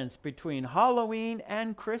difference between Halloween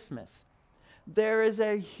and Christmas. There is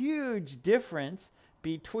a huge difference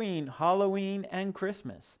between Halloween and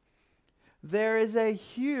Christmas. There is a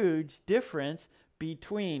huge difference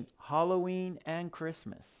between Halloween and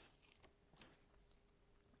Christmas.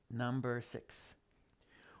 Number 6.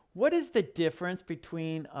 What is the difference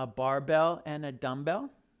between a barbell and a dumbbell?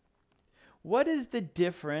 What is the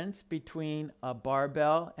difference between a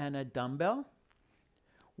barbell and a dumbbell?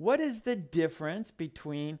 What is the difference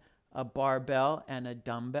between a barbell and a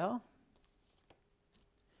dumbbell?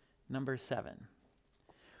 Number 7.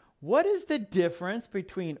 What is the difference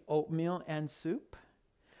between oatmeal and soup?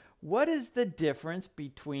 What is the difference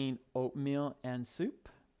between oatmeal and soup?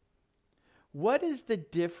 What is the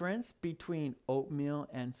difference between oatmeal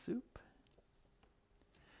and soup?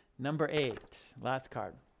 Number 8, last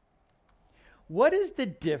card. What is the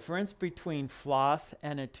difference between floss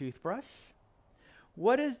and a toothbrush?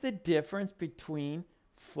 What is the difference between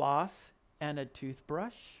floss and a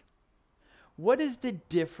toothbrush? What is the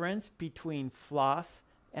difference between floss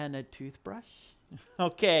and a toothbrush?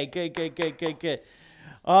 Okay, good.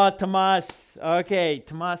 Oh, Tomas. Okay,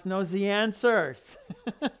 Tomas knows the answers.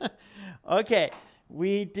 Okay,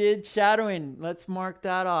 we did shadowing. Let's mark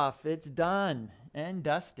that off. It's done and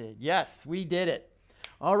dusted. Yes, we did it.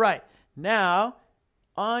 All right, now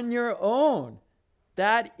on your own,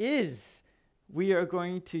 that is, we are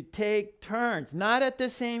going to take turns, not at the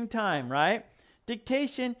same time, right?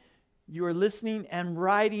 Dictation, you are listening and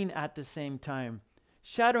writing at the same time.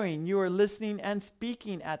 Shadowing, you are listening and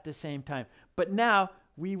speaking at the same time. But now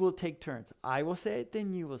we will take turns. I will say it,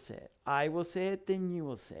 then you will say it. I will say it, then you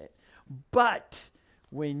will say it. But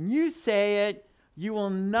when you say it, you will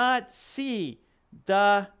not see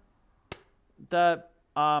the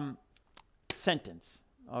sentence.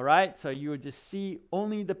 All right? So you will just see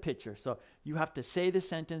only the picture. So you have to say the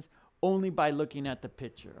sentence only by looking at the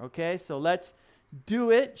picture. Okay? So let's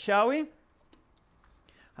do it, shall we?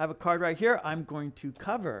 I have a card right here. I'm going to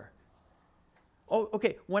cover. Oh,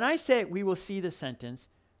 okay. When I say it, we will see the sentence.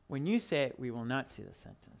 When you say it, we will not see the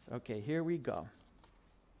sentence. Okay, here we go.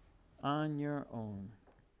 On your own.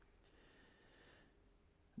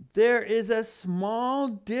 There is a small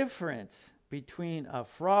difference between a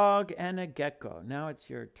frog and a gecko. Now it's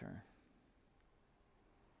your turn.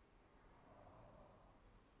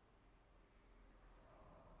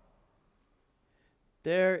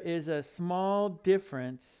 There is a small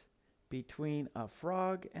difference between a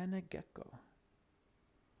frog and a gecko.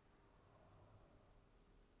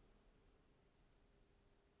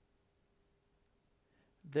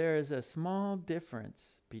 There is a small difference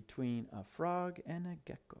between a frog and a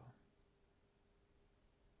gecko.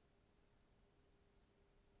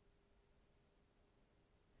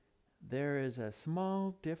 There is a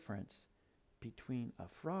small difference between a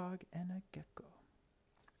frog and a gecko.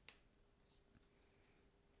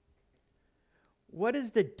 What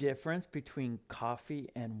is the difference between coffee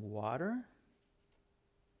and water?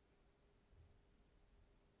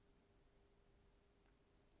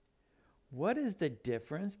 What is the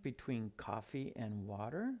difference between coffee and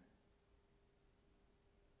water?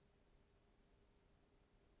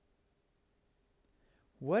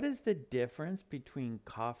 What is the difference between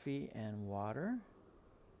coffee and water?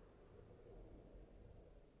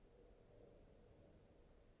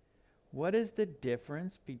 What is the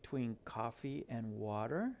difference between coffee and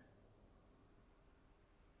water?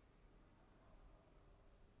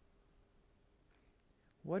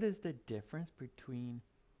 What is the difference between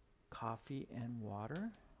coffee and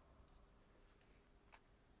water?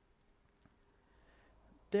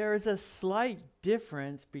 There is a slight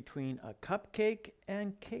difference between a cupcake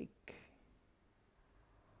and cake.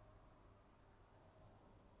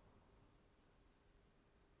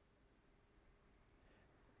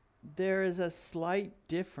 There is a slight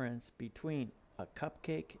difference between a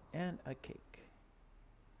cupcake and a cake.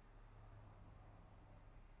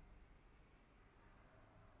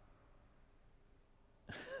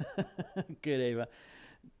 Good, Ava.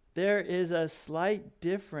 There is a slight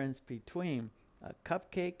difference between a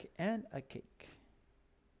cupcake and a cake.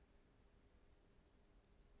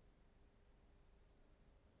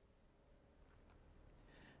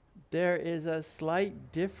 There is a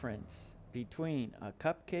slight difference between a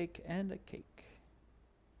cupcake and a cake.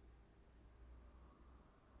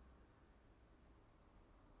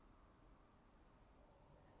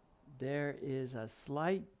 There is a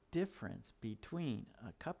slight difference between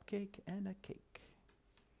a cupcake and a cake.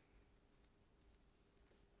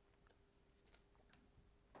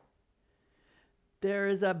 There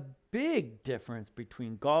is a big difference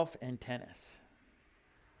between golf and tennis.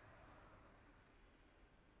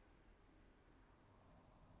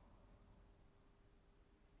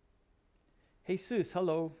 Jesus,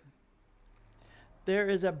 hello. There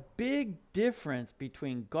is a big difference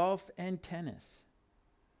between golf and tennis.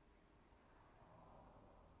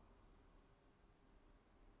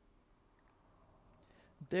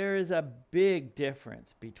 There is a big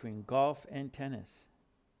difference between golf and tennis.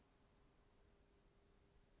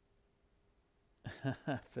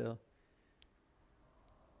 Phil.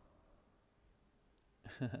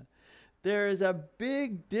 There is a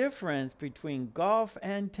big difference between golf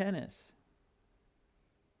and tennis.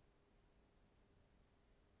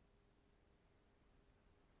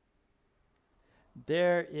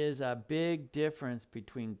 There is a big difference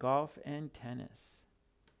between golf and tennis.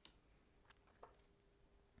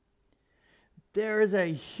 There is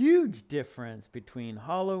a huge difference between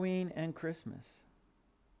Halloween and Christmas.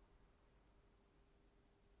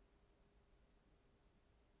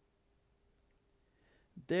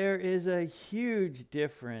 There is a huge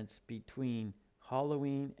difference between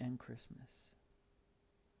Halloween and Christmas.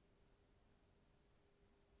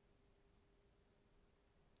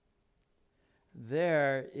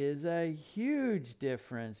 There is a huge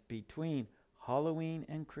difference between Halloween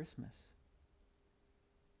and Christmas.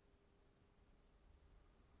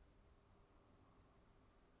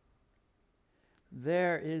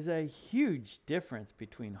 There is a huge difference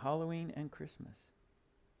between Halloween and Christmas.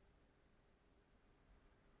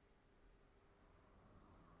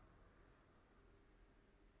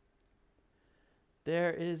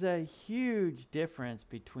 There is a huge difference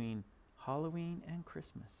between Halloween and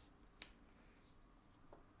Christmas.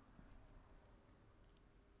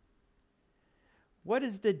 What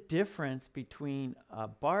is the difference between a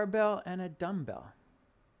barbell and a dumbbell?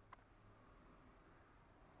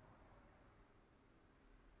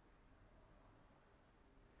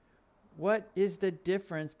 What is the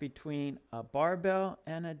difference between a barbell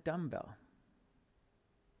and a dumbbell?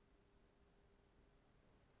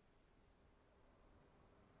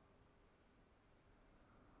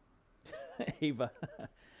 Ava.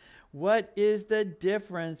 What is the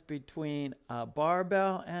difference between a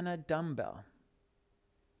barbell and a dumbbell?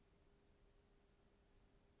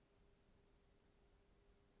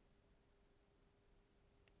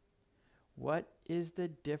 What is the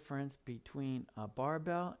difference between a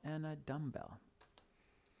barbell and a dumbbell?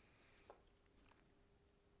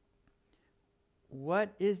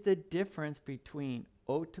 What is the difference between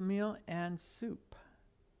oatmeal and soup?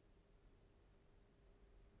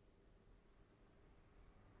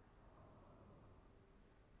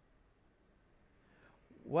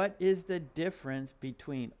 What is the difference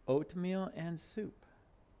between oatmeal and soup?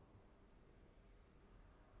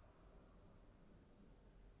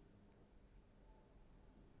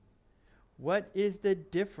 What is the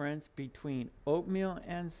difference between oatmeal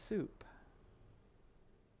and soup?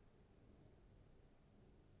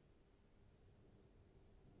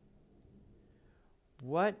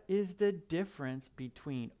 What is the difference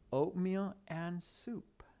between oatmeal and soup?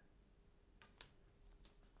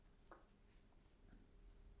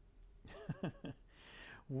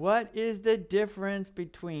 What is the difference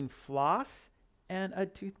between floss and a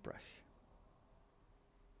toothbrush?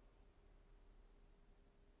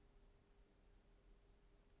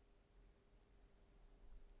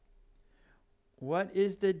 What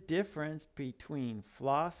is the difference between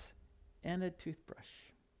floss and a toothbrush?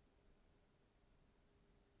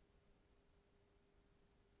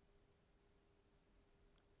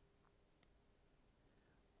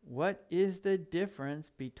 What is the difference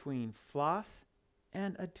between floss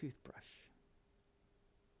and a toothbrush?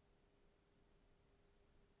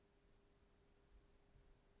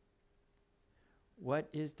 What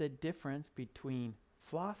is the difference between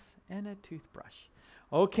floss and a toothbrush?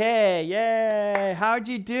 Okay, yay. How'd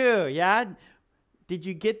you do? Yeah? Did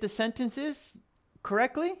you get the sentences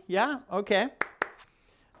correctly? Yeah? Okay.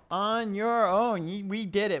 On your own. We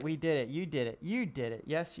did it. We did it. You did it. You did it.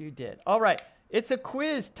 Yes, you did. All right. It's a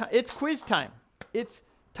quiz. It's quiz time. It's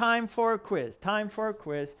time for a quiz. Time for a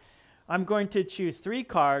quiz. I'm going to choose 3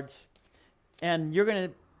 cards, and you're going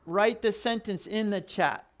to write the sentence in the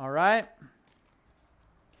chat. All right?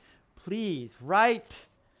 Please write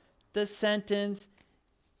the sentence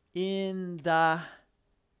in the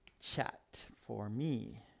chat for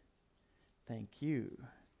me. Thank you.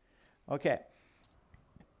 Okay.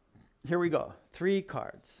 Here we go. 3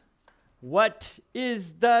 cards. What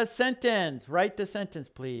is the sentence? Write the sentence,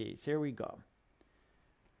 please. Here we go.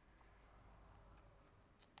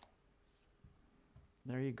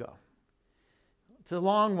 There you go. It's a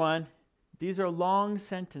long one. These are long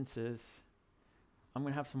sentences. I'm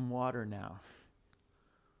going to have some water now.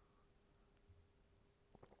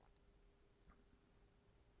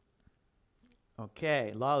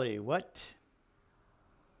 Okay, Lolly, what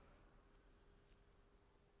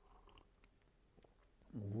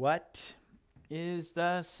is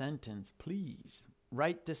the sentence? Please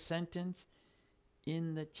write the sentence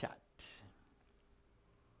in the chat.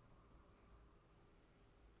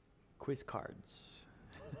 Quiz cards.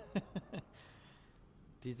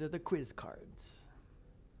 These are the quiz cards.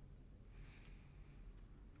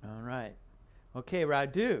 All right. Okay,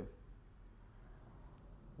 Radu.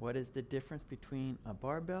 What is the difference between a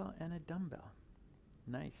barbell and a dumbbell?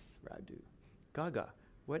 Nice, Radu. Gaga.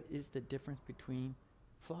 What is the difference between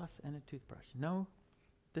floss and a toothbrush? No,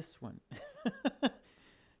 this one.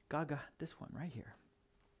 Gaga, this one right here.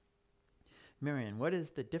 Marion, what is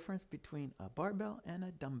the difference between a barbell and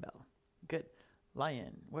a dumbbell? Good.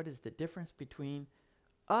 Lion, what is the difference between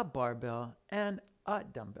a barbell and a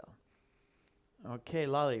dumbbell? Okay,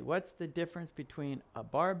 Lolly, what's the difference between a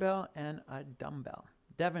barbell and a dumbbell?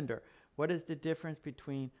 Devender, what is the difference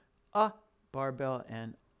between a barbell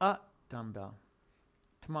and a dumbbell?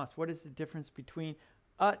 Tomas, what is the difference between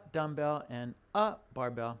a dumbbell and a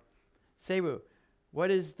barbell? Sebu,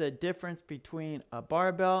 what is the difference between a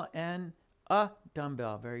barbell and a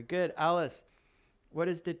dumbbell? Very good. Alice, what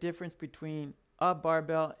is the difference between a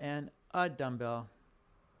barbell and a dumbbell?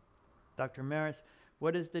 Dr. Maris,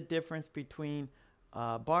 what is the difference between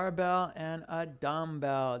a barbell and a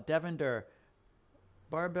dumbbell? Devender,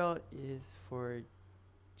 barbell is for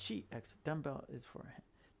cheek, dumbbell is for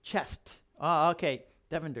chest. Oh, okay.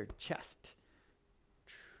 Devender, chest.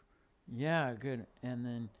 Yeah, good. And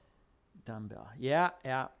then dumbbell. Yeah,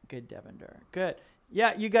 good, Devender. Good.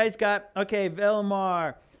 Yeah, you guys got, okay,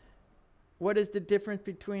 Vilmar. What is the difference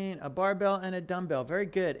between a barbell and a dumbbell? Very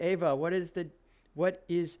good. Ava, what is the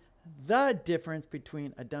difference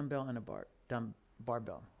between a dumbbell and a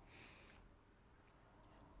barbell?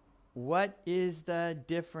 What is the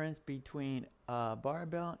difference between a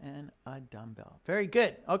barbell and a dumbbell? Very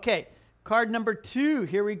good. Okay, card number 2.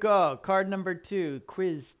 Here we go. Card number 2,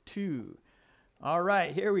 quiz 2. All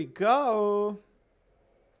right, here we go.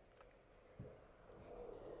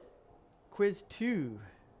 Quiz 2.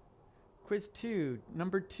 Quiz 2,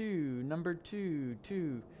 number 2, number 2,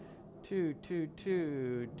 2, 2, 2,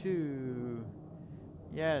 2, 2.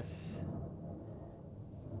 Yes.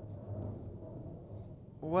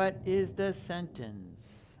 What is the sentence?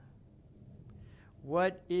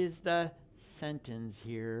 What is the sentence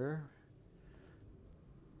here?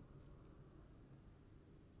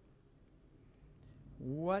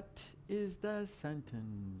 What is the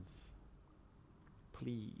sentence?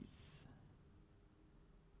 Please.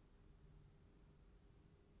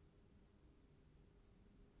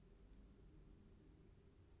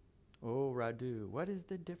 Oh, Radu, what is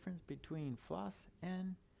the difference between floss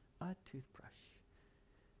and a toothbrush?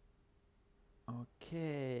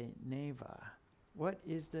 Okay, Neva, what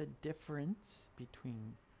is the difference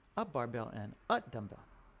between a barbell and a dumbbell?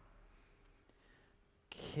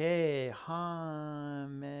 Okay,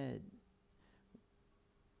 Hamed,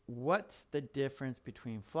 what's the difference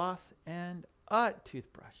between floss and a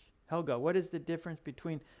toothbrush? Helga, what is the difference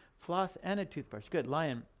between floss and a toothbrush? Good.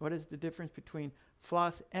 Lion, what is the difference between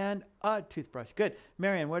floss and a toothbrush? Good.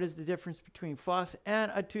 Marion, what is the difference between floss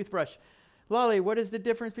and a toothbrush? Lolly, what is the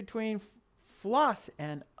difference between floss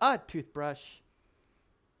and a toothbrush?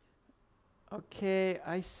 Okay,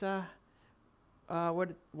 Isa,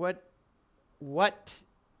 what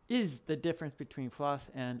is the difference between floss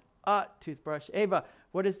and a toothbrush? Ava,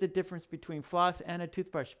 what is the difference between floss and a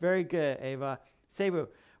toothbrush? Very good, Ava. Sebu,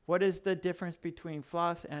 what is the difference between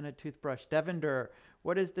floss and a toothbrush? Devender,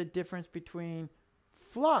 what is the difference between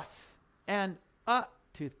floss and a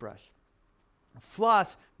toothbrush?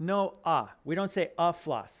 Floss, no a. We don't say a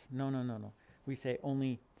floss. No. We say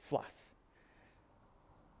only floss.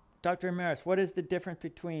 Dr. Amaris, what is the difference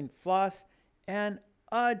between floss and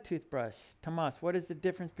a toothbrush? Tomas, what is the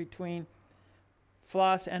difference between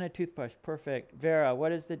floss and a toothbrush? Perfect. Vera,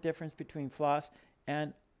 what is the difference between floss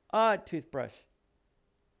and a toothbrush?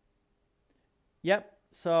 Yep,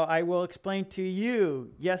 so I will explain to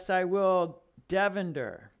you. Yes, I will.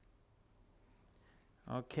 Devender.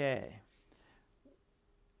 Okay.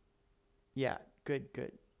 Yeah, good.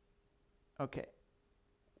 Okay.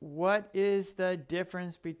 What is the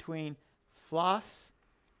difference between floss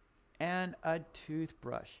and a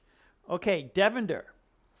toothbrush? Okay, Devender.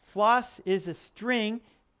 Floss is a string,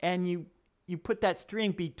 and you put that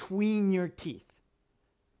string between your teeth.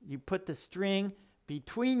 You put the string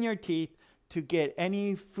between your teeth to get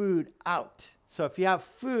any food out. So if you have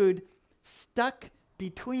food stuck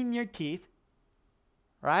between your teeth,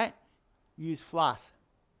 right? Use floss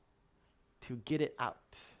to get it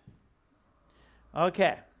out.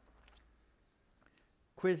 Okay.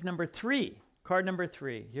 Quiz number 3, card number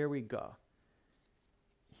 3. Here we go.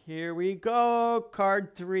 Here we go,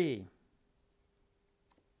 card 3.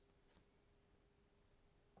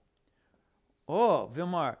 Oh,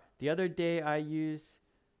 Vilmar, the other day I used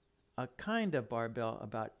a kind of barbell,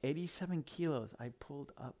 about 87 kilos. I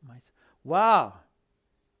pulled up myself. Wow.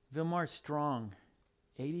 Vilmar's strong.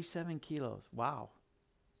 87 kilos. Wow.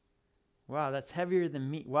 Wow, that's heavier than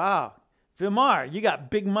me. Wow. Vilmar, you got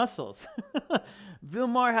big muscles.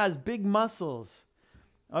 Vilmar has big muscles.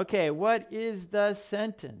 Okay, what is the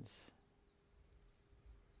sentence?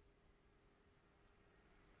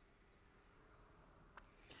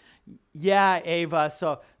 Yeah, Ava.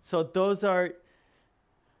 So those are,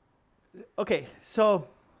 okay, so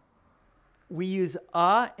we use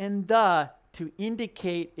a and the to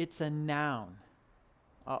indicate it's a noun.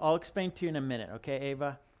 I'll explain to you in a minute, okay,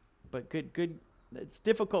 Ava? But good. It's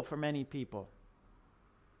difficult for many people.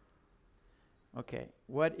 Okay,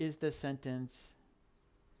 what is the sentence?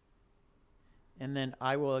 And then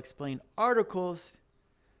I will explain articles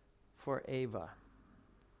for Ava.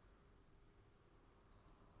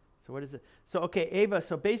 So what is it? So, okay, Ava,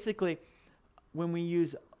 so basically when we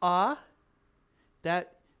use a,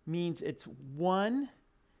 that means it's one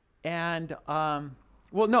and,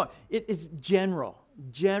 well, no, it's general.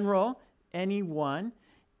 General, any one,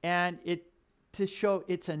 and it to show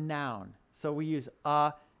it's a noun. So we use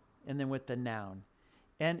a and then with the noun.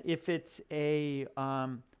 And if it's a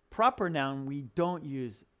proper noun, we don't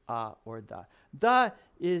use a or the. The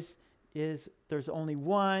is there's only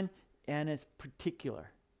one and it's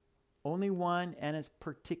particular. Only one and it's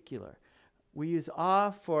particular. We use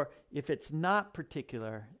a for if it's not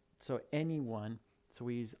particular, so anyone. So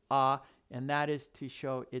we use a, and that is to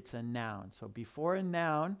show it's a noun. So before a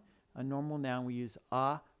noun, a normal noun, we use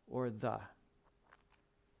a or the.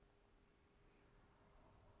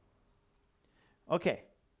 Okay.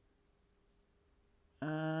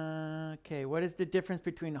 Okay, what is the difference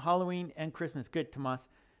between Halloween and Christmas? Good, Tomas.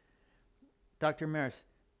 Dr. Maris,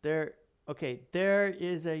 there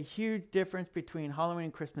is a huge difference between Halloween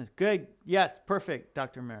and Christmas. Good. Yes, perfect,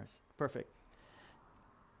 Dr. Maris. Perfect.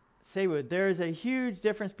 Saywood, there is a huge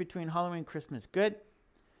difference between Halloween and Christmas. Good.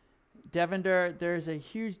 Devender, there is a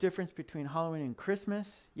huge difference between Halloween and Christmas.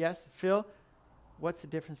 Yes. Phil, what's the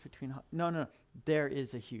difference between... No. There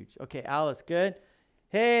is a huge... Okay, Alice, good.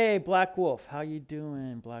 Hey, Black Wolf. How you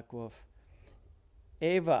doing, Black Wolf?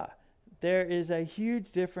 Ava, there is a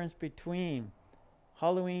huge difference between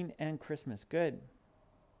Halloween and Christmas. Good.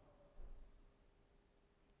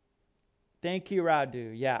 Thank you,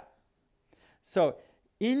 Radu. Yeah. So,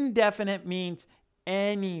 indefinite means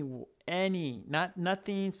any,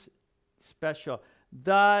 nothing special.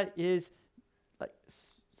 The is like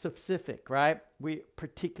specific, right?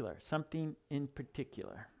 Particular, something in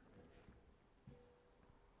particular.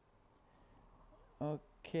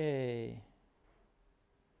 Okay.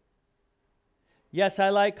 Yes, I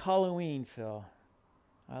like Halloween, Phil.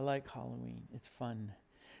 I like Halloween. It's fun.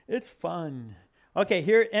 It's fun. Okay,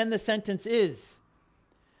 here, and the sentence is,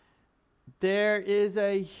 there is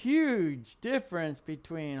a huge difference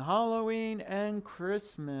between Halloween and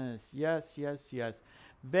Christmas. Yes.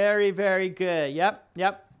 Very, very good.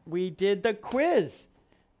 Yep. We did the quiz.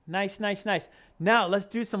 Nice. Now, let's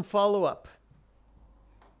do some follow-up.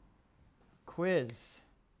 Quiz.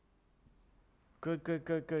 Good.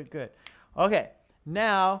 Okay,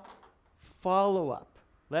 now follow-up.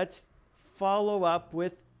 Let's follow up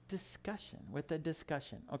with a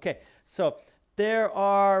discussion. Okay, so there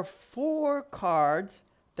are 4 cards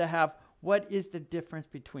that have what is the difference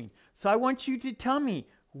between. So I want you to tell me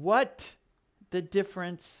what the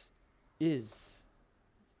difference is.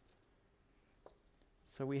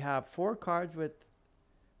 So we have 4 cards with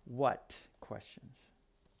what questions.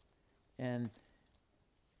 And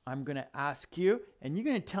I'm going to ask you, and you're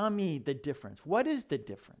going to tell me the difference. What is the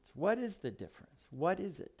difference? What is the difference? What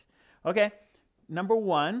is it? Okay, number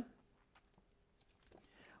 1.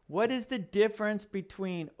 What is the difference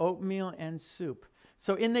between oatmeal and soup?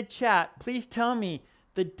 So in the chat, please tell me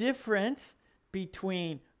the difference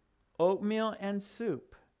between oatmeal and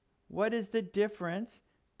soup. What is the difference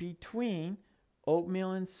between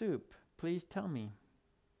oatmeal and soup? Please tell me.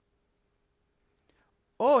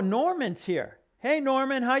 Oh, Norman's here. Hey,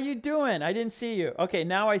 Norman, how you doing? I didn't see you. Okay,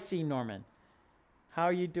 now I see Norman. How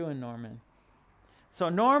are you doing, Norman? So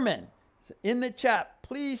Norman, in the chat,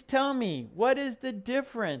 please tell me, what is the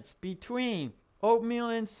difference between oatmeal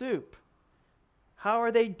and soup? How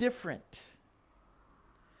are they different?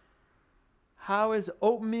 how is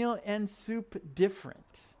oatmeal and soup different?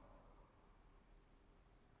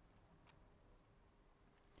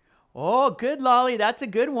 Oh, good, Lolly. That's a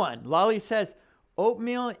good one. Lolly says,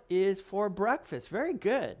 oatmeal is for breakfast. Very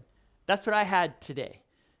good. That's what I had today.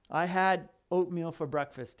 I had oatmeal for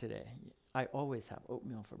breakfast today. I always have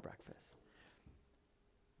oatmeal for breakfast.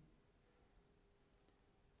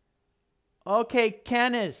 Okay,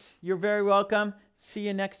 Candice, you're very welcome. See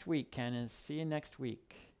you next week, Candice. See you next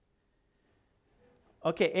week.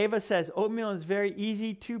 Okay, Ava says, oatmeal is very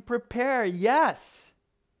easy to prepare. Yes.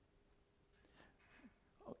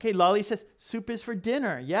 Okay, Lolly says, soup is for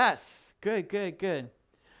dinner. Yes. Good, good, good.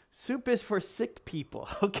 Soup is for sick people.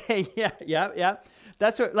 Okay, yeah.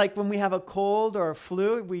 That's what, like when we have a cold or a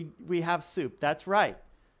flu, we have soup. That's right.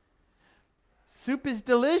 Soup is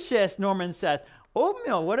delicious, Norman says.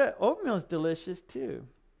 Oatmeal, oatmeal is delicious too.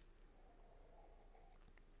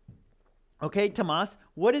 Okay, Tomas,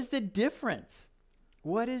 what is the difference?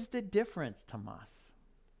 What is the difference, Tomas?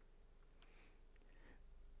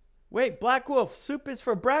 Wait, Black Wolf, soup is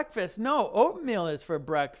for breakfast. No, oatmeal is for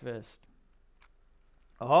breakfast.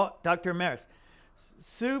 Oh, Dr. Maris,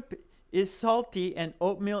 soup is salty and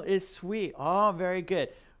oatmeal is sweet. Oh, very good.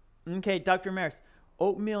 Okay, Dr. Maris,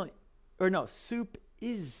 soup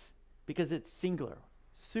is, because it's singular.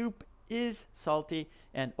 Soup is salty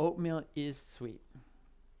and oatmeal is sweet.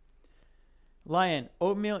 Lion,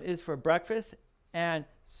 oatmeal is for breakfast and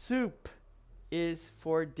soup is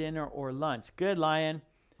for dinner or lunch. Good, Lion.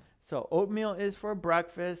 So oatmeal is for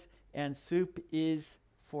breakfast and soup is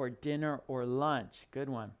for dinner or lunch. Good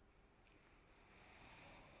one.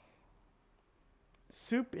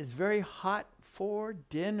 Soup is very hot for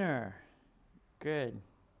dinner. Good.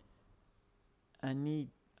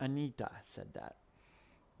 Anita said that.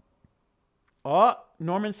 Oh,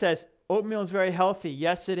 Norman says, oatmeal is very healthy.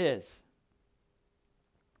 Yes, it is.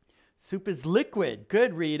 Soup is liquid.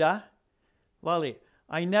 Good, Rita. Lolly,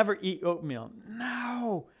 I never eat oatmeal.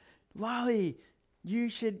 No, Lolly, you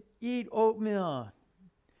should eat oatmeal.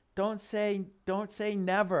 Don't say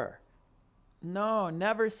never. No,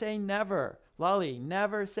 never say never. Lolly,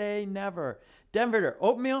 never say never. Denver,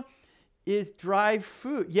 oatmeal is dry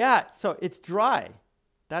food. Yeah, so it's dry.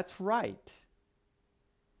 That's right.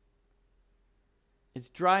 It's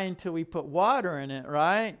dry until we put water in it,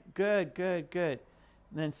 right? Good, good, good.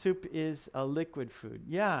 And then soup is a liquid food.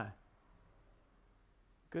 Yeah.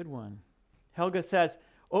 Good one. Helga says,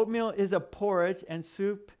 oatmeal is a porridge and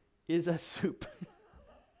soup is a soup.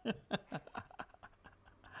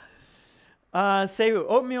 Seiwu,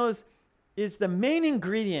 oatmeal is the main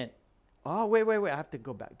ingredient. Oh, wait. I have to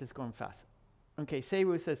go back. This is going fast. Okay,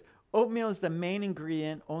 Seiwu says, oatmeal is the main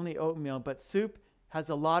ingredient, only oatmeal, but soup has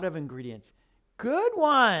a lot of ingredients. Good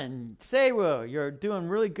one, Seiwu. You're doing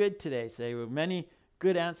really good today, Seiwu. Many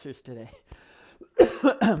good answers today.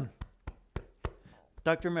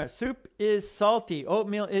 Dr. Maris, soup is salty.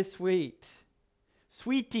 Oatmeal is sweet.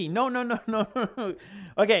 Sweetie. No.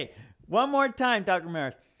 Okay, one more time, Dr.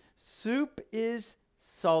 Maris. Soup is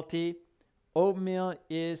salty. Oatmeal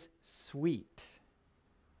is sweet.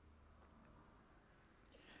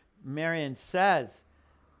 Marion says,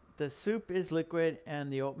 the soup is liquid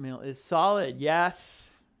and the oatmeal is solid. Yes.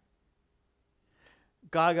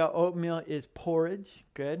 Gaga, oatmeal is porridge.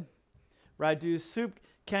 Good. Radu, soup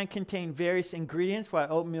can contain various ingredients while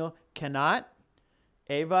oatmeal cannot.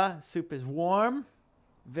 Ava, soup is warm.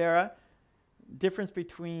 Vera, difference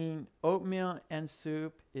between oatmeal and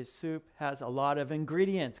soup is soup has a lot of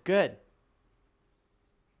ingredients. Good.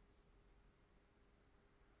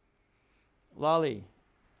 Lolly,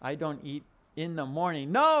 I don't eat in the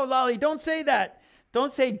morning. No, Lolly, don't say that.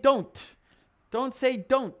 Don't say don't. Don't say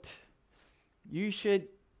don't. You should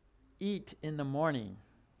eat in the morning.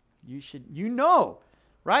 You know,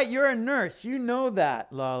 right? You're a nurse. You know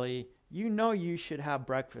that, Lolly. You know you should have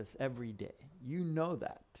breakfast every day. You know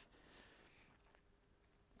that.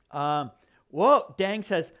 Whoa, Dang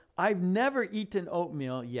says, I've never eaten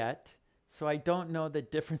oatmeal yet, so I don't know the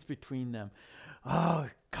difference between them. Oh,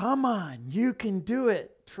 come on. You can do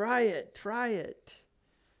it. Try it. Try it.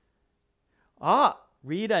 Ah,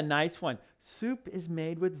 Rita, nice one. Soup is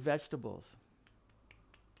made with vegetables.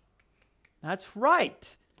 That's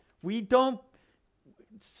right.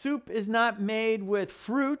 Soup is not made with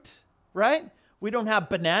fruit, right? We don't have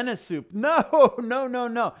banana soup. No.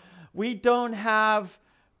 We don't have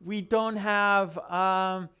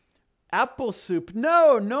apple soup.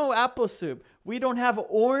 No apple soup. We don't have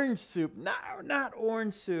orange soup. No, not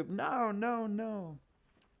orange soup. No.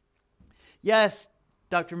 Yes,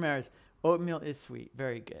 Dr. Maris, oatmeal is sweet.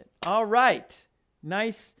 Very good. All right.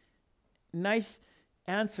 Nice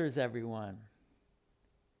answers, everyone.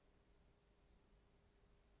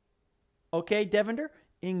 Okay, Devender?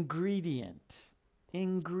 Ingredient.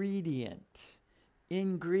 Ingredient.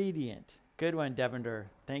 Ingredient. Good one, Devender.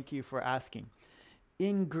 Thank you for asking.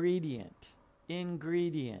 Ingredient.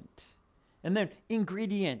 Ingredient. And then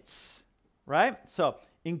ingredients, right? So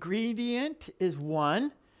ingredient is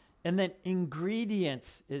one, and then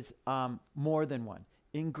ingredients is more than one.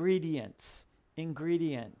 Ingredients.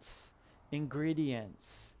 Ingredients.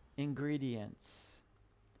 Ingredients. Ingredients.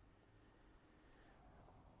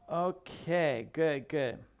 Okay, good,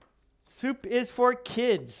 good. Soup is for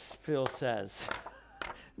kids, Phil says.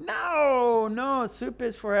 No, no, soup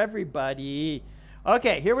is for everybody.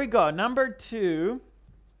 Okay, here we go. Number two.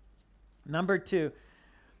 Number two.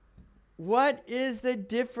 What is the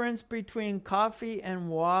difference between coffee and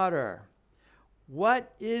water?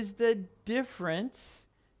 What is the difference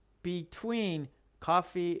between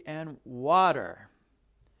coffee and water?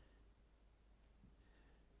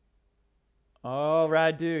 Oh,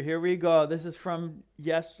 Radu, here we go. This is from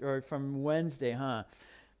from Wednesday, huh?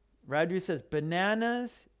 Radu says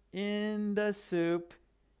bananas in the soup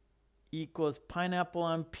equals pineapple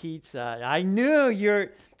on pizza. I knew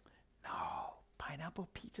you're... No, pineapple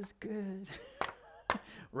pizza's good.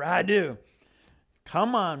 Radu.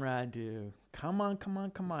 Come on, Radu. Come on, come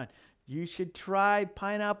on, come on. You should try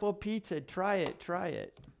pineapple pizza. Try it, try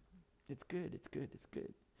it. It's good, it's good, it's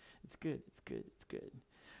good. It's good, it's good, it's good.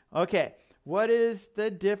 Okay, what is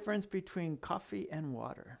the difference between coffee and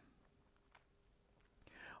water?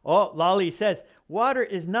 Oh, Lolly says, water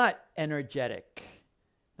is not energetic.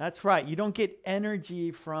 That's right. You don't get energy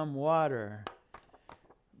from water.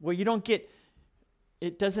 Well, you don't get,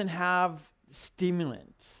 it doesn't have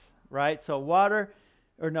stimulants, right? So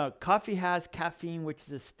coffee has caffeine, which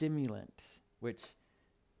is a stimulant, which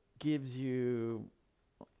gives you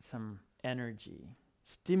some energy,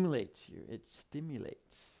 stimulates you. It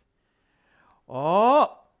stimulates.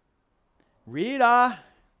 Oh, Rita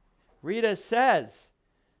says,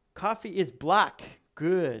 coffee is black.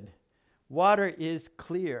 Good. Water is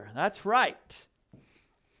clear. That's right.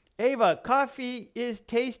 Ava, coffee is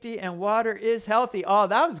tasty and water is healthy. Oh,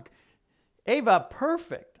 that was, Ava,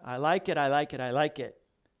 perfect. I like it, I like it, I like it.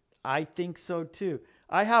 I think so too.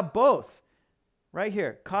 I have both right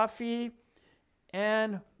here. Coffee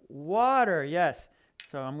and water. Yes.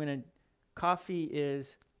 So I'm going to, coffee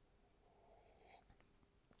is,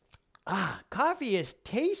 coffee is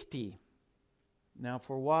tasty. Now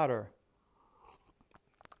for water.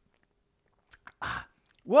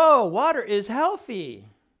 Whoa, water is healthy.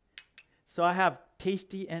 So I have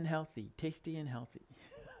tasty and healthy. Tasty and healthy.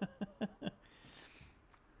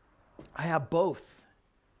 I have both.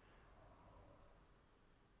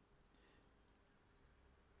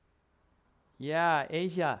 Yeah,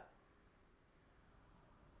 Asia.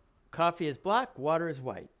 Coffee is black, water is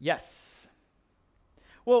white. Yes.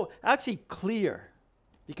 Well, actually clear,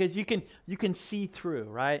 because you can see through,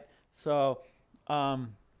 right? So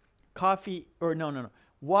coffee, or no.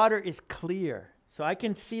 Water is clear. So I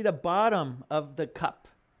can see the bottom of the cup,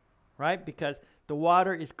 right? Because the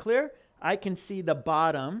water is clear. I can see the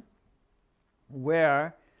bottom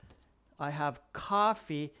where I have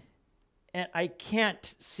coffee, and I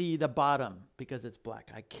can't see the bottom because it's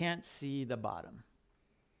black. I can't see the bottom.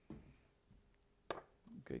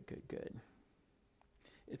 Good, good, good.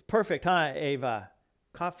 It's perfect, huh, Ava?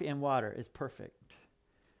 Coffee and water is perfect.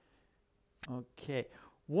 Okay.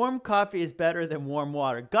 Warm coffee is better than warm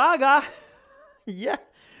water. Gaga! Yeah.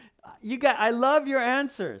 I love your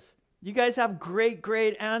answers. You guys have great,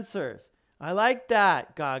 great answers. I like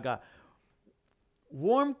that, Gaga.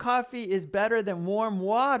 Warm coffee is better than warm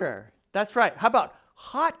water. That's right. How about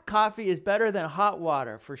hot coffee is better than hot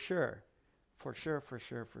water? For sure. For sure, for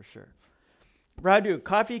sure, for sure. Radu,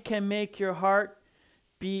 coffee can make your heart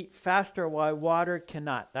beat faster while water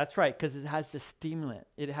cannot. That's right, because it has the stimulant.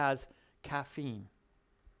 It has caffeine.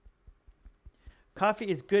 Coffee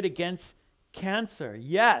is good against cancer.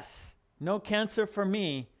 Yes. No cancer for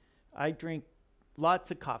me. I drink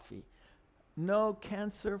lots of coffee. No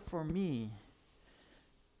cancer for me.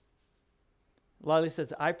 Lolly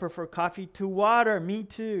says, I prefer coffee to water. Me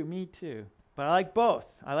too, me too. But I like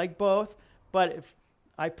both. I like both, but if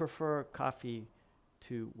I prefer coffee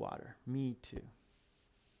to water. Me too.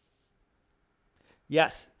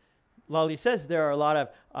 Yes. Lolly says there are a lot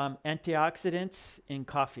of antioxidants in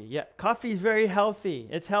coffee. Yeah, coffee is very healthy.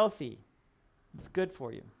 It's healthy. It's good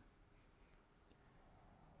for you.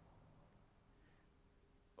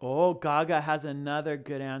 Oh, Gaga has another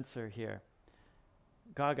good answer here.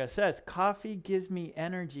 Gaga says, coffee gives me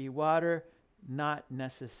energy, water not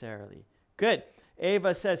necessarily. Good.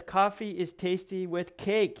 Ava says, coffee is tasty with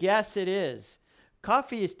cake. Yes, it is.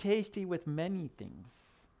 Coffee is tasty with many things.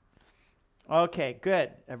 Okay,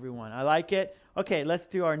 good, everyone. I like it. Okay, let's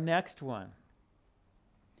do our next one.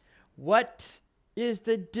 What is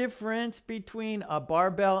the difference between a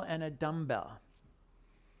barbell and a dumbbell?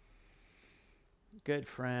 Good,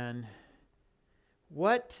 friend.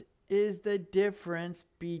 What is the difference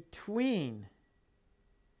between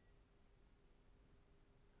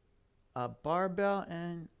a barbell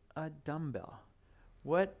and a dumbbell?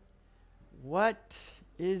 What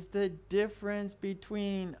is the difference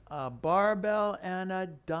between a barbell and a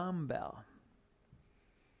dumbbell?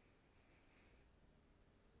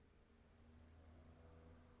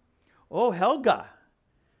 Oh, Helga.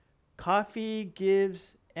 Coffee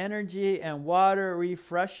gives energy and water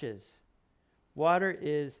refreshes. Water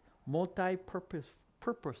is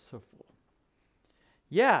multi-purposeful.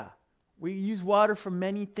 Yeah, we use water for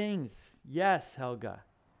many things. Yes, Helga.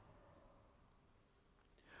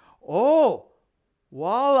 Oh,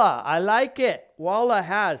 Walla, I like it. Walla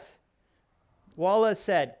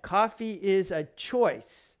said, coffee is a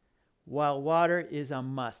choice, while water is a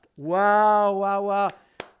must. Wow, wow, wow.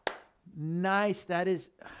 Nice.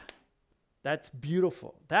 That's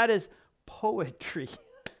beautiful. That is poetry.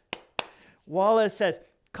 Wallace says,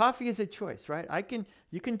 coffee is a choice, right?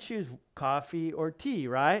 You can choose coffee or tea,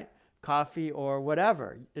 right? Coffee or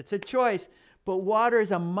whatever. It's a choice, but water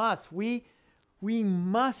is a must. We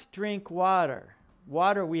must drink water.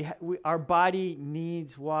 Water, our body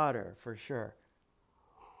needs water for sure.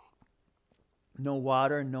 No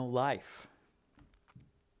water, no life.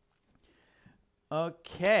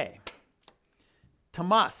 Okay.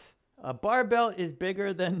 Tomas, a barbell is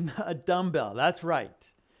bigger than a dumbbell. That's right.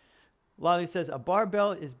 Lolly says, a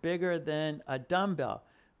barbell is bigger than a dumbbell.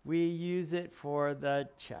 We use it for the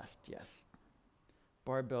chest. Yes.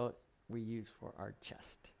 Barbell we use for our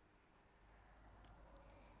chest.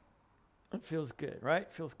 It feels good, right?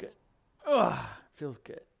 Feels good. Ugh, feels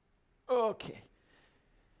good. Okay.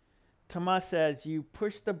 Tomas says, you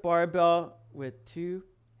push the barbell with 2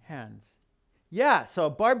 hands. Yeah, so a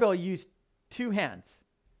barbell use 2 hands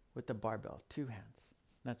with the barbell. 2 hands.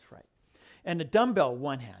 That's right. And a dumbbell,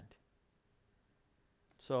 1 hand.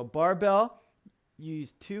 So a barbell, you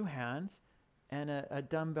use 2 hands, and a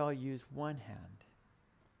dumbbell, use 1 hand.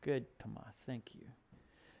 Good, Tomas. Thank you.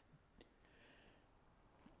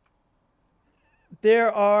 They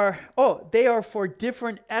are for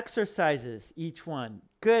different exercises, each one.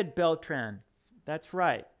 Good, Beltran. That's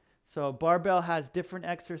right. So a barbell has different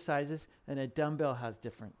exercises, and a dumbbell has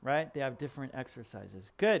different, right? They have different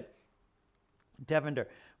exercises. Good. Devender,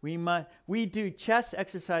 we do chest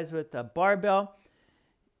exercise with a barbell,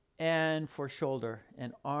 and for shoulder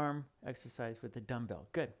and arm exercise with a dumbbell.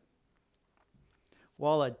 Good.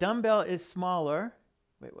 While a dumbbell is smaller,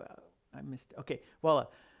 I missed. Okay. While a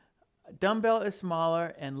dumbbell is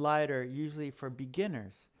smaller and lighter, usually for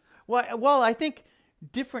beginners. Well, I think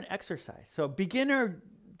different exercise. So beginner,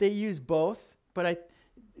 they use both, but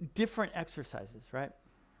different exercises, right?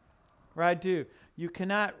 Radu, you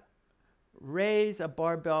cannot raise a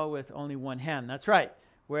barbell with only 1 hand. That's right.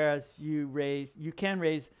 Whereas you can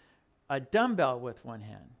raise a dumbbell with 1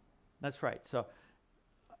 hand. That's right. So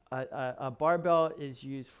a barbell is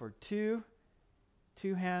used for two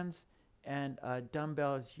hands, and a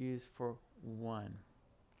dumbbell is used for 1.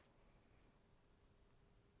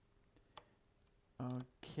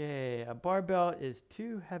 Okay, a barbell is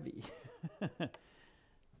too heavy.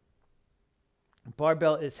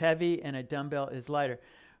 Barbell is heavy and a dumbbell is lighter.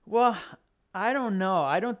 Well, I don't know.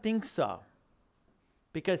 I don't think so.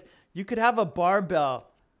 Because you could have a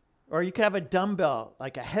barbell, or you could have a dumbbell,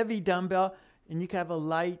 like a heavy dumbbell, and you could have a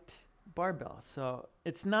light barbell. So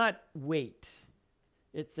it's not weight.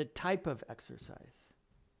 It's the type of exercise.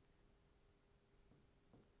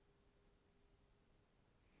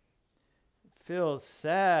 Phil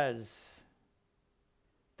says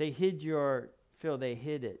they hid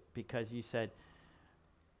it because you said,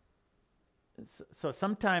 so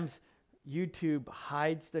sometimes YouTube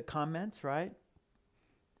hides the comments, right?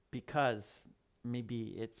 Because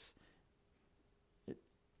maybe it's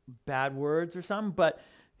bad words or something. But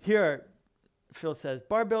here, Phil says,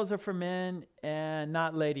 barbells are for men and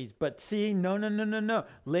not ladies. But see, no.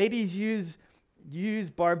 Ladies use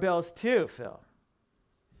barbells too, Phil.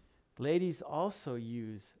 Ladies also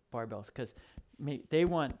use barbells because they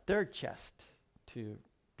want their chest to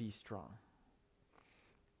be strong.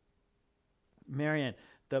 Marianne,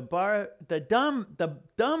 the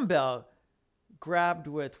dumbbell grabbed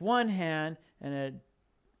with 1 hand and a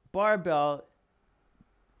barbell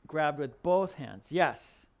grabbed with both hands. Yes.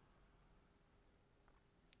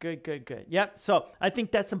 Good. Yep. So I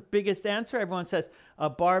think that's the biggest answer. Everyone says a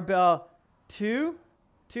barbell, two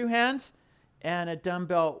hands, and a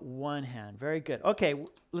dumbbell, one hand. Very good. Okay,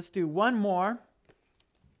 let's do one more.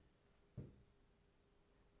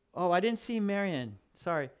 Oh, I didn't see Marion.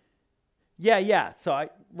 Sorry. Yeah. So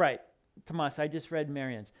right, Tomas, I just read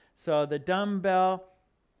Marion's. So the dumbbell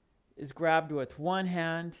is grabbed with one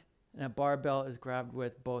hand, and a barbell is grabbed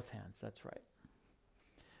with both hands. That's right.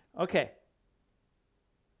 Okay.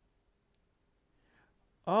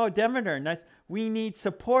 Oh, Devender, nice. We need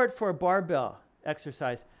support for a barbell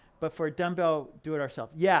exercise, but for a dumbbell, do it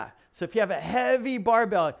ourselves. Yeah. So if you have a heavy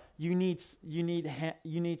barbell, you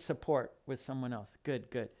need support with someone else.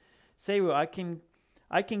 Good. Seiwu,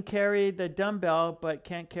 I can carry the dumbbell, but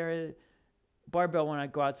can't carry the barbell when I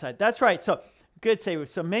go outside. That's right. So good, Seiwu.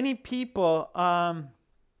 So many people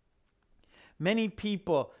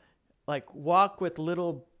like walk with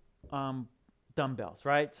little dumbbells,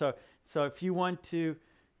 right? So if you want to,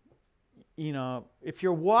 if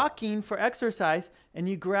you're walking for exercise and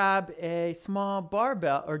you grab a small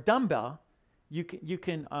barbell or dumbbell, you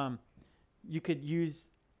could use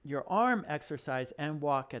your arm exercise and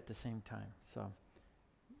walk at the same time. So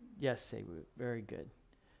yes, Seiwu, very good.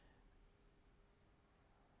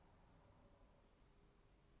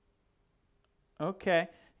 Okay.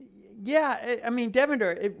 Yeah, I mean,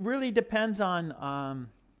 Devender, it really depends on,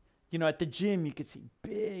 at the gym, you could see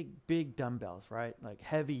big dumbbells, right? Like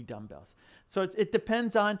heavy dumbbells. So it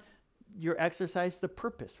depends on your exercise, the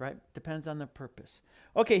purpose, right? Depends on the purpose.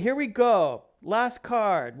 Okay, here we go. Last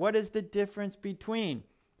card. What is the difference between?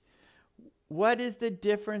 What is the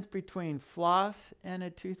difference between floss and a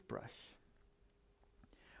toothbrush?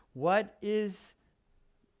 What is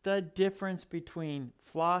the difference between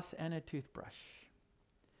floss and a toothbrush?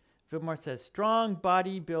 Vilmar says, strong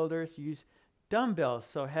bodybuilders use dumbbells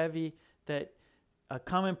so heavy that a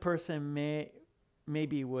common person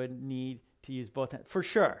maybe would need to use both hands. For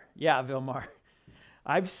sure. Yeah, Vilmar.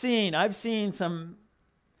 I've seen some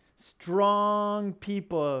strong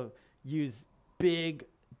people use big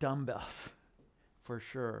dumbbells. For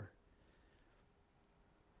sure.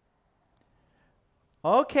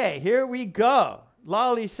 Okay, here we go.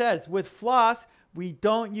 Lolly says, with floss, we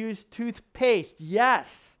don't use toothpaste.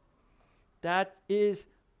 Yes, that is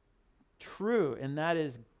true, and that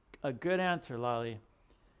is a good answer, Lolly.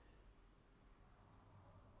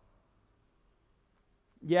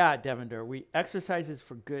 Yeah, Devender, exercise is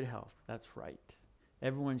for good health. That's right.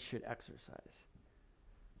 Everyone should exercise.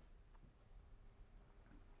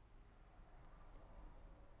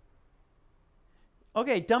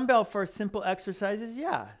 Okay, dumbbell for simple exercises,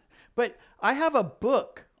 yeah. But I have a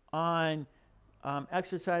book on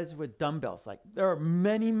exercise with dumbbells. Like there are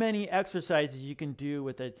many exercises you can do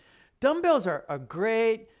with it. Dumbbells are a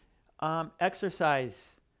great exercise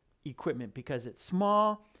equipment because it's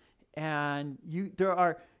small, and there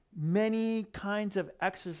are many kinds of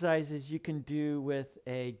exercises you can do with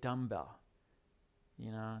a dumbbell.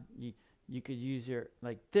 You could use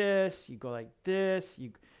like this. You go like this.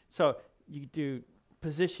 So you do.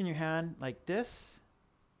 Position your hand like this.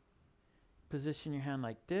 Position your hand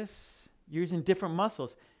like this. You're using different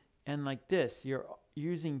muscles. And like this. You're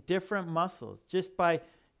using different muscles. Just by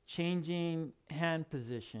changing hand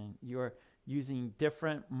position, you're using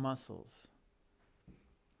different muscles.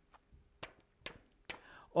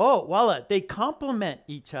 Oh, voila. They complement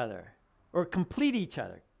each other. Or complete each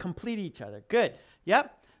other. Complete each other. Good.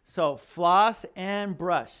 Yep. So floss and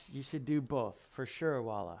brush. You should do both. For sure,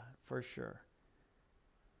 voila. For sure.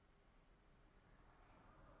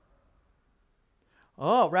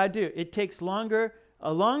 Oh, Radu, it takes a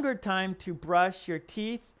longer time to brush your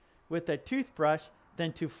teeth with a toothbrush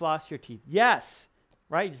than to floss your teeth. Yes,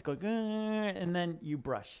 right? You just go, and then you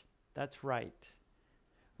brush. That's right.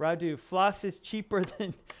 Radu, floss is cheaper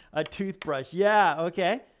than a toothbrush. Yeah,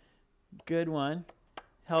 okay. Good one.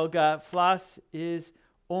 Helga, floss is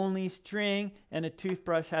only string and a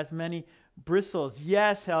toothbrush has many bristles.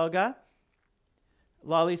 Yes, Helga.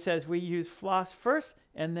 Lolly says we use floss first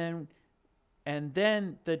and then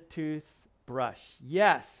the toothbrush.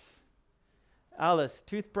 Yes. Alice,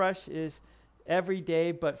 toothbrush is every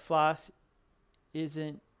day, but floss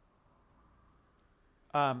isn't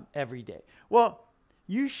every day. Well,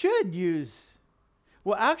 you should use,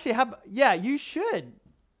 well, actually, you should,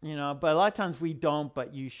 but a lot of times we don't,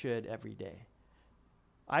 but you should every day.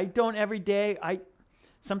 I don't every day.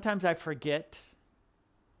 Sometimes I forget,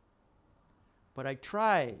 but I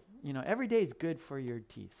try. Every day is good for your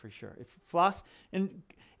teeth, for sure. If floss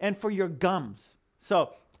and for your gums.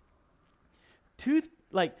 So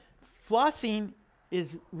flossing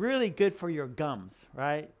is really good for your gums,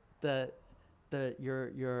 right?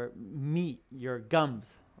 Your meat, your gums,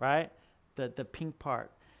 right? The pink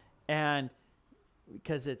part. And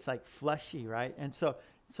because it's like fleshy, right? And so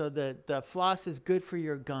the floss is good for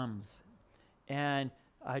your gums, and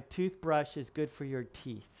a toothbrush is good for your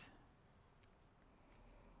teeth.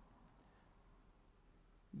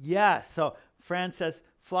 Yeah, so Fran says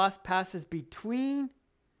floss passes between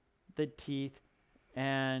the teeth,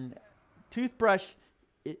 and toothbrush,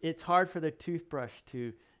 it's hard for the toothbrush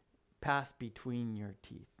to pass between your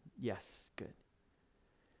teeth. Yes, good.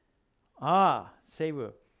 Ah,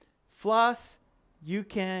 Seiwu. Floss, you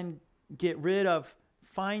can get rid of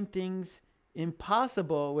fine things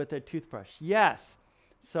impossible with a toothbrush. Yes.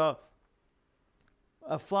 So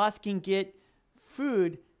a floss can get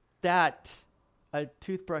food that a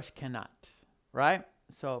toothbrush cannot, right?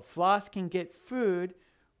 So floss can get food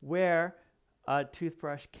where a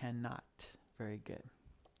toothbrush cannot. Very good.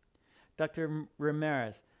 Dr.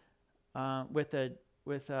 Ramirez, with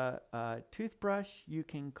a toothbrush, you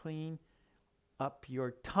can clean up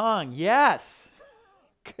your tongue. Yes.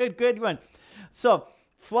 Good one. So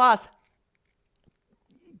floss,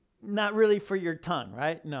 not really for your tongue,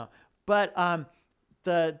 right? No. But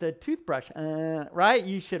the toothbrush, right?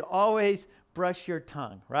 You should always brush your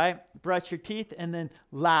tongue, right? Brush your teeth and then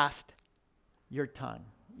last your tongue.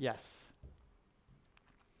 Yes.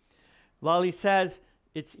 Lolly says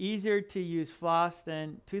it's easier to use floss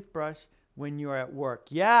than toothbrush when you're at work.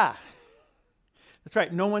 Yeah. That's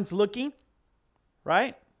right. No one's looking,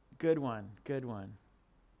 right? Good one. Good one.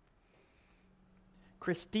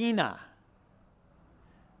 Christina.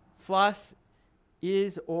 Floss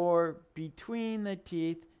is or between the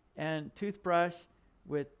teeth, and toothbrush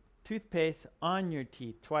with toothpaste on your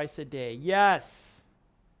teeth twice a day. Yes,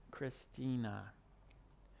 Christina.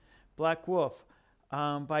 Black Wolf.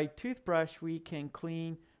 By toothbrush, we can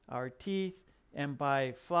clean our teeth, and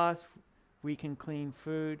by floss, we can clean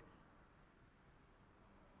food.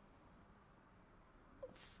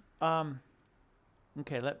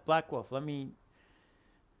 Okay, Black Wolf, let me...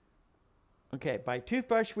 Okay, by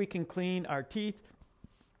toothbrush, we can clean our teeth,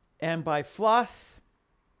 and by floss,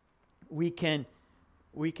 we can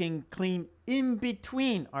clean in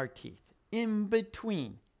between our teeth. In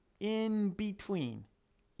between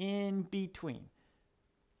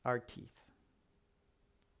our teeth.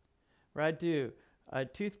 Radu, a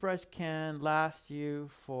toothbrush can last you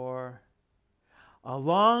for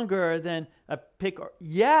longer than a pick.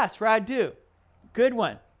 Yes, Radu, good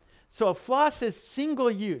one. So a floss is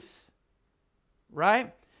single use.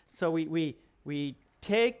 Right? So we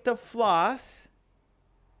take the floss,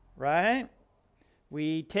 right?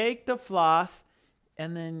 We take the floss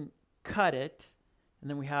and then cut it, and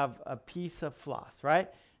then we have a piece of floss, right?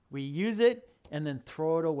 We use it and then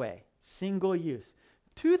throw it away. Single use.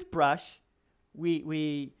 Toothbrush,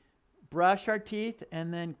 we brush our teeth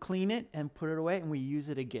and then clean it and put it away, and we use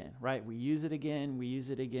it again, right? We use it again, we use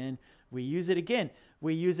it again, we use it again.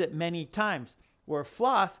 We use it many times. Where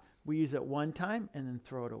floss, we use it one time and then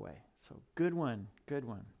throw it away. So good one, good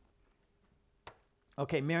one.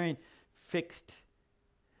 Okay, Marion fixed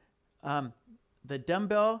the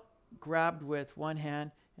dumbbell grabbed with one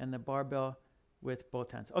hand and the barbell with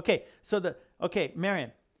both hands. Okay, so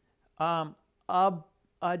Marion,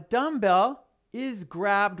 a dumbbell is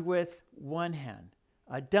grabbed with one hand.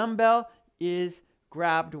 A dumbbell is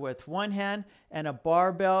grabbed with one hand, and a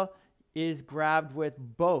barbell is grabbed with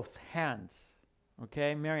both hands.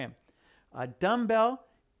 Okay, Miriam. A dumbbell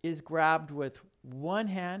is grabbed with one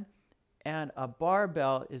hand, and a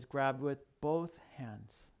barbell is grabbed with both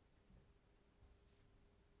hands.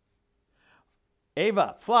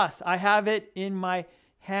 Ava, floss, I have it in my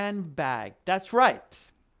handbag. That's right.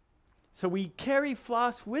 So we carry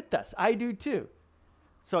floss with us. I do too.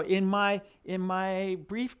 So in my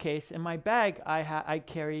briefcase, in my bag, I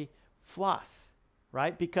carry floss,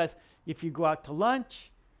 right? Because if you go out to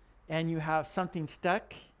lunch and you have something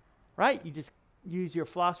stuck, right? You just use your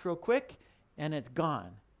floss real quick and it's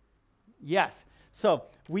gone. Yes. So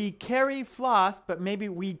we carry floss, but maybe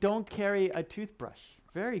we don't carry a toothbrush.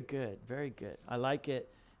 Very good. Very good. I like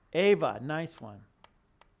it. Ava, nice one.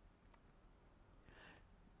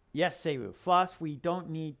 Yes, Seiru. Floss, we don't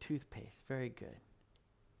need toothpaste. Very good.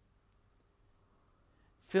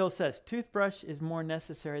 Phil says, toothbrush is more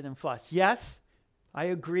necessary than floss. Yes, I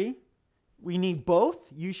agree. We need both.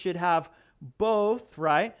 You should have both,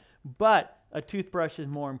 right? But a toothbrush is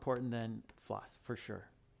more important than floss, for sure.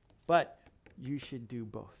 But you should do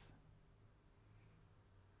both.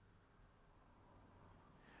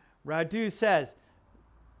 Radu says,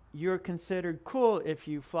 you're considered cool if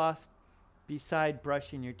you floss beside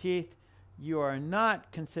brushing your teeth. You are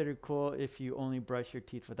not considered cool if you only brush your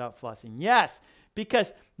teeth without flossing. Yes,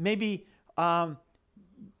 because maybe there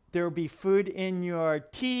will be food in your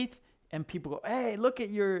teeth and people go, hey, look at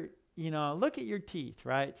your, look at your teeth,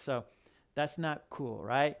 right? So that's not cool,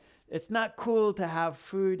 right? It's not cool to have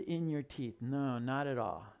food in your teeth. No, not at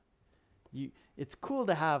all. It's cool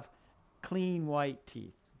to have clean white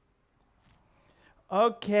teeth.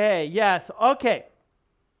 Okay, yes, okay.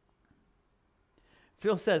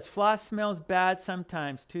 Phil says, floss smells bad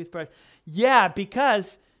sometimes, toothbrush. Yeah,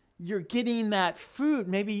 because you're getting that food.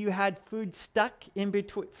 Maybe you had food stuck in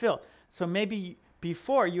between. Phil, so maybe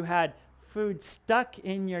before you had food stuck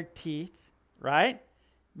in your teeth, right?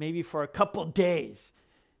 Maybe for a couple days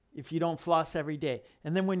if you don't floss every day.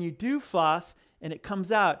 And then when you do floss and it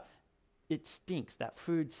comes out, it stinks. That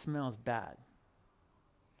food smells bad.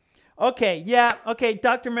 Okay, yeah, okay,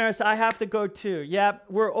 Dr. Maris, I have to go too. Yeah,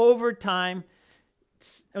 we're over time.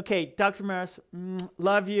 Okay, Dr. Maris,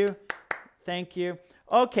 love you. Thank you.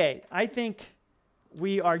 Okay, I think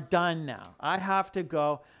we are done now. I have to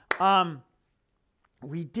go.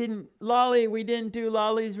 We didn't do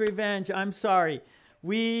Lolly's Revenge. I'm sorry.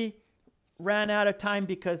 We ran out of time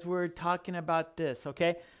because we're talking about this,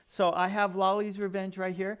 okay? So I have Lolly's Revenge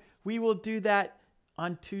right here. We will do that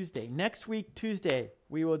on Tuesday. Next week, Tuesday,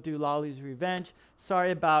 we will do Lolly's Revenge. Sorry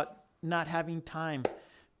about not having time,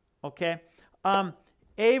 okay?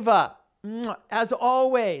 Ava, as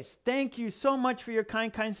always, thank you so much for your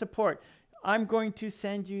kind support. I'm going to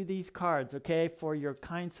send you these cards, okay, for your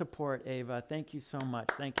kind support, Ava. Thank you so much.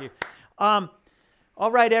 Thank you. All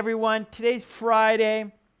right, everyone. Today's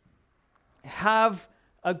Friday. Have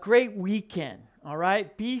a great weekend, all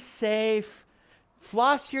right? Be safe.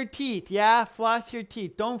 Floss your teeth. Yeah, floss your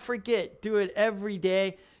teeth. Don't forget. Do it every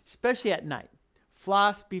day, especially at night.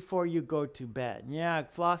 Floss before you go to bed. Yeah,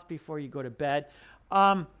 floss before you go to bed.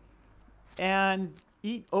 And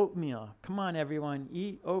eat oatmeal. Come on, everyone.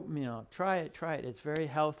 Eat oatmeal. Try it. Try it. It's very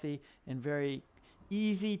healthy and very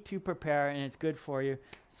easy to prepare, and it's good for you.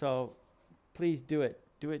 So please do it.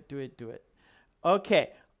 Do it, do it, do it.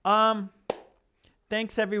 Okay.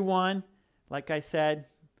 Thanks, everyone. Like I said,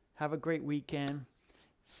 have a great weekend.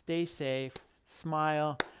 Stay safe.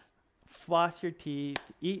 Smile. Floss your teeth.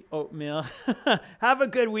 Eat oatmeal. Have a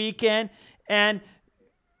good weekend. And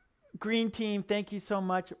Green Team, thank you so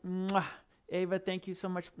much. Mwah. Ava, thank you so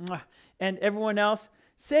much. Mwah. And everyone else,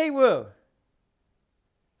 say woo.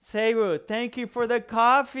 Say woo. Thank you for the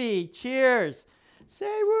coffee. Cheers.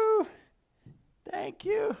 Say woo. Thank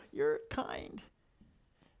you. You're kind.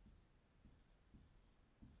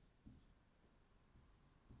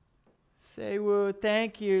 Say woo.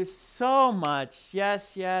 Thank you so much.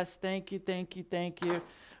 Yes, yes. Thank you, thank you, thank you.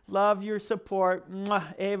 Love your support.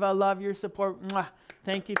 Mwah. Ava, love your support. Mwah.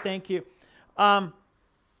 Thank you, thank you. Ava,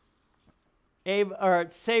 or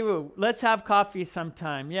Seiwu, let's have coffee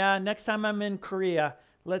sometime. Yeah, next time I'm in Korea,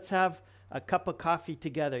 let's have a cup of coffee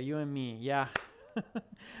together, you and me. Yeah.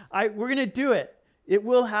 We're going to do it. It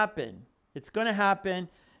will happen. It's going to happen.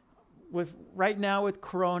 Right now with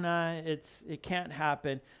Corona, it can't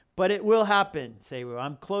happen. But it will happen, Seiwu.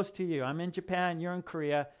 I'm close to you. I'm in Japan. You're in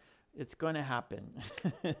Korea. It's going to happen.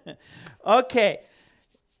 Okay.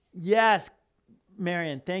 Yes,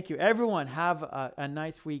 Marion, thank you. Everyone, have a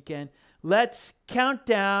nice weekend. Let's count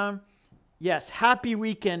down. Yes, happy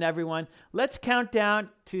weekend, everyone. Let's count down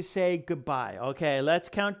to say goodbye. Okay, let's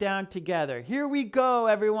count down together. Here we go,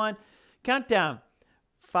 everyone. Count down.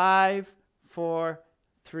 5, 4,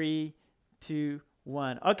 3, 2,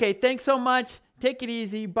 1. Okay, thanks so much. Take it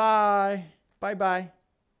easy. Bye. Bye-bye.